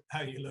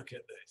how you look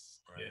at this.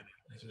 Right.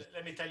 Yeah.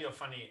 Let me tell you a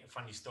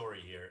funny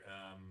story here.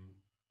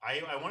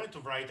 I wanted to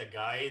write a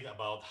guide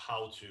about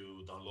how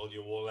to download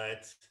your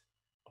wallet.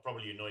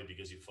 Probably you know it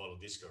because you follow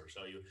Discord.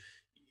 So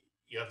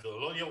you have to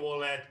download your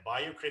wallet,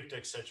 buy your crypto,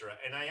 etc.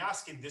 And I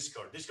asked in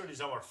Discord. Discord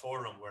is our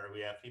forum where we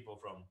have people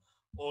from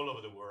all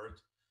over the world.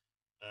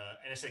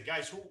 And I said,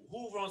 guys, who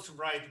wants to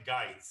write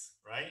guides,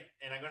 right?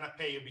 And I'm gonna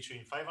pay you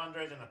between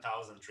 500 and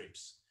 1,000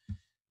 trips,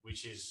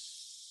 which is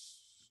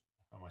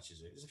how much is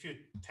it? It's a few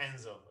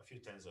tens of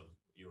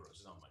euros.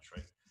 It's not much,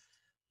 right?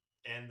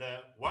 And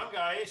one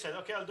guy said,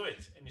 okay, I'll do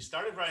it. And he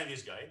started writing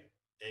this guide.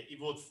 He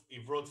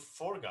wrote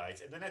 4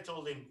 guides, and then I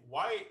told him,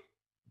 why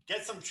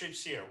get some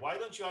trips here? Why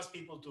don't you ask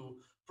people to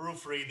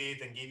proofread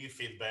it and give you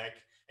feedback,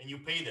 and you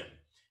pay them?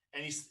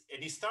 And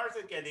he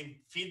started getting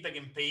feedback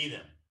and pay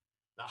them.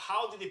 Now,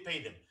 how did he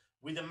pay them?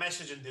 With a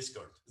message in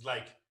Discord. It's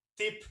like,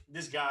 tip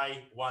this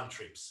guy 1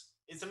 trips.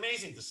 It's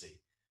amazing to see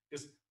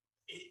because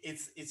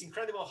it's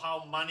incredible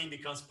how money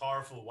becomes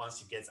powerful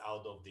once it gets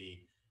out of the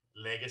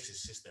legacy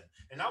system.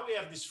 And now we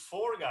have these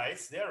 4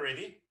 guides. They're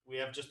ready. We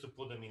have just to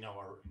put them in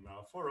our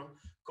forum,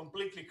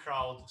 completely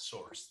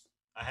crowdsourced.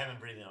 I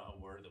haven't written a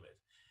word of it.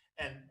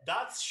 And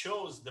that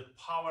shows the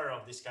power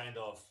of this kind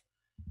of,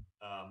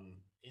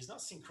 it's not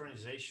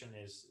synchronization,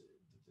 is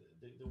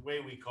the way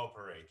we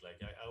cooperate.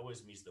 Like I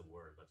always miss the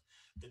word, but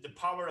the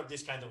power of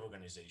this kind of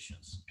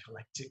organizations.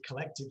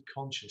 Collective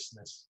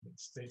consciousness.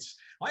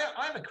 I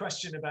have a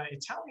question about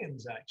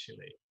Italians,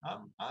 actually.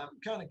 I'm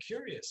kind of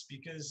curious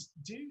because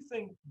do you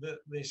think that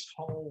this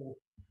whole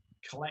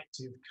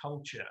collective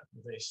culture,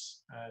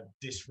 this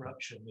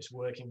disruption, this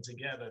working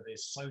together,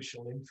 this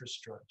social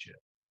infrastructure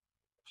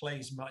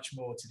plays much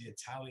more to the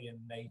Italian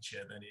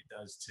nature than it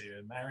does to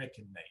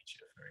American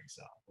nature, for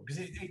example? Because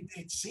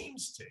it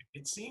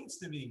seems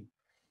to be.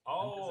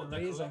 Oh, the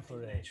reason for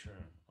collective it.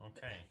 nature.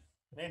 Okay.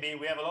 Maybe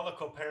we have a lot of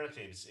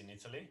cooperatives in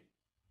Italy,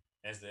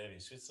 as they have in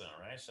Switzerland,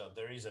 right? So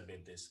there is a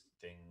bit this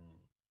thing.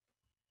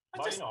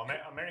 But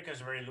America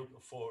is very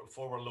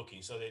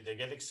forward-looking, so they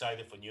get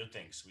excited for new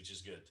things, which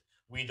is good.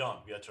 We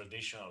don't. We are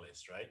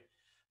traditionalists, right?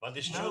 But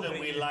it's true that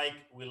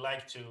we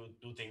like to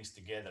do things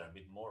together a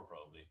bit more,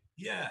 probably.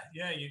 Yeah.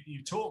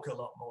 You talk a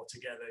lot more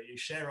together. You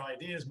share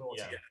ideas more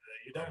together.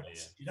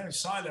 You don't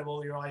silo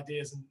all your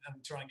ideas and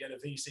try and get a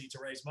VC to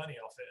raise money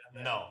off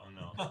it. No.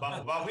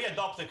 but we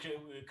adopted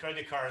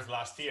credit cards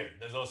last year.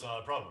 There's also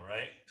a problem,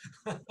 right?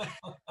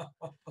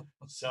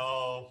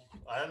 So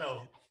I don't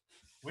know.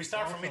 We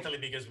start from Italy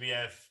because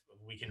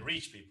we can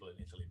reach people in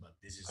Italy, but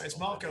this is. It's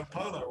Marco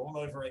Polo all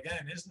over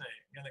again, isn't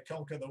it? Going to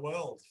conquer the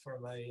world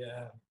from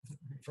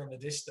a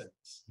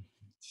distance.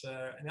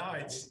 So no,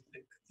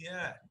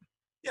 yeah.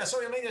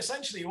 So I mean,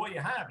 essentially, what you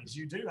have is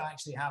you do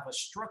actually have a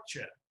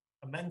structure,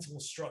 a mental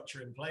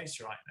structure in place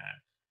right now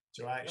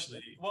to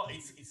actually. Well,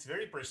 it's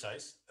very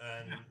precise,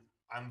 and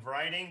I'm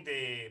writing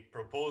the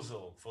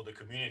proposal for the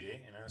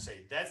community, and I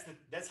say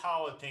that's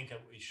how I think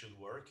it should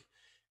work.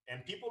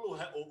 And people who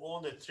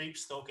own the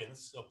TRIPS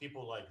tokens, so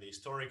people like the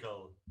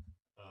historical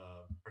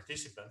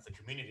participants, the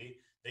community,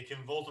 they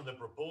can vote on the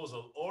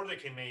proposal, or they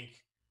can make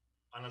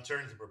an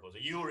alternative proposal.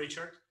 You,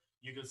 Richard,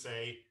 you could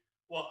say,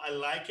 well, I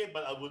like it,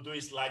 but I will do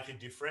it slightly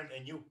different,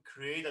 and you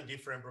create a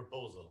different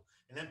proposal,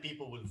 and then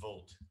people will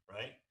vote,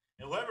 right?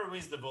 And whoever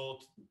wins the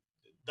vote,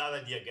 that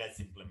idea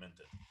gets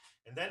implemented.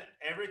 And then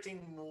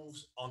everything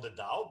moves on the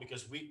DAO,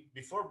 because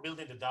before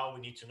building the DAO,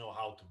 we need to know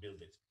how to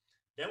build it.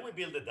 Then we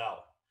build the DAO.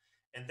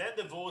 And then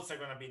the votes are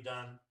going to be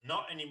done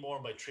not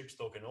anymore by TRIPS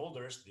token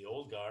holders, the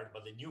old guard,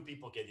 but the new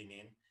people getting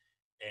in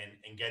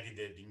and getting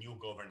the new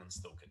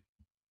governance token,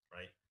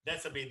 right?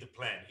 That's a bit the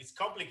plan. It's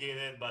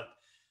complicated, but,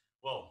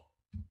 well,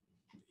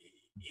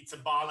 it's a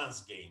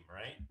balance game,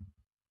 right?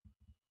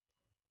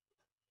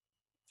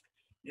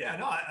 Yeah,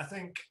 no, I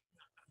think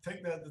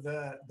that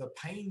the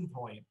pain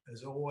point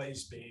has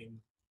always been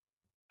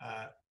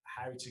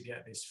how to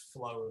get this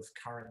flow of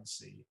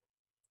currency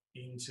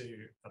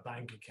into a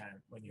bank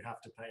account when you have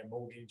to pay a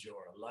mortgage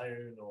or a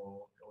loan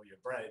or your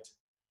bread,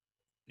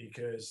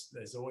 because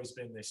there's always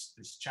been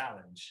this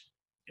challenge.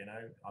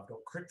 I've got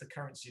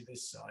cryptocurrency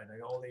this side, I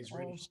got all these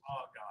really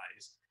smart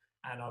guys,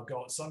 and I've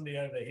got somebody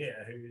over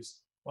here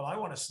who's, well, I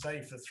want to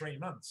stay for 3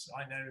 months.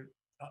 I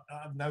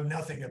know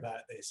nothing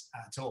about this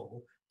at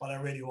all, but I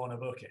really want to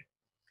book it.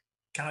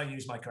 can I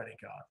use my credit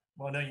card?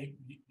 Well, no,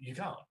 you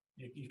can't.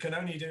 You can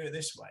only do it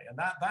this way. And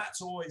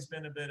that's always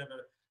been a bit of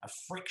a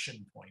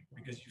friction point,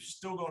 because you've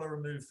still got to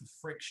remove the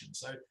friction.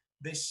 So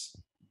this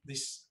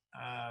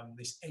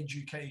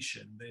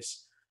education,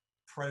 this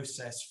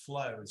process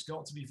flow has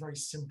got to be very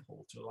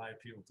simple to allow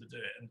people to do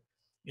it. And,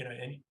 you know,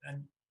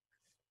 and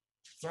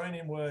throwing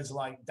in words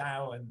like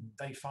DAO and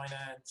day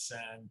finance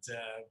and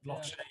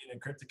blockchain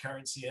and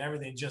cryptocurrency and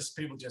everything,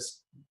 people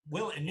just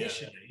will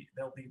initially,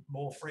 there'll be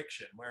more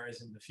friction.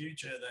 Whereas in the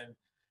future, then,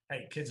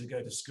 hey, kids will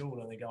go to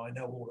school and they go, I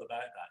know all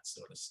about that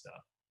sort of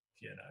stuff,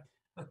 you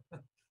know.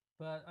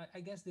 But I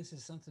guess this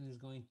is something that's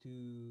going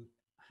to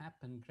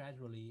happen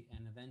gradually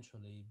and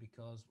eventually,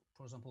 because,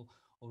 for example,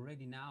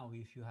 already now,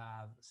 if you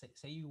have,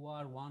 say you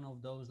are one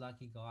of those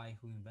lucky guy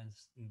who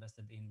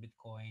invested in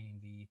Bitcoin in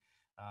the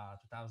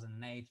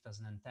 2008,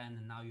 2010,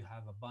 and now you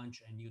have a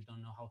bunch and you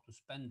don't know how to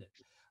spend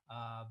it.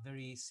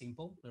 Very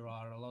simple. There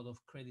are a lot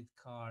of credit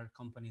card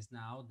companies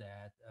now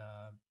that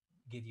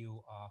give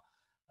you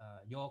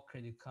your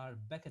credit card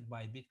backed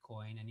by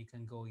Bitcoin, and you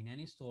can go in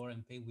any store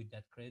and pay with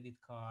that credit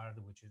card,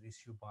 which is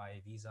issued by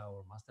Visa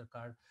or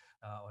MasterCard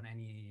on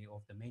any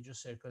of the major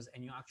circles,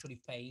 and you're actually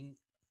paying,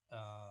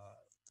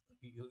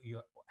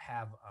 you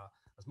have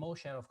a small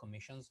share of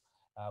commissions,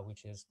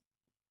 which is,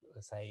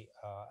 let's say,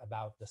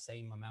 about the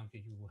same amount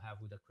that you will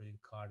have with a credit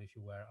card if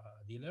you were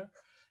a dealer,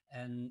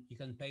 and you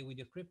can pay with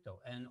your crypto.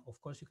 And of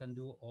course, you can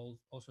do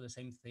also the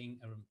same thing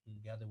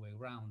the other way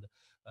around.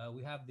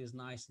 We have this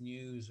nice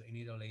news in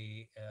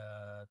Italy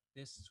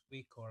this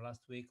week or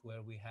last week,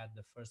 where we had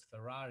the first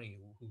Ferrari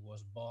who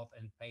was bought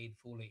and paid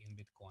fully in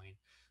Bitcoin.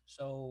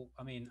 So,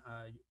 I mean,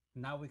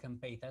 now we can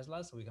pay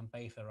Tesla, so we can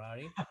pay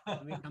Ferrari,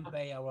 and we can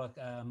pay our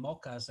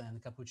mochas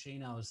and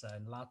cappuccinos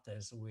and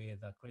lattes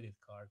with a credit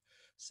card.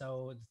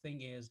 So the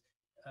thing is,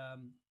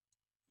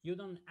 you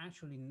don't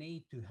actually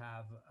need to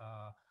have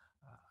a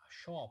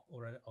shop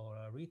or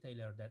a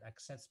retailer that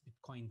accepts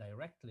Bitcoin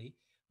directly.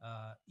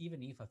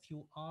 Even if a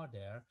few are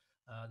there,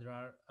 there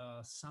are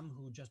some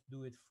who just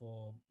do it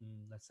for,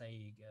 let's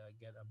say,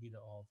 get a bit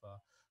of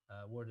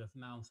word of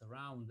mouth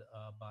around.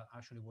 But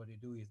actually what they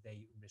do is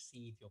they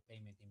receive your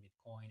payment in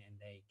Bitcoin and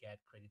they get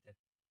credited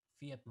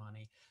fiat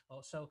money.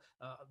 Also,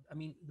 I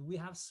mean, we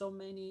have so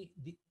many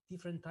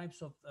different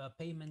types of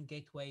payment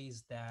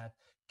gateways that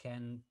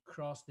can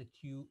cross the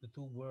two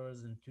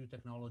worlds and two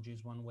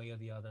technologies one way or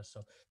the other.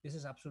 So this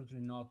is absolutely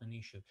not an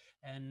issue.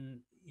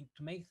 And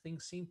to make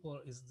things simple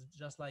is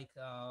just like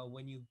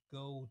when you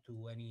go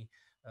to any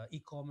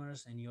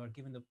e-commerce and you are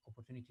given the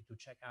opportunity to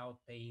check out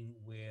paying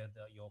with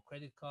your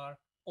credit card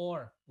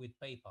or with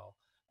PayPal,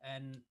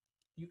 and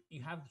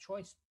you have the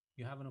choice.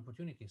 You have an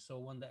opportunity. So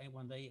one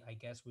day, I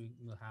guess we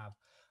will have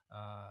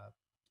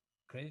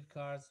credit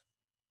cards,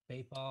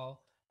 PayPal,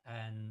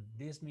 and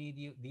this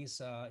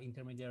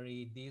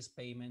intermediary, this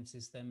payment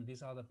system,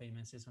 these other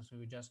payment systems. So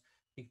you just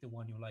pick the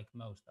one you like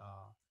most.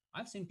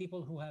 I've seen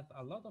people who have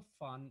a lot of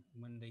fun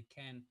when they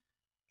can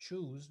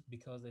choose,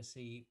 because they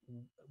see,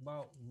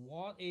 well,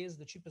 what is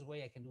the cheapest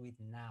way I can do it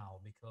now,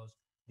 because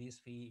this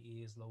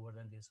fee is lower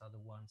than this other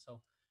one.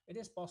 So it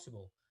is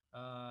possible.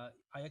 I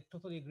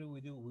totally agree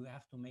with you. We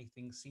have to make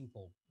things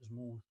simple,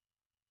 smooth,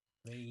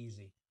 very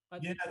easy.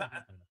 But Yeah, it can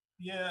happen.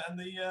 yeah, and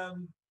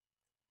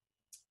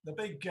the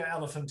big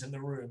elephant in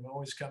the room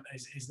always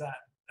is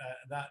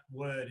that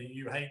word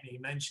you hate me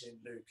mentioning,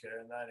 Luca,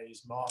 and that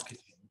is marketing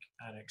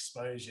and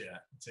exposure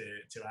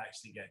to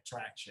actually get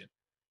traction.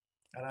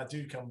 And I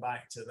do come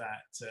back to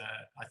that.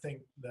 I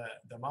think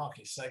the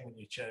market segment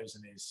you've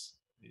chosen is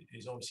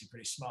obviously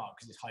pretty smart,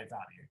 because it's high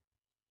value.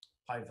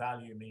 High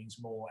value means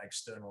more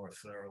external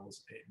referrals.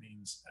 It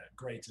means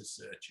greater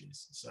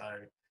searches. So,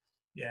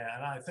 yeah,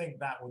 and I think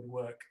that would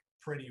work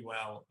pretty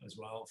well as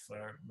well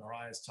for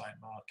Mariah's type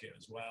market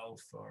as well,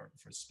 for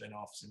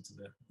spin-offs into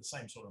the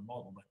same sort of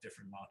model, but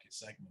different market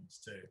segments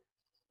too.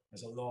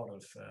 There's a lot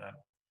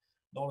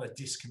of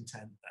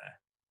discontent there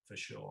for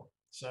sure.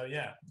 So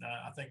yeah,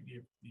 I think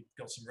you've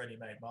got some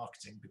ready-made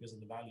marketing because of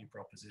the value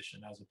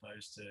proposition, as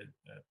opposed to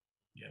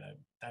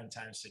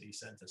downtown city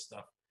center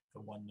stuff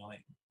for one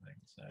night thing.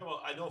 So.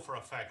 Well, I know for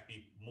a fact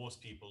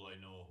most people I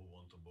know who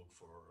want to book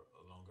for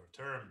a longer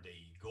term,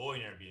 they go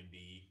in Airbnb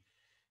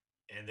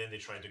and then they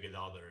try to get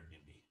out of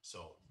Airbnb.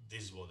 So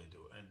this is what they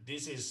do, and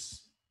this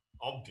is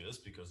obvious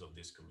because of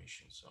this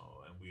commission. So,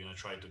 and we're gonna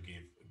try to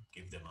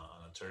give them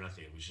an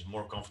alternative which is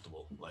more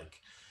comfortable. Like,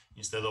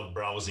 instead of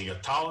browsing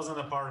 1,000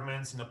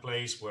 apartments in a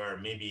place where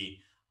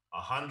maybe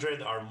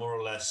 100 are more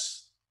or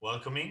less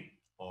welcoming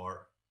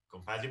or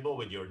compatible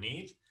with your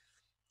need,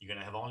 you're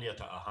gonna have only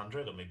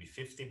 100 or maybe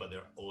 50, but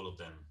they're all of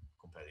them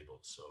compatible.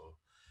 So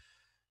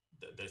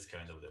that's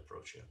kind of the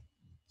approach here.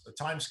 So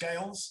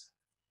timescales.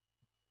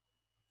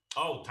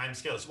 Oh,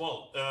 timescales.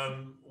 Well,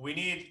 we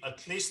need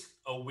at least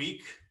a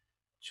week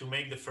to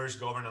make the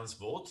first governance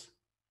vote.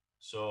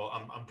 So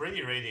I'm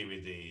pretty ready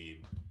with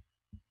the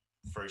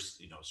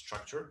first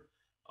structure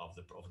of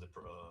the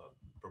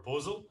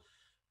proposal.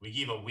 We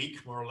give a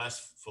week more or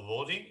less for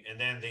voting, and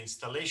then the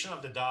installation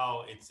of the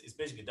DAO, it's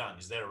basically done.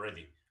 It's there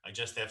already. I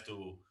just have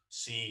to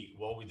see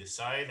what we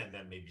decide and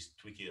then maybe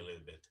tweak it a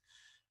little bit.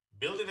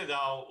 Building the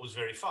DAO was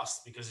very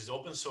fast because it's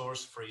open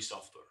source, free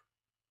software.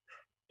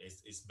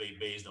 It's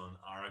based on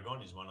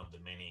Aragon. It's one of the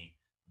many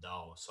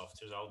DAO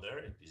softwares out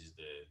there. This is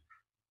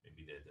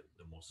maybe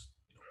the most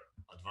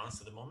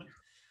advanced at the moment.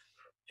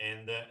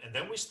 And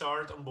then we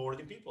start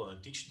onboarding people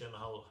and teach them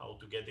how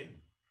to get in.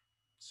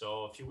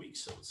 So a few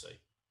weeks, I would say.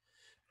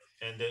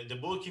 And the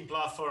booking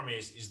platform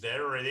is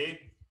there already.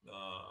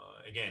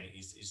 Again,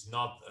 is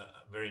not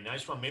a very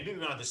nice one. Maybe we're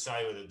gonna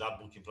decide whether that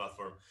booking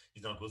platform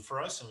is not good for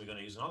us, and we're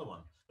gonna use another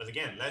one. But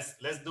again,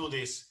 let's do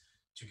this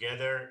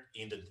together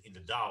in the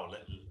DAO.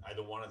 I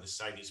don't want to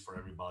decide this for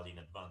everybody in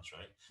advance,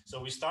 right? So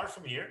we start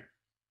from here,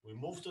 we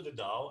move to the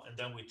DAO, and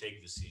then we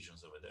take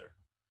decisions over there.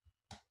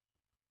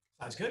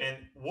 That's good. And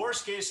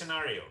worst case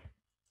scenario,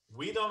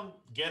 we don't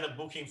get a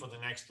booking for the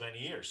next 20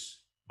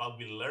 years, but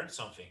we learn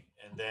something,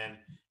 and then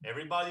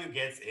everybody who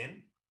gets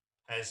in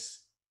has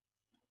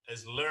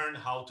learned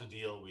how to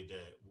deal with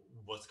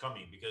what's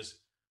coming, because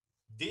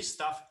this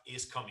stuff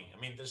is coming.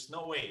 I mean, there's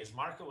no way, as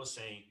Marco was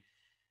saying,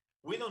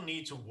 we don't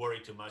need to worry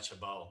too much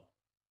about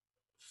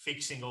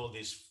fixing all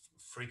these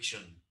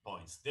friction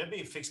points. They're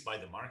being fixed by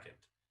the market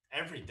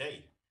every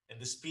day,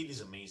 and the speed is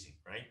amazing,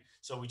 right?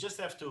 So we just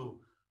have to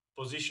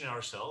position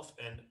ourselves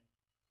and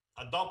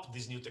adopt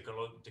these new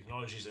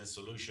technologies and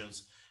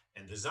solutions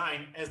and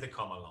design as they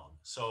come along.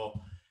 So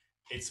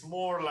it's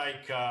more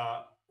like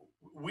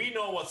we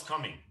know what's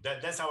coming.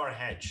 That's our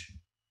hedge.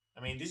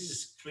 I mean, this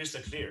is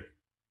crystal clear.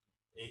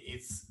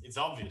 It's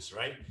obvious,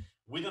 right?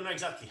 We don't know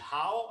exactly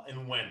how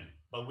and when,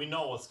 but we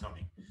know what's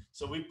coming.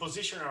 So we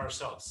position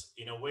ourselves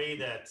in a way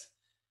that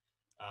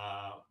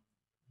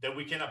that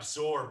we can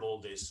absorb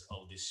all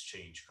this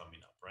change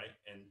coming up, right?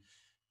 And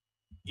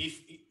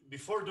if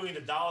before doing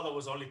the DAO, that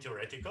was only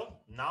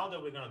theoretical. Now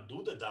that we're going to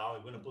do the DAO,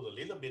 we're going to put a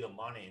little bit of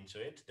money into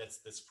it.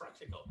 That's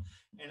practical,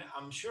 and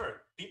I'm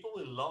sure people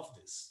will love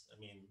this. I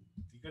mean,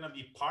 you're going to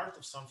be part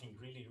of something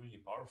really,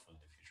 really powerful in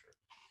the future.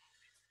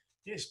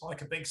 Yeah,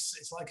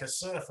 it's like a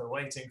surfer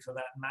waiting for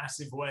that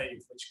massive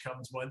wave which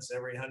comes once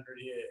every 100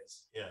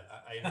 years. Yeah,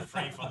 I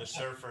refrain from the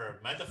surfer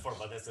metaphor,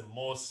 but that's the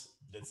most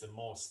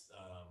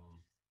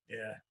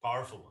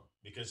powerful one,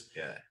 because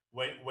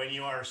when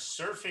you are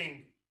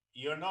surfing,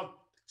 you're not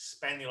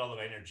spending a lot of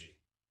energy.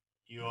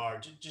 You are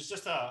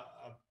just a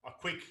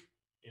quick,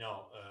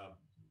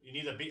 you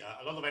need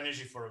a lot of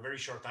energy for a very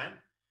short time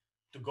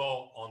to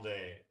go on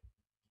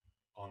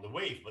the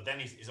wave, but then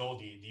it's all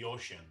the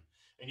ocean,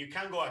 and you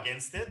can't go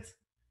against it,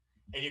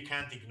 and you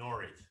can't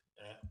ignore it.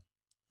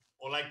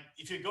 Or like,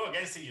 if you go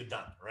against it, you're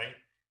done, right?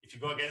 If you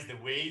go against the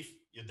wave,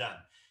 you're done.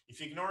 If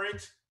you ignore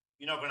it,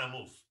 you're not gonna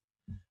move.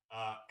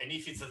 And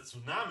if it's a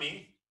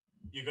tsunami,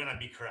 you're gonna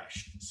be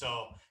crushed.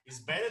 So it's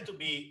better to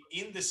be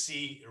in the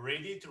sea,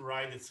 ready to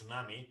ride the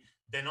tsunami,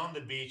 than on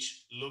the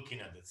beach looking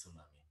at the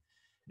tsunami.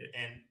 Yeah.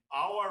 And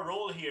our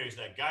role here is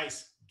like,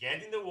 guys,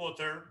 get in the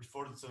water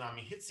before the tsunami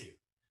hits you,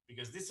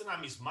 because this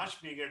tsunami is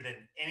much bigger than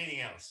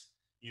anything else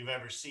you've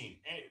ever seen,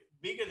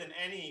 bigger than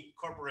any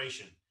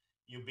corporation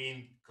you've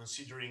been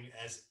considering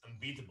as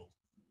unbeatable,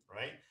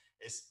 right?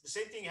 It's the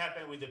same thing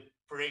happened with the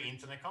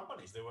pre-internet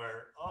companies. They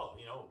were,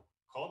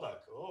 Kodak,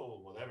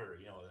 whatever,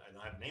 I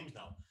don't have names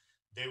now.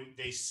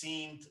 They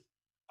seemed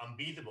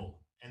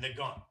unbeatable, and they're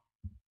gone.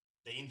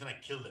 The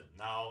internet killed them.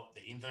 Now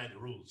the internet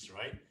rules,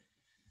 right?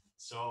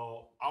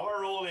 So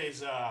our role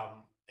is,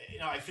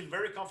 I feel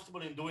very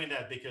comfortable in doing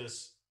that,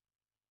 because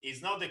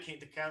it's not the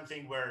kind of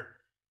thing where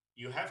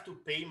you have to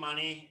pay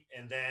money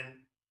and then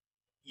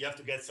you have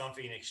to get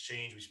something in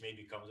exchange, which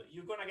maybe comes.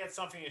 You're gonna get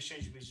something in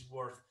exchange which is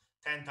worth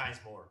 10 times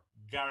more,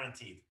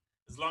 guaranteed,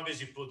 as long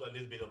as you put a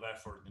little bit of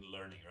effort in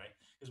learning, right?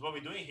 Because what we're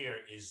doing here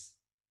is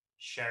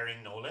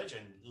sharing knowledge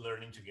and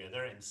learning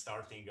together and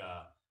starting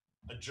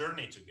a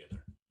journey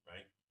together,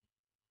 right?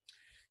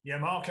 Yeah,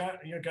 Marco,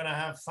 you're going to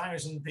have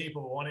 1,000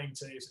 people wanting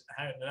to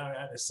know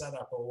how to set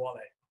up a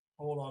wallet,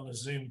 all on a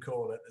Zoom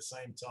call at the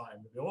same time.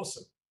 It'd be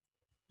awesome.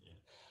 Yeah.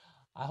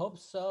 I hope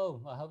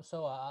so.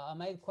 I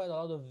made quite a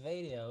lot of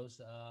videos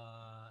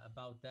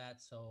about that.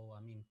 So,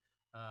 I mean,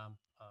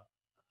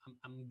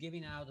 I'm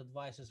giving out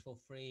advices for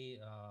free.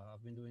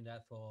 I've been doing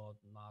that for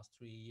the last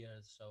 3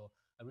 years. So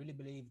I really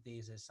believe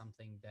this is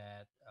something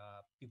that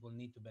people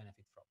need to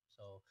benefit from.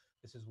 So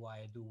this is why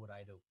I do what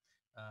I do.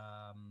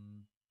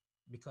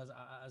 Because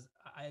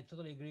I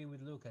totally agree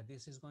with Luca.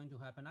 This is going to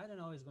happen. I don't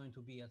know if it's going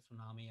to be a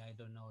tsunami. I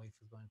don't know if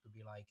it's going to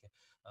be like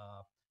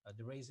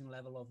the raising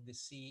level of the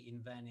sea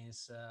in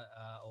Venice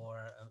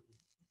or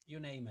you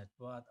name it.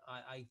 But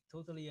I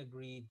totally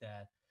agree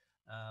that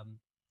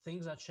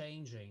things are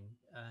changing,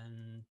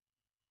 and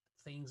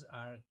things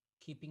are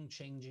keeping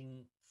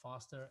changing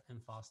faster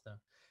and faster.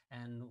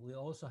 And we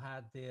also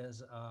had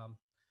this,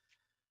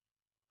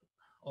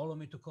 allow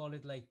me to call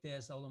it like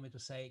this, allow me to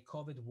say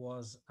COVID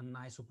was a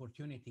nice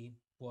opportunity,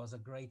 was a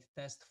great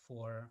test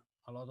for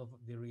a lot of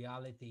the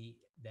reality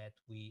that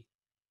we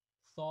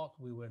thought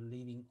we were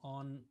living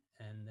on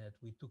and that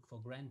we took for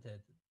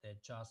granted,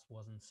 that just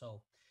wasn't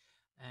so.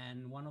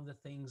 And one of the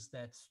things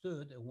that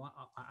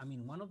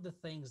one of the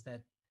things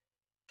that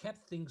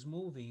kept things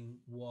moving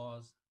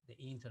was the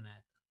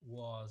internet,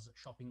 was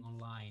shopping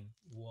online,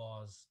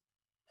 was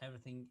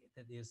everything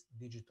that is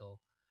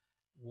digital,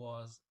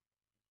 was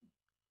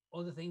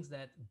all the things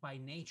that by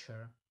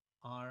nature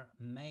are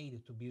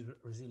made to be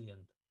resilient.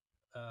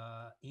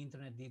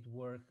 Internet did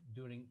work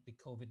during the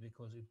COVID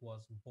because it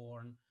was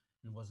born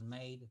and was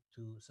made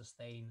to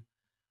sustain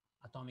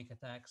atomic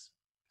attacks,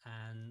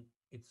 and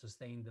it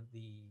sustained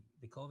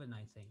the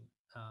COVID-19.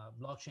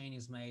 Blockchain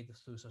is made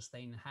to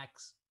sustain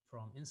hacks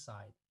from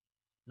inside,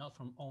 not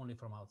from only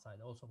from outside,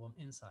 also from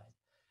inside.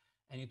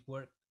 And it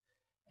worked,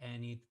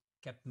 and it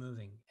kept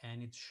moving.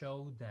 And it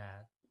showed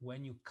that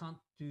when you can't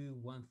do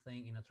one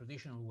thing in a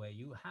traditional way,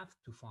 you have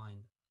to find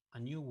a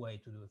new way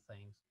to do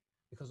things.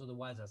 Because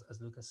otherwise,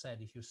 as Lucas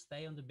said, if you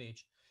stay on the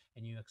beach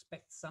and you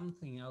expect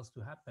something else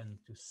to happen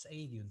to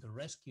save you, to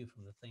rescue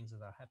from the things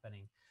that are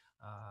happening,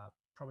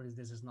 probably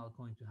this is not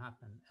going to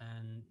happen.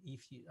 And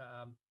if you,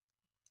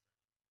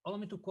 allow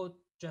me to quote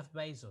Jeff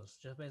Bezos.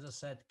 Jeff Bezos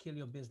said, "Kill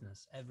your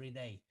business every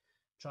day.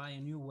 Try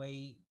a new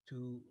way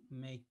to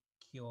make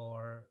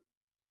your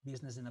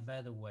business in a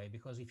better way,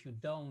 because if you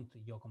don't,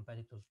 your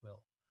competitors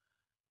will."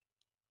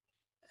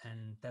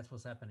 And that's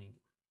what's happening.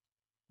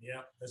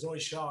 Yeah, there's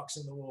always sharks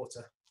in the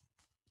water.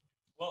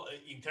 Well,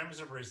 in terms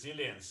of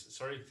resilience,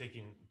 sorry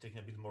taking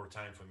a bit more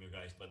time from you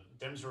guys, but in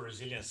terms of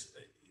resilience,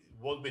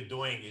 what we're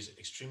doing is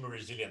extremely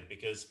resilient,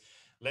 because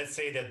let's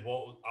say that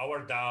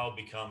our DAO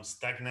becomes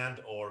stagnant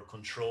or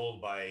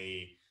controlled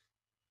by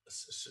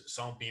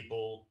some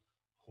people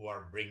who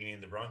are bringing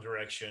in the wrong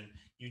direction.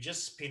 You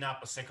just spin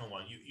up a second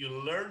one. You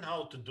learn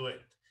how to do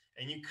it,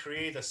 and you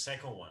create a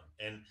second one.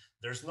 And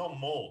there's no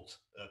mold.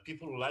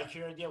 People who like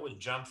your idea will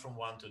jump from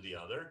one to the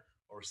other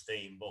or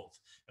stay in both.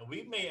 And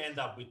we may end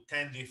up with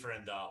 10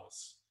 different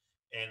DAOs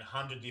and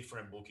 100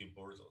 different booking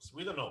portals.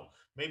 We don't know.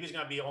 Maybe it's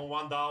going to be on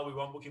one DAO with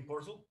one booking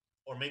portal,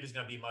 or maybe it's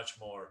going to be much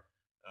more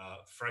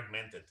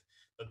fragmented.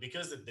 But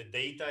because the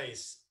data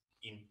is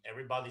in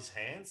everybody's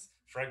hands,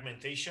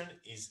 fragmentation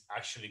is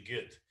actually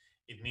good.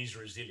 It means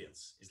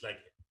resilience. It's like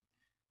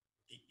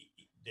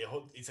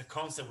it's a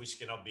concept which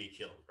cannot be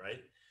killed,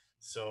 right?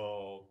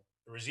 So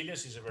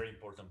resilience is a very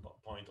important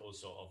point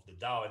also of the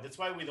DAO, and that's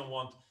why we don't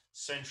want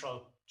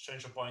central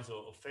points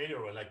of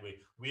failure, where like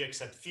we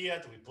accept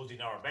fiat, we put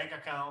in our bank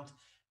account,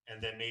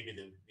 and then maybe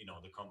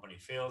the company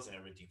fails and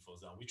everything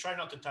falls down. We try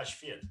not to touch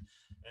fiat.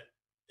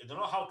 I don't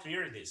know how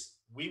clear it is.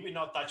 We will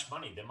not touch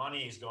money. The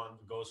money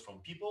goes from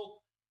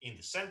people in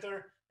the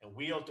center, and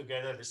we all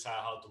together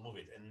decide how to move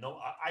it. And no,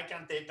 I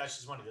can't touch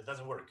this money. That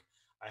doesn't work.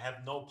 I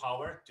have no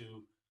power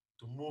to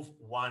move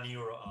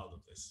 €1 out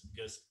of this,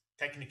 because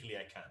technically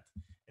I can't.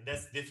 And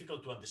that's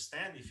difficult to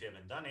understand if you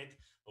haven't done it.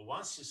 But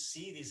once you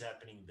see this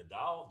happening in the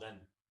DAO, then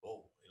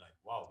you're like,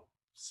 wow,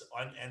 so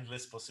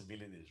endless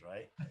possibilities,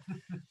 right?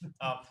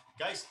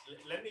 Guys,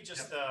 let me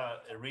just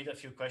read a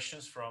few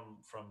questions from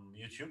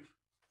YouTube.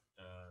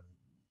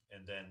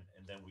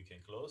 And then we can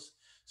close.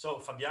 So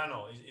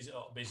Fabiano is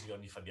basically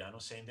only Fabiano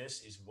saying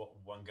this, is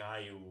one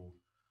guy who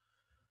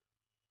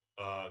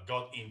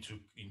got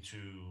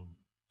into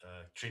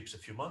trips a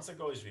few months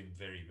ago. He's been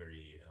very,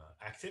 very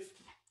active,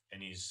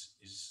 and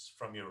is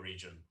from your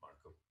region,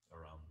 Marco,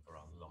 around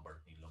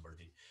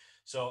Lombardy.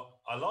 So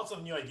a lot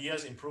of new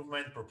ideas,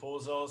 improvement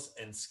proposals,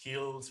 and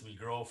skills will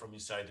grow from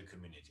inside the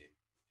community.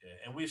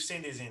 And we've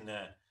seen this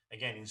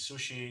again in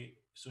sushi.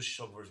 Sushi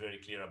Shop was very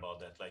clear about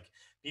that. Like,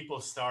 people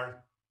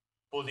start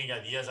putting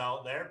ideas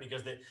out there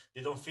because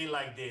they don't feel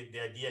like the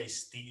idea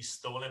is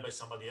stolen by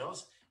somebody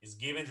else. It's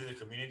given to the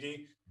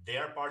community. They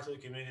are part of the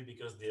community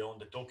because they own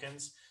the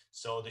tokens.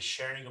 So the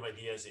sharing of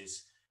ideas it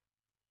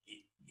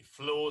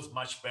flows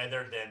much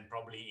better than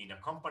probably in a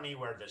company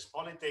where there's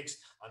politics.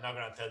 I'm not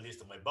going to tell this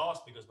to my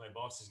boss because my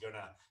boss is going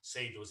to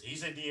say it was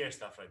his idea,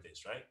 stuff like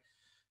this, right?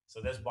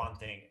 So that's one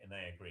thing, and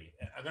I agree.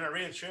 I'm going to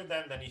read through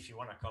them, then if you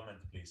want to comment,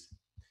 please.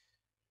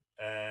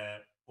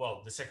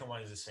 Well, the second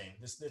one is the same.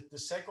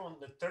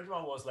 The third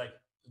one was like,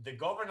 the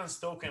governance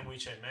token,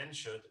 which I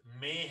mentioned,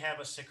 may have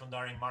a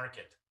secondary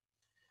market.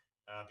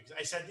 Because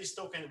I said this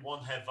token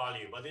won't have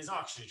value, but it's not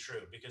actually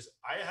true, because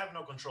I have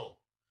no control.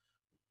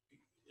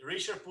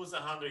 Richard puts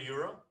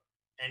 €100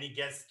 and he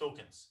gets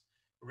tokens.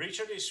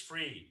 Richard is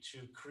free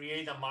to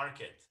create a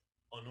market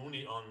on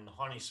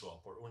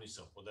Honeyswap or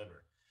Uniswap,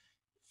 whatever,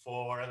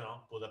 for, I don't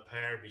know, put a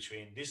pair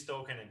between this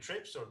token and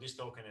Trips, or this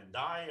token and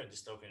DAI, or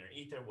this token and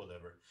Ether,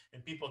 whatever,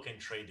 and people can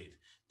trade it.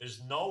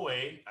 There's no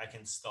way I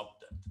can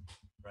stop that,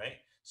 right?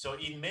 So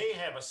it may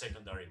have a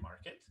secondary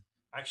market.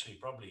 Actually,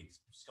 probably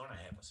it's going to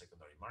have a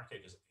secondary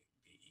market, because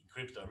in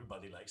crypto,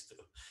 everybody likes to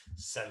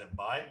sell and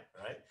buy,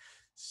 right?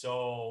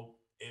 So,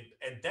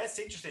 and that's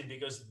interesting,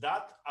 because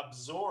that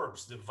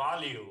absorbs the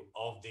value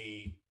of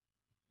the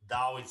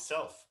DAO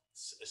itself,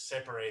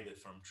 separated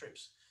from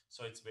Trips.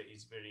 So it's going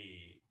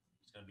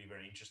to be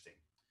very interesting.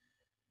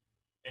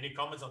 Any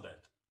comments on that?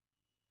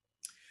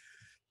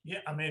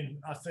 Yeah, I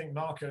mean, I think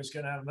Marco's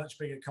going to have a much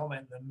bigger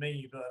comment than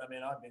me, but I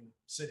mean, I've been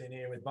sitting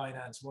here with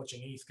Binance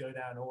watching ETH go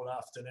down all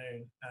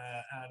afternoon,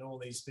 and all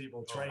these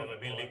people trading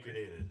been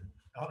liquidated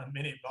on a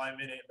minute by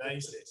minute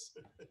basis.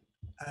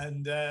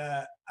 And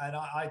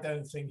I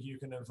don't think you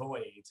can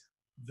avoid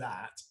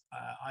that.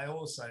 I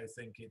also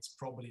think it's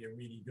probably a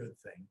really good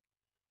thing,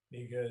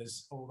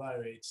 because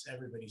although it's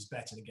everybody's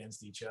betting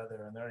against each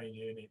other and they're only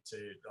doing it to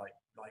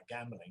like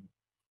gambling,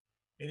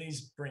 it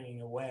is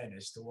bringing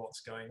awareness to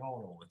what's going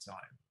on all the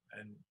time.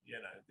 And you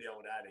know, the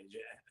old adage,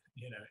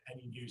 you know,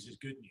 any news is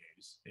good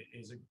news. It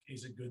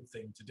is a good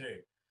thing to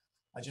do.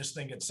 I just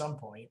think at some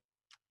point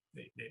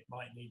it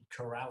might need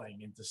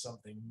corralling into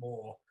something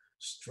more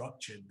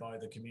structured by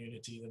the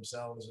community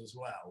themselves as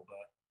well.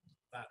 But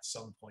that's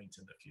some point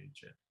in the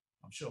future.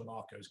 I'm sure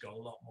Marco's got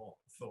a lot more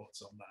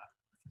thoughts on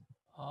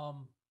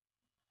that.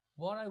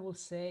 What I will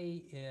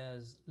say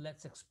is,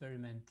 let's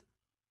experiment.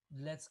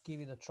 Let's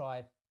give it a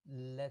try.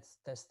 Let's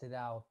test it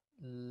out.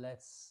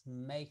 Let's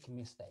make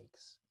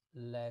mistakes.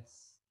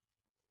 Let's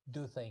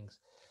do things,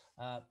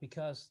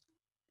 because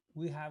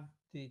we have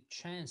the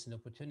chance and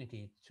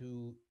opportunity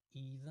to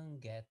even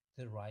get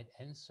the right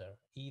answer,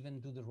 even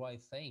do the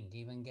right thing,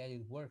 even get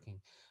it working.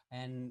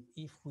 And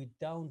if we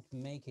don't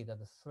make it at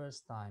the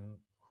first time,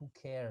 who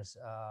cares?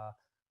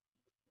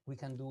 We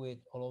can do it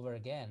all over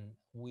again.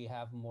 We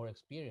have more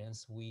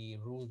experience. We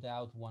ruled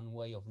out one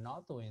way of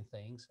not doing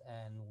things,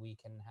 and we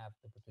can have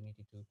the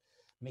opportunity to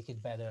make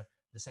it better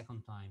the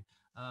second time.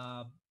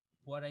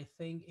 What I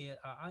think is,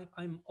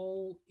 I'm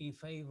all in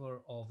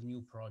favor of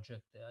new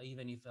project,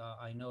 even if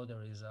I know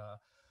there is a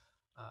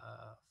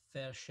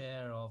fair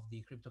share of the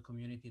crypto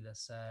community that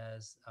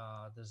says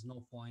there's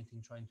no point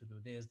in trying to do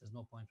this, there's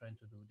no point trying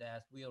to do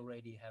that. We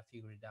already have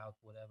figured out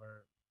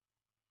whatever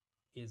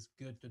is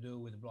good to do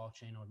with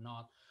blockchain or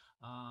not.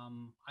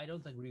 I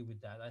don't agree with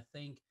that. I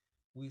think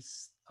we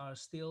are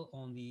still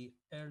on the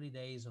early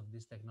days of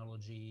this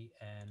technology,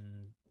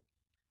 and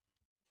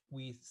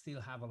we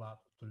still have a lot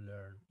to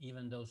learn.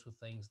 Even those who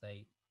think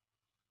they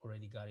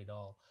already got it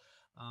all.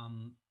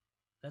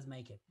 Let's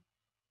make it.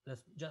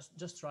 Let's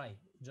just try,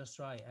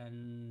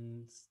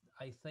 And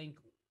I think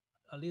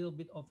a little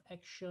bit of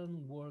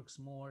action works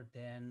more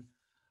than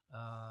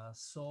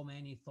so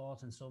many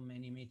thoughts and so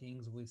many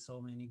meetings with so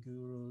many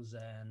gurus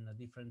and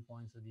different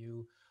points of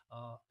view.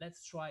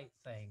 Let's try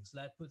things.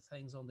 Let's put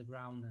things on the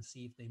ground and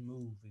see if they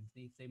move.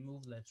 If they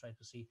move, let's try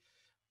to see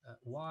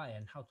why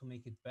and how to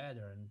make it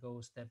better, and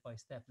go step by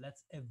step.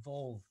 Let's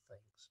evolve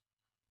things.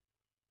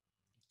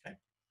 Okay,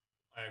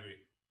 I agree.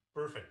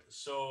 Perfect.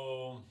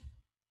 So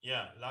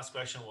yeah, last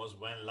question was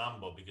when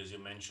Lambo, because you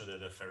mentioned that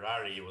the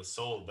Ferrari was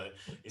sold, but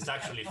it's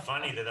actually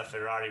funny that a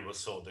Ferrari was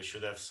sold. They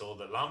should have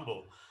sold a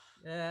Lambo.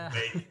 Yeah.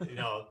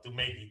 To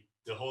make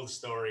the whole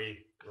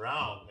story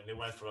round. When they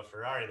went for a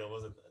Ferrari, that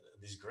was a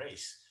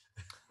disgrace.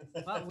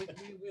 Well,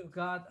 we've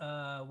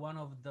got one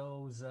of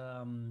those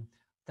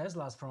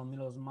Teslas from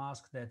Elon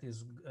Musk that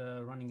is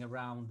running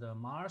around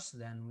Mars.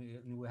 Then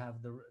we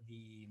have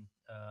the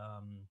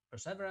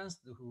Perseverance,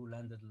 who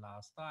landed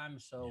last time.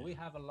 So we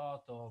have a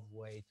lot of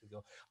way to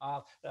go.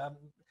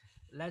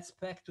 Let's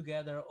pack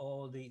together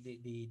all the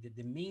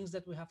means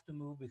that we have to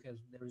move,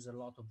 because there is a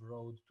lot of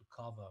road to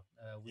cover.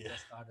 We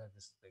just started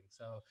this thing.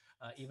 So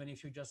even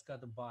if you just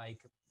got a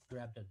bike,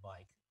 grab that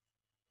bike.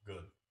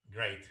 Good.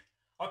 Great.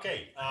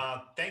 Okay.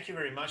 Thank you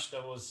very much.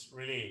 That was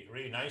really,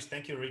 really nice.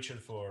 Thank you, Richard,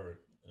 for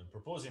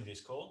proposing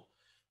this call.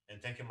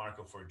 And thank you,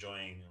 Marco, for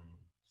joining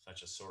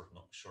such a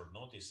short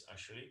notice,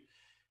 actually.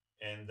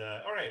 And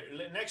all right,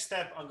 next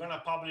step, I'm going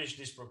to publish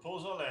this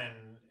proposal,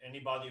 and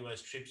anybody who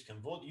has trips can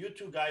vote. You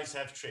two guys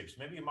have trips.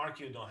 Maybe, Mark,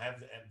 you don't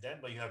have them,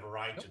 but you have a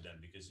right to them,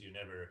 because you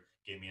never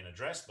gave me an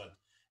address. But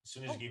as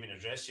soon as you give me an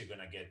address, you're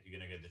gonna get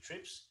the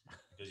trips,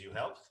 because you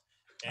helped.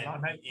 and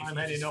I'm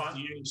heading off to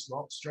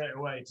Uniswap straight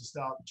away to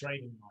start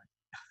trading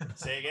mine.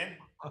 Say again?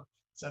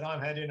 Said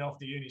I'm heading off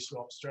to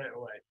Uniswap straight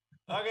away.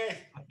 Okay,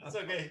 that's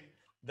okay.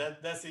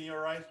 That's in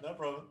your right, no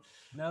problem.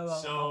 No.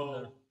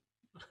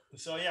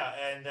 So yeah,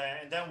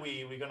 and then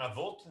we're gonna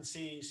vote and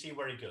see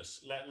where it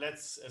goes.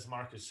 Let's, as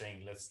Mark is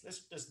saying,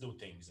 let's do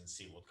things and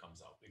see what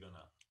comes out. We're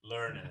gonna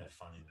learn and have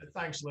fun.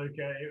 Thanks,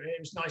 Luca. It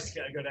was nice to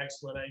get a good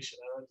explanation.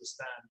 I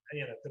understand,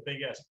 the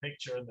bigger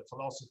picture and the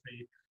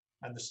philosophy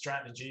and the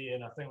strategy.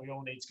 And I think we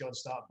all need to go and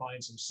start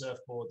buying some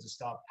surfboards and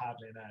start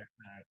paddling out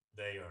now.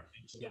 There you are.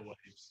 Into the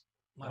waves.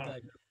 My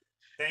pleasure.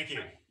 Thank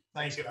you.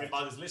 Thanks,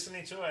 everybody's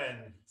listening to,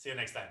 and see you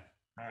next time.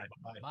 All right.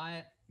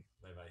 Bye.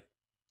 Bye. Bye.